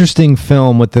interesting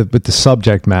film with the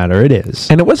subject matter. It is,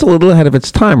 and it was a little ahead of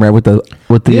its time, right? With the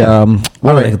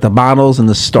the models and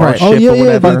the starship. Oh yeah, or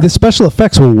whatever. The special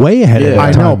effects were way ahead of I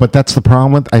its time. know, but that's the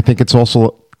problem with. I think it's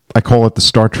also. I call it the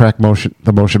Star Trek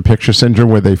motion picture syndrome,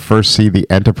 where they first see the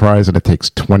Enterprise and it takes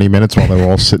 20 minutes while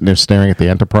they're all sitting there staring at the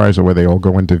Enterprise, or where they all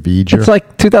go into V'ger. It's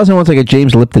like 2001's like a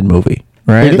James Lipton movie,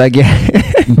 right? Like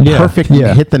perfect.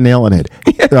 Yeah. Hit the nail on it.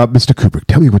 Mr. Kubrick,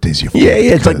 tell me what days you. Yeah.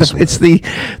 It's like it's the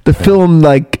film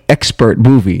like expert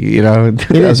movie. You know,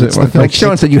 it is. It's like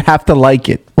Sean said, you have to like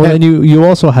it. Well, and you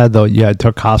also had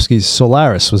Tarkovsky's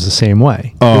Solaris was the same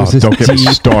way. Oh, don't get me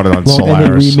started on Solaris.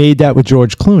 And then we made that with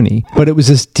George Clooney, but it was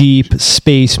this deep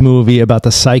space movie about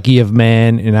the psyche of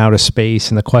man in outer space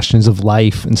and the questions of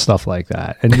life and stuff like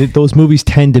that. And those movies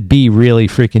tend to be really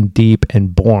freaking deep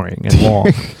and boring and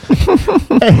long.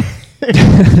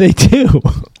 They do.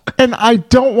 And I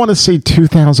don't want to say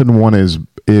 2001 is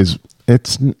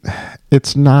it's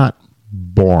not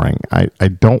boring. I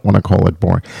don't want to call it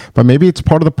boring, but maybe it's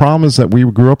part of the problem is that we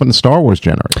grew up in the Star Wars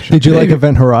generation. Did you like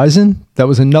Event Horizon? That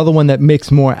was another one that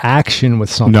mixed more action with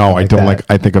something. No, I don't that. like.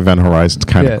 I think Event Horizon's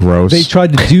kind of gross. They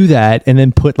tried to do that and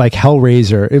then put like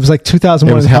Hellraiser. It was like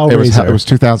 2001 Hellraiser. It was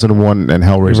 2001 and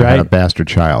Hellraiser had a bastard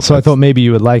child. So I thought maybe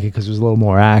you would like it because it was a little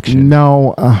more action.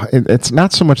 No, it's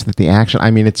not so much that the action.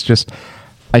 I mean, it's just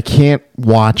I can't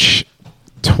watch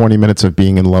 20 minutes of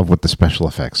being in love with the special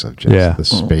effects of just the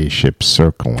spaceship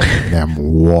circling and them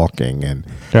walking and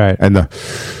the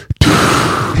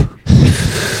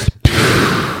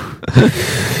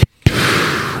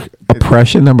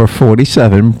Impression number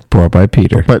 47 brought by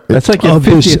Peter. But that's like your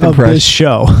 50th of this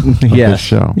show. This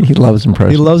show. He loves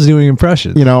impressions. He loves doing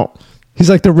impressions. You know, he's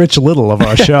like the Rich Little of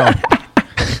our show.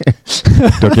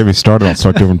 Don't get me started. I'll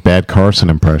start doing bad Carson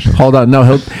impressions. Hold on.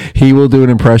 No, he will do an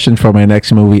impression for my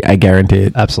next movie. I guarantee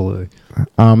it. Absolutely.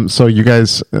 So you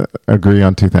guys agree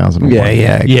on 2001?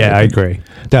 Yeah, I agree.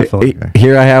 Definitely.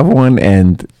 Here I have one,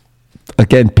 and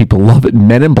again, people love it.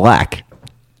 Men in Black.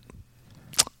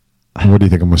 What do you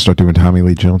think? I'm going to start doing Tommy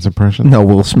Lee Jones impressions? No,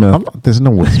 Will Smith. There's no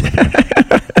Will Smith.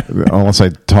 Unless I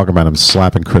talk about him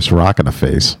slapping Chris Rock in the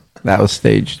face. That was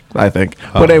staged, I think.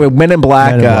 But anyway, Men in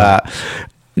Black.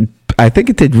 I think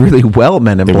it did really well,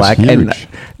 Men in Black. Was huge.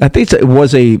 And I think it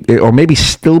was or maybe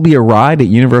still be a ride at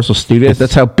Universal Studios.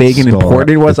 That's how big and important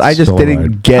it was. I just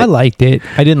didn't get. I liked it.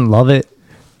 I didn't love it.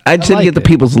 I just didn't get the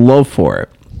people's love for it.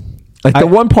 Like the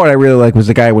one part I really liked was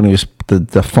the guy when he was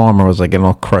the farmer was like getting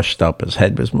all crushed up, his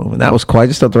head was moving. That was cool. I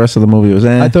just thought the rest of the movie was.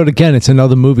 I thought again, it's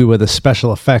another movie where the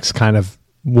special effects kind of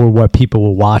were what people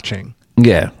were watching.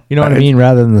 Yeah, you know what I mean,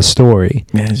 rather than the story.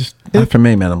 Yeah, it's just not for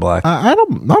me, Men in Black. I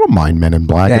don't mind Men in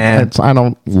Black. Yeah. I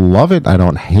don't love it. I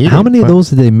don't hate it. How many of those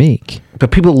did they make?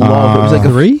 But people love it. Was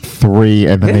like three,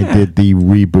 and then they did the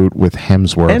reboot with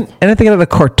Hemsworth. And I think it had a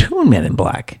cartoon Men in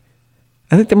Black.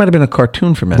 I think there might have been a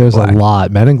cartoon for Men in Black. There's a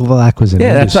lot. Men in Black was an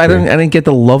that's why I didn't get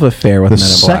the love affair with Men in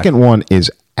Black. The second one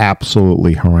is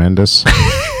absolutely horrendous.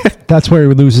 That's where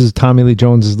he Tommy Lee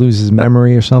Jones loses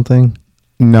memory or something.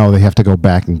 No, they have to go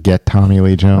back and get Tommy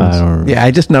Lee Jones. I don't remember. Yeah, I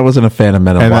just wasn't a fan of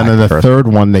Men in Black. And then in the third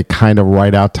one, they kind of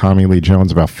write out Tommy Lee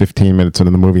Jones about 15 minutes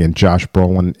into the movie, and Josh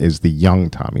Brolin is the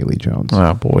young Tommy Lee Jones.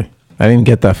 Oh, boy. I didn't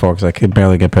get that far because I could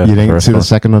barely get past You didn't see the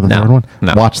second or the third one?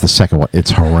 No. Watch the second one.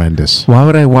 It's horrendous. Why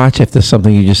would I watch after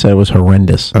something you just said was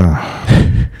horrendous?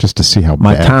 Just to see how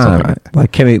My bad time.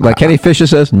 Like Kenny Fisher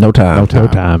says, no time. No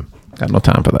time. Got no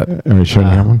time for that. Are you sure you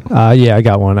have one? Yeah, I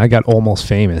got one. I got Almost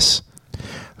Famous.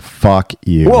 Fuck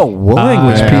you. Whoa,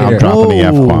 language, Peter. I'm dropping the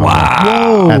F-bomb.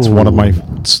 Wow. That's one of my.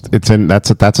 That's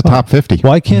a top 50.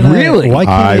 Why can't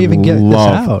I even get this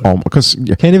out? Because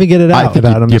can't even get it out.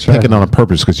 I think you're picking on a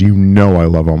purpose because you know I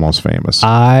love Almost Famous.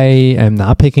 I am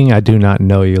not picking. I do not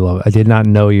know you love. I did not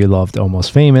know you loved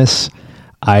Almost Famous.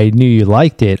 I knew you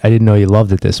liked it. I didn't know you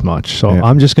loved it this much. So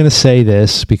I'm just going to say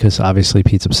this because obviously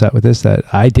Pete's upset with this, that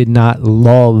I did not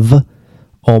love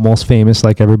Almost Famous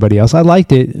like everybody else. I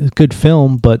liked it. Good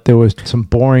film, but there was some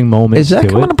boring moments. Is that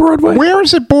coming to Broadway? Where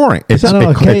is it boring? It's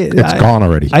gone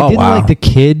already. I didn't like the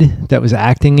kid that was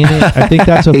acting in it. I think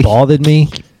that's what bothered me.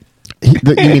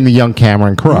 You mean the young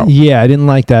Cameron Crowe? Yeah, I didn't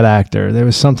like that actor. There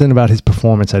was something about his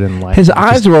performance I didn't like. His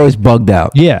eyes were always bugged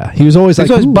out. Yeah, he was always He was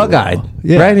like always "Ooh." bug-eyed.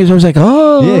 Yeah. Right? He was always like,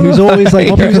 oh. Yeah, he was always like,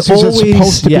 Well, he because was he's always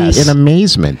supposed to yes. be in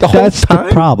amazement. The whole That's time?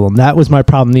 the problem. That was my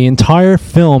problem. The entire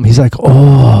film, he's like,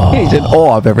 oh. He's in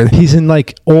awe of everything. He's in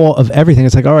like awe of everything.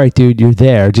 It's like, all right, dude, you're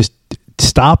there. Just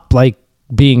stop like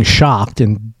being shocked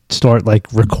and start like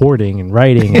recording and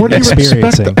writing and What do you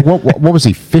experiencing. expect? What was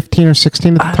he, 15 or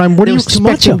 16 at the time? What do There you was too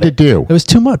much expect him of to it. do? It was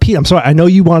too much. Pete, I'm sorry. I know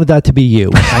you wanted that to be you.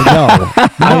 I know.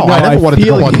 No, I never wanted to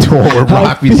feel go on you. tour with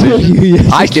rock I feel musicians. you.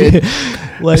 Yes, I you did.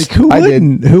 Like who I did.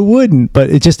 wouldn't? Who wouldn't?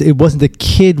 But it wasn't. The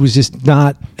kid was just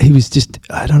not. He was just.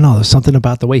 I don't know. There's something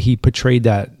about the way he portrayed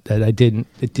that I didn't.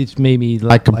 It just made me I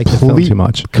like the film too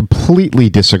much. completely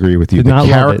disagree with you. Did The not love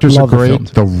it. characters are Love the great. film.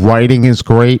 The writing is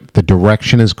great. The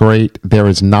direction is great. There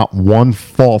is not one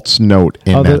false note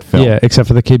in that film. Yeah, except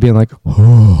for the kid being like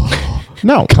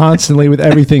No, constantly with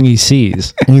everything he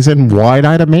sees. he's in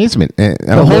wide-eyed amazement.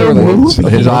 The whole movie.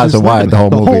 His eyes are wide the whole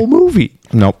The movie. whole movie.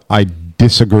 Nope, I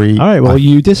disagree. All right. Well,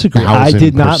 you disagree. I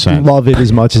did not 1000%. love it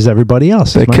as much as everybody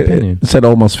else. They In my could- opinion. it said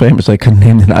Almost Famous. I couldn't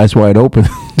name it Eyes Wide Open.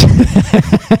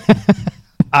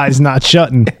 Eyes not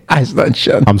shutting. Eyes not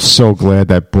shut. I'm so glad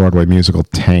that Broadway musical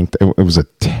tanked. It was a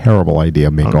terrible idea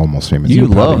to make Almost Famous. You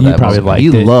probably- love you that. probably movie. liked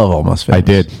You it. love Almost Famous. I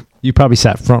did. You probably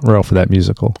sat front row for that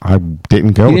musical. I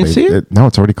didn't go. You didn't see it? No,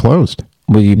 it's already closed.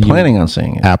 Were you planning on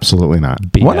seeing it? Absolutely not.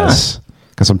 BS. Why not?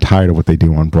 Because I'm tired of what they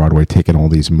do on Broadway, taking all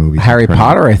these movies. Harry and turning-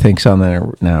 Potter, I think, is on there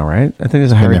now, right? I think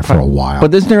there's a Harry there for Potter a while.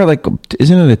 But isn't there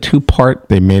isn't it a 2-part?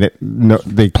 They made it. No,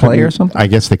 they Play couldn't- or something? I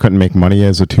guess they couldn't make money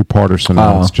as a 2-parter, so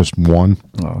now Oh. it's just one.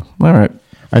 Oh, all right. All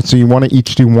right, so you want to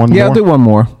each do one Yeah, more? I'll do one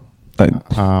more.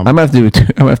 I might have to do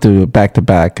I might have to do it back to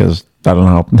back because I don't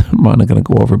know how I'm not going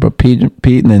to go over. But Pete,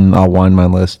 and then I'll wind my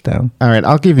list down. All right,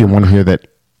 I'll give you one here that.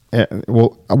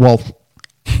 Well,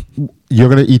 you're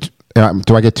gonna each.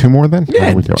 Do I get 2 more then? Yeah, How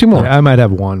do we do it? 2 more. I might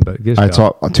have one, but just All right,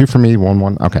 go. so 2 for me,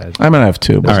 1. Okay. I might have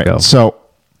 2. All right. go. So,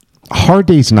 Hard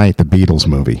Day's Night, the Beatles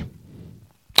movie,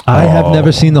 I have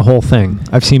never seen the whole thing.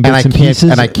 I've seen and bits I and can't,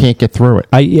 pieces. and I can't get through it.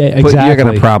 Yeah, exactly. But you're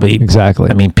going to probably exactly.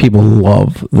 I mean, people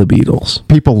love the Beatles.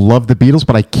 People love the Beatles,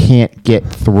 but I can't get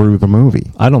through the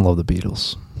movie. I don't love the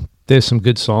Beatles. There's some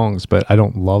good songs, but I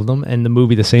don't love them. And the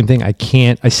movie, the same thing. I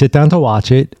can't. I sit down to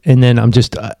watch it, and then I'm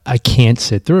just I can't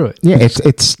sit through it. Yeah,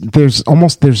 it's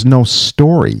there's no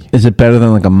story. Is it better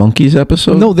than like a Monkeys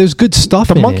episode? No, there's good stuff.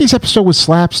 The in Monkeys it. episode was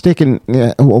slapstick, and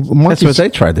That's Monkeys. what they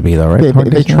tried to be, though, right? They, Hard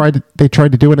they Day's Night? tried. They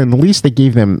tried to do it, and at least they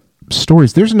gave them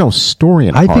stories. There's no story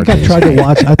in. I Hard think I've Day's tried Night. to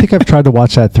watch. I think I've tried to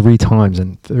watch that 3 times,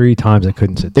 and 3 times I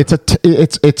couldn't sit.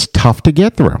 It's tough to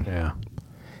get through. Yeah.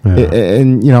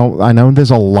 And I know there's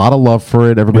a lot of love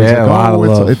for it. Everybody's Yeah, like, a lot of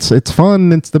love. it's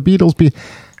fun. It's the Beatles.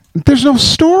 There's no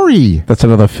story. That's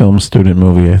another film student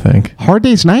movie, I think. Hard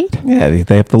Day's Night. Yeah,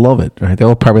 they have to love it, right? They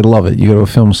all probably love it. You go to a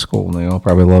film school, and they all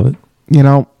probably love it.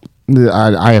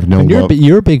 I have no And love.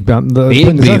 you're a big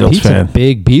Beatles Pete's fan. A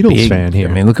big Beatles fan here.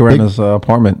 I mean, look around Big- his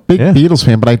apartment. Big Yeah. Beatles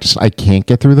fan, but I can't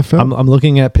get through the film. I'm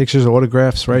looking at pictures,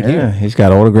 autographs right Yeah, here. he's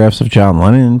got autographs of John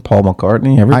Lennon, Paul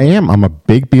McCartney, everything. I'm a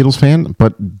big Beatles fan,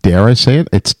 but dare I say it,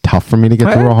 it's tough for me to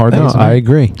get through a Hard No, Day's I Night.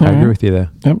 agree. I All agree right. with you there.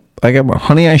 Yep. I got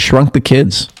Honey, I Shrunk the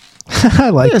Kids. I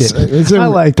liked Yes, it. is there- I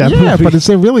like that Yeah, movie. but is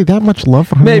there really that much love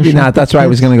for Honey, I Maybe Shrunk not. the That's why I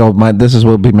was Kids? going to go. This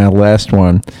will be my last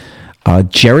one.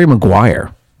 Jerry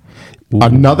Maguire.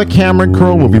 Another Cameron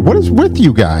Crowe movie. What is with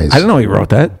you guys? I don't know he wrote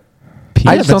that.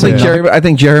 I just don't that's think a- Jerry. I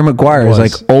think Jerry Maguire is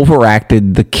Was. like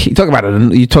overacted. The kid, talk about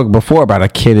it. You talked before about a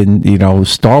kid in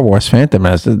Star Wars Phantom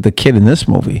as the kid in this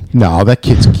movie. No, that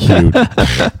kid's cute.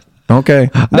 Okay,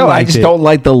 no, I liked just it. don't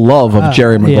like the love of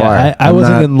Jerry yeah, Maguire. I I'm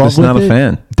wasn't not, in love just with not it. a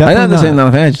fan. Definitely I'm not saying not. not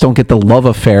a fan. I just don't get the love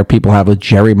affair people have with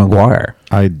Jerry Maguire.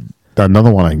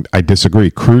 Another one I disagree.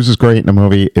 Cruz is great in the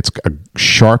movie. It's a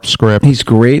sharp script. He's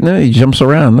great. No, he jumps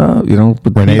around.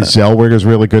 But Renee Zellweger is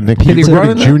really good. Nick Did he Peter run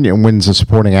in that? Jr. wins a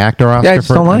supporting actor Oscar. Yeah, I just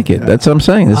for don't like it. That's what I'm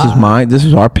saying. This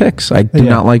is our picks. I do Yeah.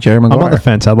 not like Jerry I'm on Maguire. the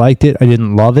fence. I liked it. I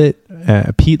didn't love it.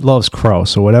 Pete loves Crow,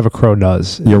 so whatever Crow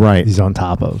does, You're right. He's on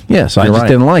top of. Yeah, so I You're just right.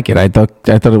 didn't like it. I thought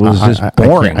it was just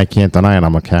boring. I can't deny it.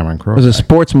 I'm a Cameron Crowe. It was a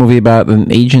sports movie about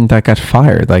an agent that got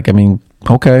fired. Like, I mean,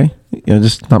 okay,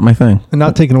 just not my thing. And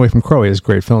not taking away from Crow, he has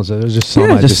great films. There's just some.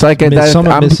 Yeah, I just like that- some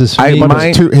I'm- misses for I- me. my-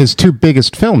 his two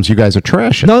biggest films, you guys are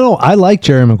trashing. No, I like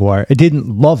Jerry Maguire. I didn't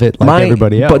love it like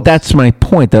everybody else. But that's my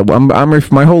point. That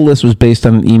my whole list was based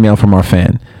on an email from our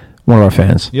fan, one of our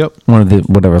fans. Yep. One of the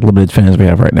limited fans we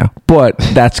have right now. But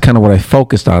that's kind of what I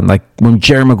focused on. Like when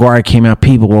Jerry Maguire came out,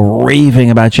 people were raving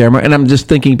about Jerry Maguire, and I'm just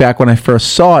thinking back when I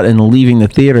first saw it and leaving the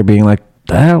theater, being like,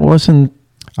 that wasn't.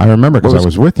 I remember because I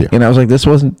was with you. And I was like, this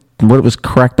wasn't what it was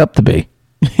cracked up to be.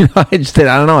 You know, I just did.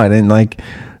 I don't know. I didn't like.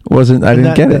 Wasn't I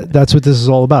didn't get it. That's what this is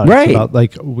all about. Right. It's about,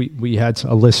 like we had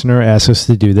a listener ask us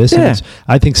to do this. Yeah. And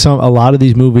I think a lot of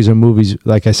these movies are movies,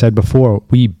 like I said before,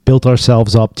 we built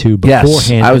ourselves up to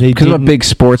beforehand. Yes, because I'm a big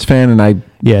sports fan, and they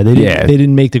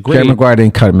didn't make the grade. Jerry Maguire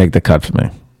didn't make the cut for me.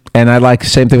 And I like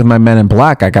same thing with my Men in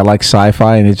Black. Like I like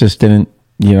sci-fi, and it just didn't.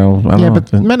 You know, I don't know.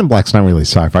 But Men in Black's not really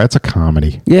sci-fi. It's a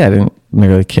comedy. Yeah, I didn't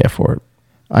really care for it.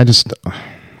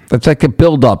 It's like a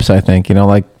build-ups. I think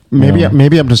like.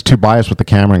 Maybe I'm just too biased with the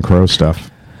Cameron Crowe stuff.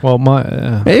 Well,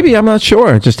 maybe I'm not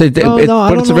sure. Just I don't know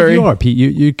if you are, Pete.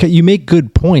 You make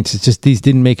good points. It's just these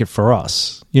didn't make it for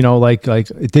us. Like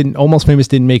it didn't. Almost Famous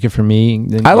didn't make it for me.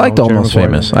 Then, I liked Almost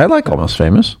Famous. I like Almost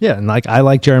Famous. Yeah, and I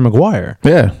like Jerry Maguire.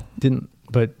 Yeah,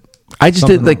 but I just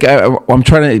did like I'm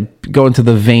trying to go into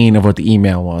the vein of what the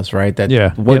email was, right? That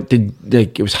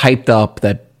it was hyped up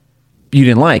that. You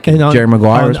didn't like it. Jerry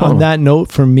Maguire. On that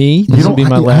note, for me, this will be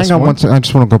my last hang on one. I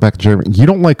just want to go back to Jerry. You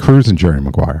don't like Cruise and Jerry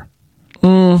Maguire?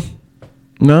 No,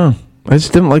 I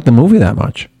just didn't like the movie that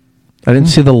much. I didn't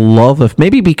see the love of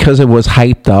maybe because it was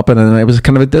hyped up, and then it was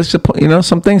kind of a disappointment.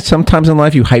 Sometimes in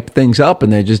life you hype things up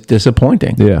and they're just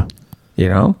disappointing. Yeah,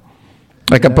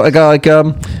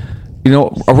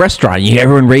 a restaurant. You hear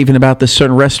everyone raving about this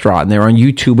certain restaurant, and they're on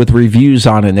YouTube with reviews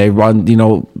on it. And they run,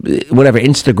 whatever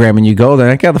Instagram, and you go there,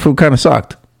 like, the food kind of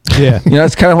sucked. Yeah,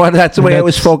 that's kind of that's the way I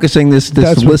was focusing this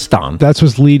list on. That's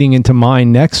what's leading into my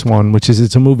next one, which is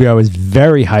it's a movie I was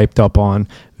very hyped up on,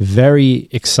 very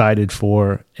excited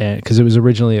for, because it was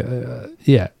originally,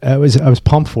 I was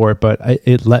pumped for it, but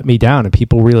it let me down, and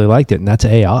people really liked it, and that's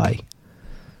AI.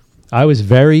 I was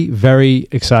very, very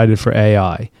excited for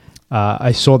AI.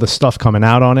 I saw the stuff coming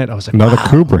out on it. I was like, another wow.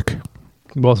 Kubrick.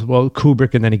 Well,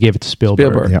 Kubrick, and then he gave it to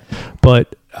Spielberg. Yeah.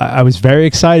 But I was very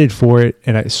excited for it,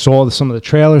 and I saw some of the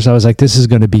trailers. I was like, this is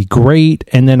going to be great.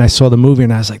 And then I saw the movie,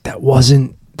 and I was like, that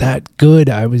wasn't that good.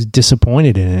 I was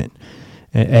disappointed in it.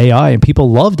 AI, and people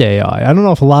loved AI. I don't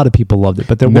know if a lot of people loved it,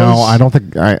 but there was... No, I don't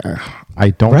think... I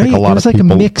don't think a lot of people... It was like a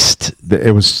mixed...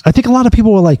 It was... I think a lot of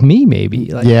people were like me, maybe.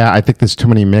 Yeah, I think there's too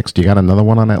many mixed. You got another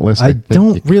one on that list? I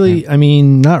don't really... I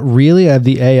mean, not really. I have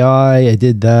the AI. I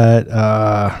did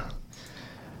that.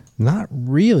 Not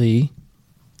really.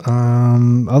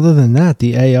 Other than that,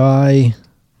 the AI...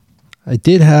 I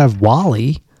did have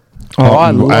WALL-E.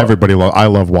 I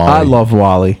love WALL-E. I love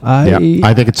WALL-E.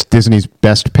 I think it's Disney's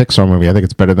best Pixar movie. I think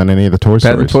it's better than any of the Toy Stories.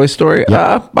 Better than Toy Story?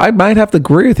 Yeah. I might have to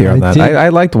agree with you on that. I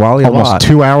liked WALL-E a lot. Almost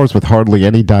 2 hours with hardly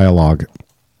any dialogue.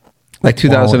 Like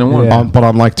 2001. Yeah. But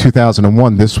unlike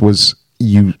 2001, this was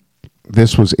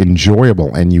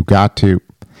enjoyable, and you got to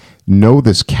know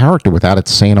this character without it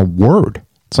saying a word.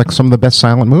 It's like some of the best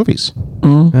silent movies.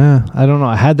 Yeah, I don't know.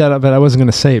 I had that, but I wasn't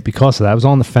going to say it because of that. I was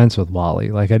on the fence with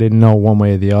WALL-E. Like, I didn't know one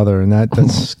way or the other, and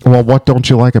that's... Well, what don't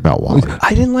you like about WALL-E?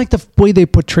 I didn't like the way they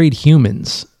portrayed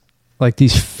humans. Like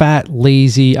these fat,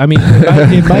 lazy... I mean,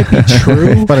 it might be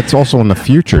true. But it's also in the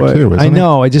future, too, isn't it? I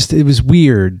know. It was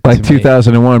weird. Like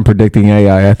 2001 predicting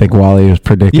AI, I think WALL-E was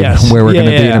predicting where we're going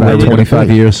to be in about 25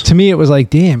 years. To me, it was like,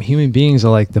 damn, human beings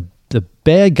are like the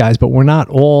bad guys, but we're not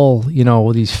all,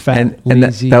 these fat,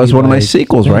 lazy... And that was one of my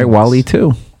sequels, right? WALL-E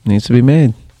 2 needs to be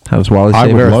made. How was WALL-E Save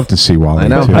Earth? I would love to see WALL-E. I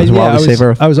know. Too.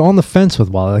 I was on the fence with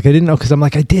WALL-E. Like, I didn't know, because I'm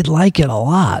like, I did like it a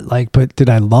lot. Like, but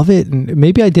did I love it? And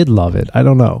maybe I did love it. I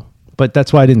don't know. But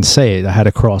that's why I didn't say it. I had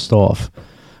it crossed off.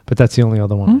 But that's the only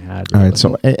other one I had. All right.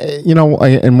 So,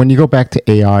 and when you go back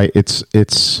to AI, it's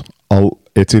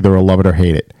either a love it or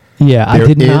hate it. Yeah, I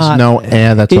did not.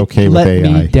 That's okay with AI. It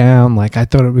let me down. Like, I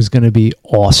thought it was going to be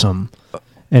awesome,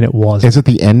 and it wasn't. Is it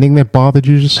the ending that bothered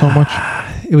you just so much?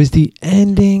 It was the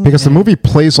ending. Because the movie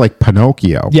plays like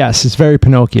Pinocchio. Yes, it's very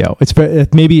Pinocchio.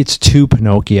 Maybe it's too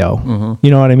Pinocchio. Mm-hmm.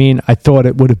 You know what I mean? I thought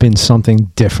it would have been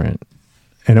something different,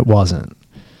 and it wasn't.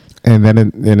 And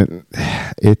then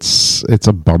it's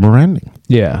a bummer ending.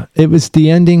 Yeah, it was the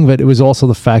ending, but it was also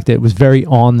the fact that it was very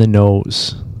on the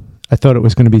nose. I thought it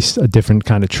was going to be a different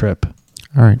kind of trip.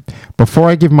 All right. Before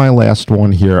I give my last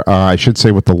one here, I should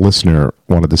say what the listener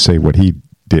wanted to say, what he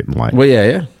didn't like. Well,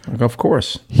 yeah, of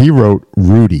course. He wrote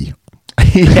Rudy.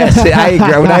 Yes, I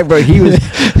agree. When I wrote,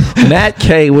 Matt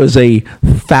K was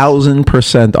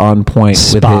 1,000% on point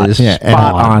with his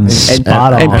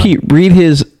spot on. And Pete, read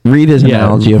his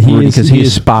analogy of Rudy, because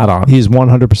he's spot on. He's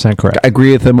 100% correct. I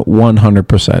agree with him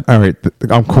 100%. All right,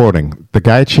 I'm quoting. The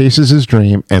guy chases his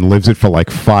dream and lives it for like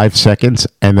 5 seconds,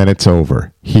 and then it's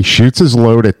over. He shoots his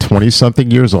load at 20-something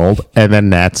years old, and then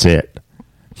that's it.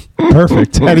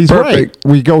 Perfect. And he's right.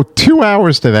 We go 2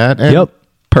 hours to that. And yep.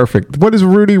 Perfect. What does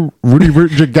Rudy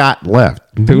got left?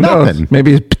 Who Nothing. knows?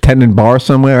 Maybe he's pretending bar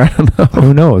somewhere. I don't know.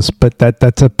 Who knows? But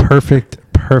that's a perfect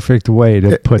perfect way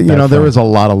to put that. There film. was a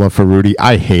lot of love for Rudy.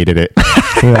 I hated it.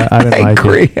 Yeah, I didn't like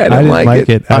agree. it. I didn't like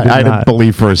it. I didn't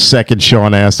believe for a second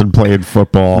Sean Astin played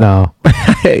football. No.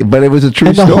 Hey, but it was a true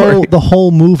And story. the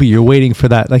whole movie, you're waiting for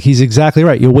that. Like, he's exactly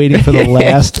right. You're waiting for the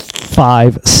last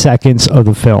 5 seconds of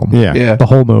the film. Yeah. The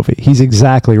whole movie. He's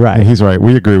exactly right. He's right.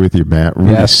 We agree with you, Matt.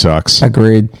 Rudy sucks.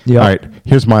 Agreed. Yep. All right,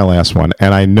 here's my last one,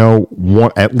 and I know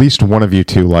at least one of you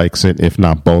two likes it, if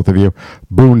not both of you.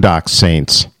 Boondock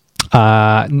Saints.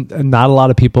 Not a lot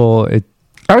of people.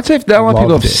 I would say if not a lot of people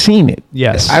Loved have it. seen it.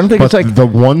 Yes. I don't think But it's like the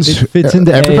ones It fits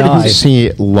into everybody AI. who's seen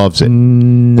it loves it.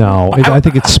 No, I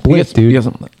think it's split, dude.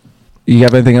 You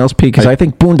have anything else, Pete? Because I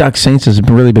think Boondock Saints has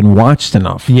really been watched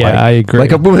enough. Yeah, I agree.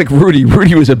 Like a movie like Rudy.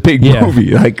 Rudy was a big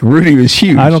movie. Like Rudy was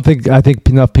huge. I think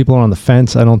enough people are on the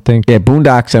fence. I don't think. Yeah,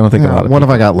 Boondocks. I don't think a lot of. What have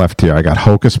I got left here? I got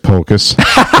Hocus Pocus.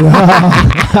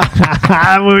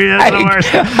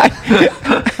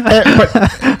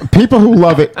 But people who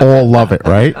love it all love it,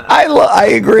 right? I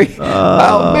agree.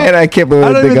 Oh man, I can't believe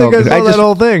I don't even think I saw that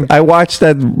whole thing. I watched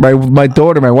that. My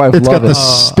daughter, my wife, It's got loved the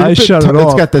it. I stupid. shut it It's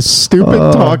off. got the stupid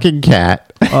talking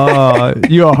cat.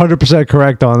 You're 100%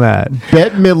 correct on that.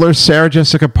 Bette Midler, Sarah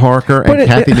Jessica Parker, But and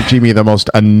Kathy Najimy, the most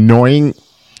annoying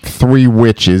 3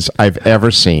 witches I've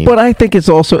ever seen. But I think it's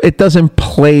also it doesn't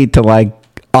play to like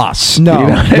us. No, you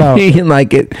know what no. I mean?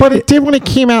 Like it. But it did when it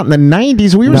came out in the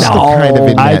 90s. We were still kind of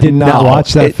in I that. did not No,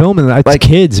 watch that it- film, and it's like,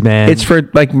 kids, man. It's for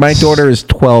like my daughter is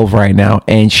 12 right now,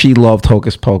 and she loved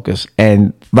Hocus Pocus,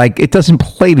 and like it doesn't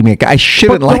play to me. I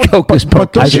shouldn't like Hocus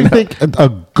But Pocus. don't you think a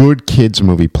good kids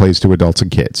movie plays to adults and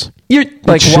kids? You're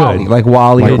like should. Wally, like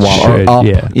Wally, It or Wally, should, or Up,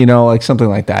 yeah. you know, like something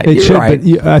like that. It You're should, right.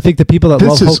 but I think the people that This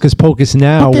love is- Hocus Pocus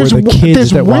now But were there's the wo- kids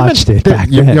there's that women watched it that-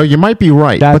 back you, then. you might be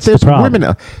right. That's but there's the problem.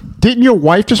 women. Didn't your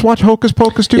wife just watch Hocus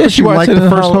Pocus too? Yeah, Because she liked watched it the in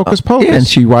first Hocus Pocus. Yeah, and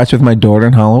she watched with my daughter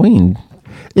on Halloween.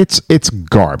 It's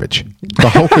garbage. The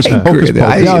Hocus I agree Pocus. with that.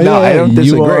 Pocus. No, I don't you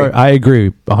disagree. I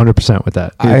agree 100% with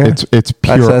that. It's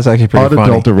pure, That's actually pretty funny.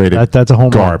 unadulterated That's a home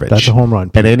run. garbage. That's a home run.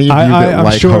 And any of you that I'm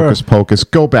like sure- Hocus Pocus,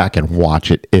 go back and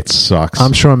watch it. It sucks.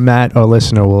 I'm sure Matt, our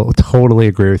listener, will totally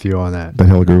agree with you on that. that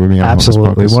he'll agree with me on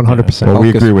Absolutely, Hocus Pocus. 100%. Well, we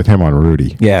Hocus- agree with him on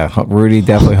Rudy. Yeah, Rudy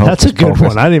definitely. That's a Hocus good Pocus.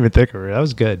 one. I didn't even think of it. That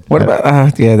was good. What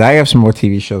about? Yeah, I have some more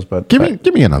TV shows, but Give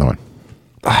me another one.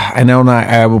 I know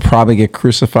I will probably get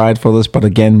crucified for this, but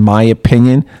again, my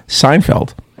opinion: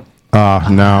 Seinfeld.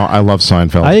 No, I love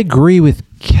Seinfeld. I agree with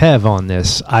Kev on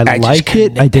this. I just like it.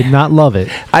 couldn't- I did not love it.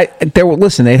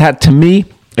 Listen. It had to me.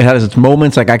 It had its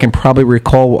moments. Like I can probably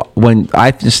recall when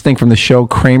I just think from the show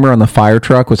Kramer on the fire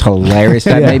truck was hilarious.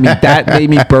 That made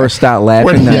me burst out laughing.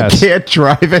 when he Yes. can't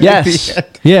drive it. Yes.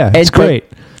 At the end. Yeah, it's And- but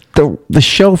great. The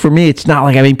show for me, it's not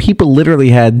like people literally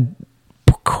had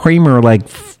Kramer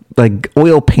like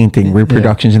oil painting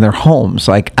reproductions in their homes.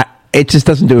 Like it just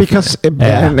doesn't do it for Because me.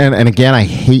 and again, I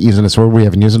hate using this word. We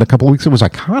haven't used it in a couple of weeks. It was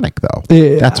iconic though.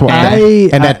 Yeah, That's why.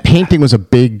 I- That painting was a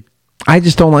big. I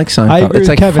just don't like Seinfeld. I agree It's with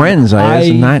like Kevin. Friends.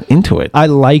 I'm not into it. I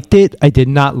liked it. I did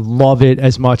not love it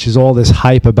as much as all this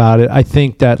hype about it. I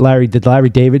think that Larry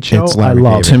David show. It's Larry I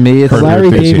love. David. To me, it's Curb Your Larry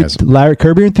Enthusiasm.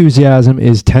 Curb Your Enthusiasm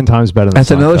is 10 times better than That's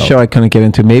another Seinfeld. show I couldn't get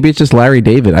into. Maybe it's just Larry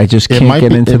David. I just It can't might get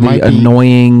be- into it the might be-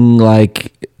 annoying,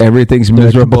 like everything's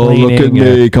miserable. Look at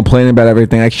complaining, me, complaining about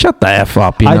everything. Like shut the f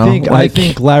up. You know? I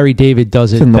think Larry David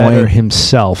does it It's better annoying.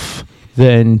 himself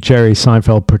than Jerry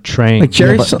Seinfeld portraying. Like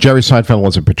Jerry. But Jerry Seinfeld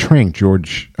wasn't portraying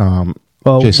George.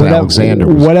 Well, Jason Alexander.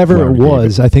 Was whatever Larry it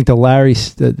was, I think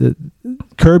the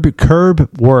Curb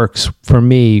works for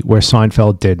me where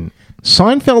Seinfeld didn't.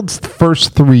 Seinfeld's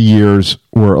first 3 years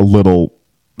were a little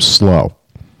slow,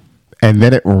 and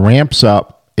then it ramps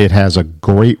up. It has a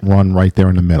great run right there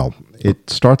in the middle.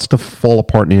 It starts to fall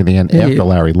apart near the end after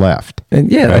Larry left.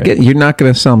 And yeah, Right. again, you're not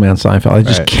going to sell me on Seinfeld. I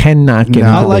just Right. cannot get No.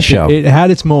 into I the like show. it. It had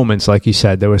its moments, like you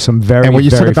said. There was some very, And what you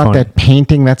very said about funny. that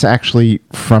painting, that's actually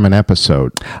from an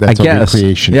episode. That's I a guess.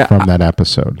 recreation Yeah, from that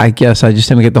episode. I guess I just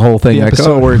didn't get the whole thing. The like,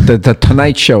 episode- we're the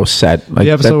Tonight Show set. Like,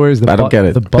 The episode that- where he's the I don't butt- get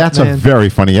it. the butt That's a man. very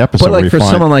funny episode. But where like for you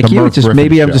find someone like the you, Merv it's just Griffin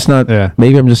maybe I'm show. just not. Yeah.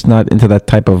 Maybe I'm just not into that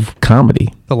type of comedy.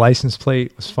 The license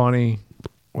plate was funny.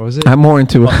 What was it? I'm more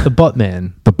into. The butt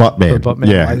man. the butt man. The butt man.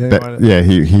 Yeah, Why did that- I- yeah,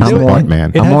 he's I'm the more- butt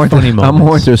man. It I'm had more, funny into, I'm more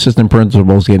moments. into assistant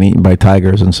principals getting eaten by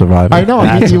tigers and surviving. I know.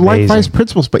 That's You like amazing. vice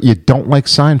principals, but you don't like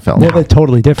Seinfeld. Well, they're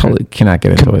totally different. Totally cannot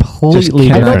get into it. Completely Just I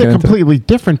cannot know get they're into it. completely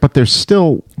different, but they're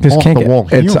still Just off can't the get- wall.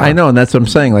 It's, humor. I know, and that's what I'm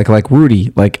saying. Like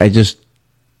Rudy. Like I just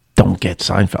don't get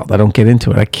Seinfeld. I don't get into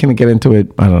it. I can't get into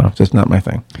it. I don't know. It's just not my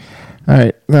thing. All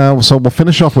right. So we'll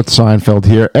finish off with Seinfeld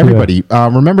here. Everybody,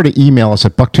 remember to email us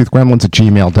at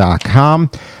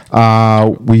bucktoothgremlins@gmail.com.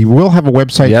 We will have a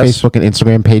website, Yes. Facebook, and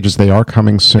Instagram pages. They are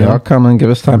coming soon. They are coming. Give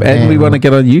us time. And we want to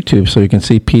get on YouTube so you can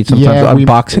see Pete sometimes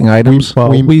unboxing items.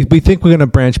 We think we're going to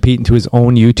branch Pete into his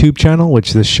own YouTube channel,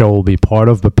 which this show will be part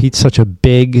of. But Pete's such a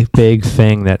big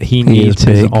thing that he needs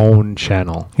his own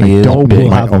channel. He'll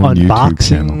have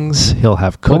unboxings. He'll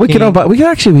have cooking. Well, we can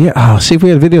actually see if we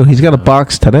had a video. He's got a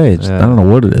box today. I don't know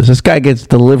what it is. This guy gets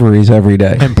deliveries every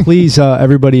day. And please,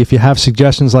 everybody, if you have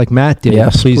suggestions like Matt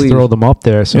did, please throw them up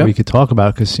there so we could talk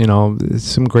about, because it's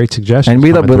some great suggestions. And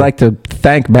we'd like to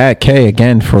thank Matt Kay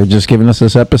again for just giving us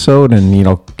this episode,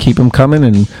 and keep them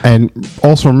coming. And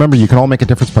also remember, you can all make a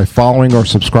difference by following or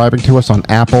subscribing to us on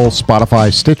Apple,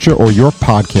 Spotify, Stitcher, or your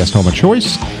podcast home of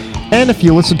choice. And if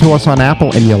you listen to us on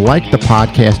Apple and you like the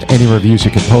podcast, any reviews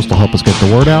you can post will help us get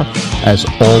the word out. As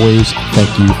always,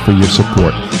 thank you for your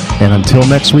support. And until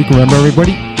next week, remember,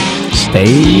 everybody,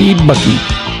 stay Bucky.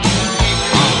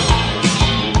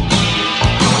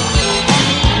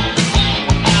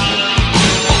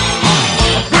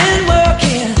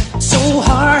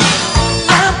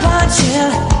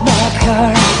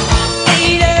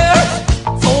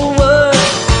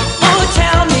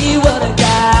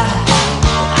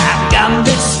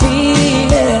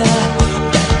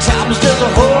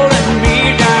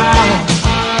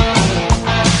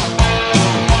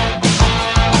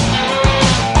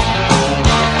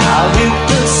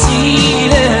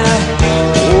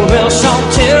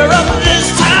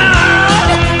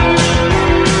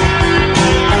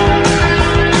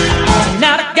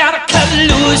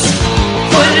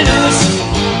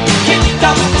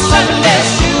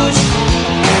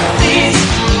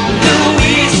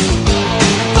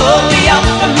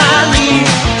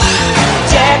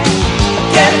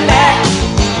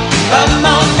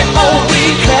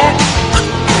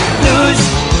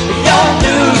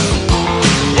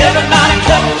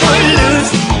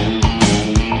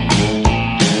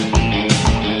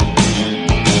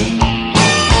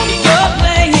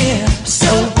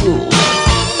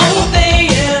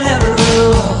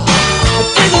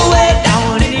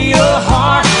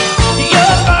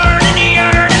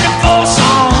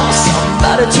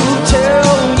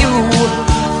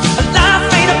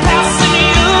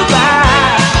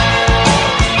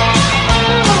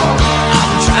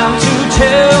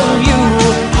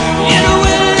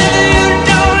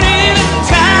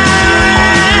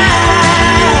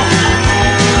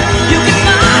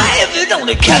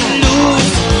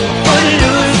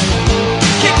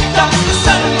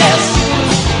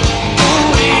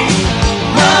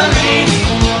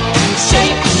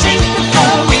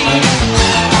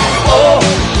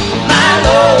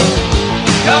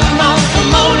 Come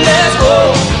on, let's go.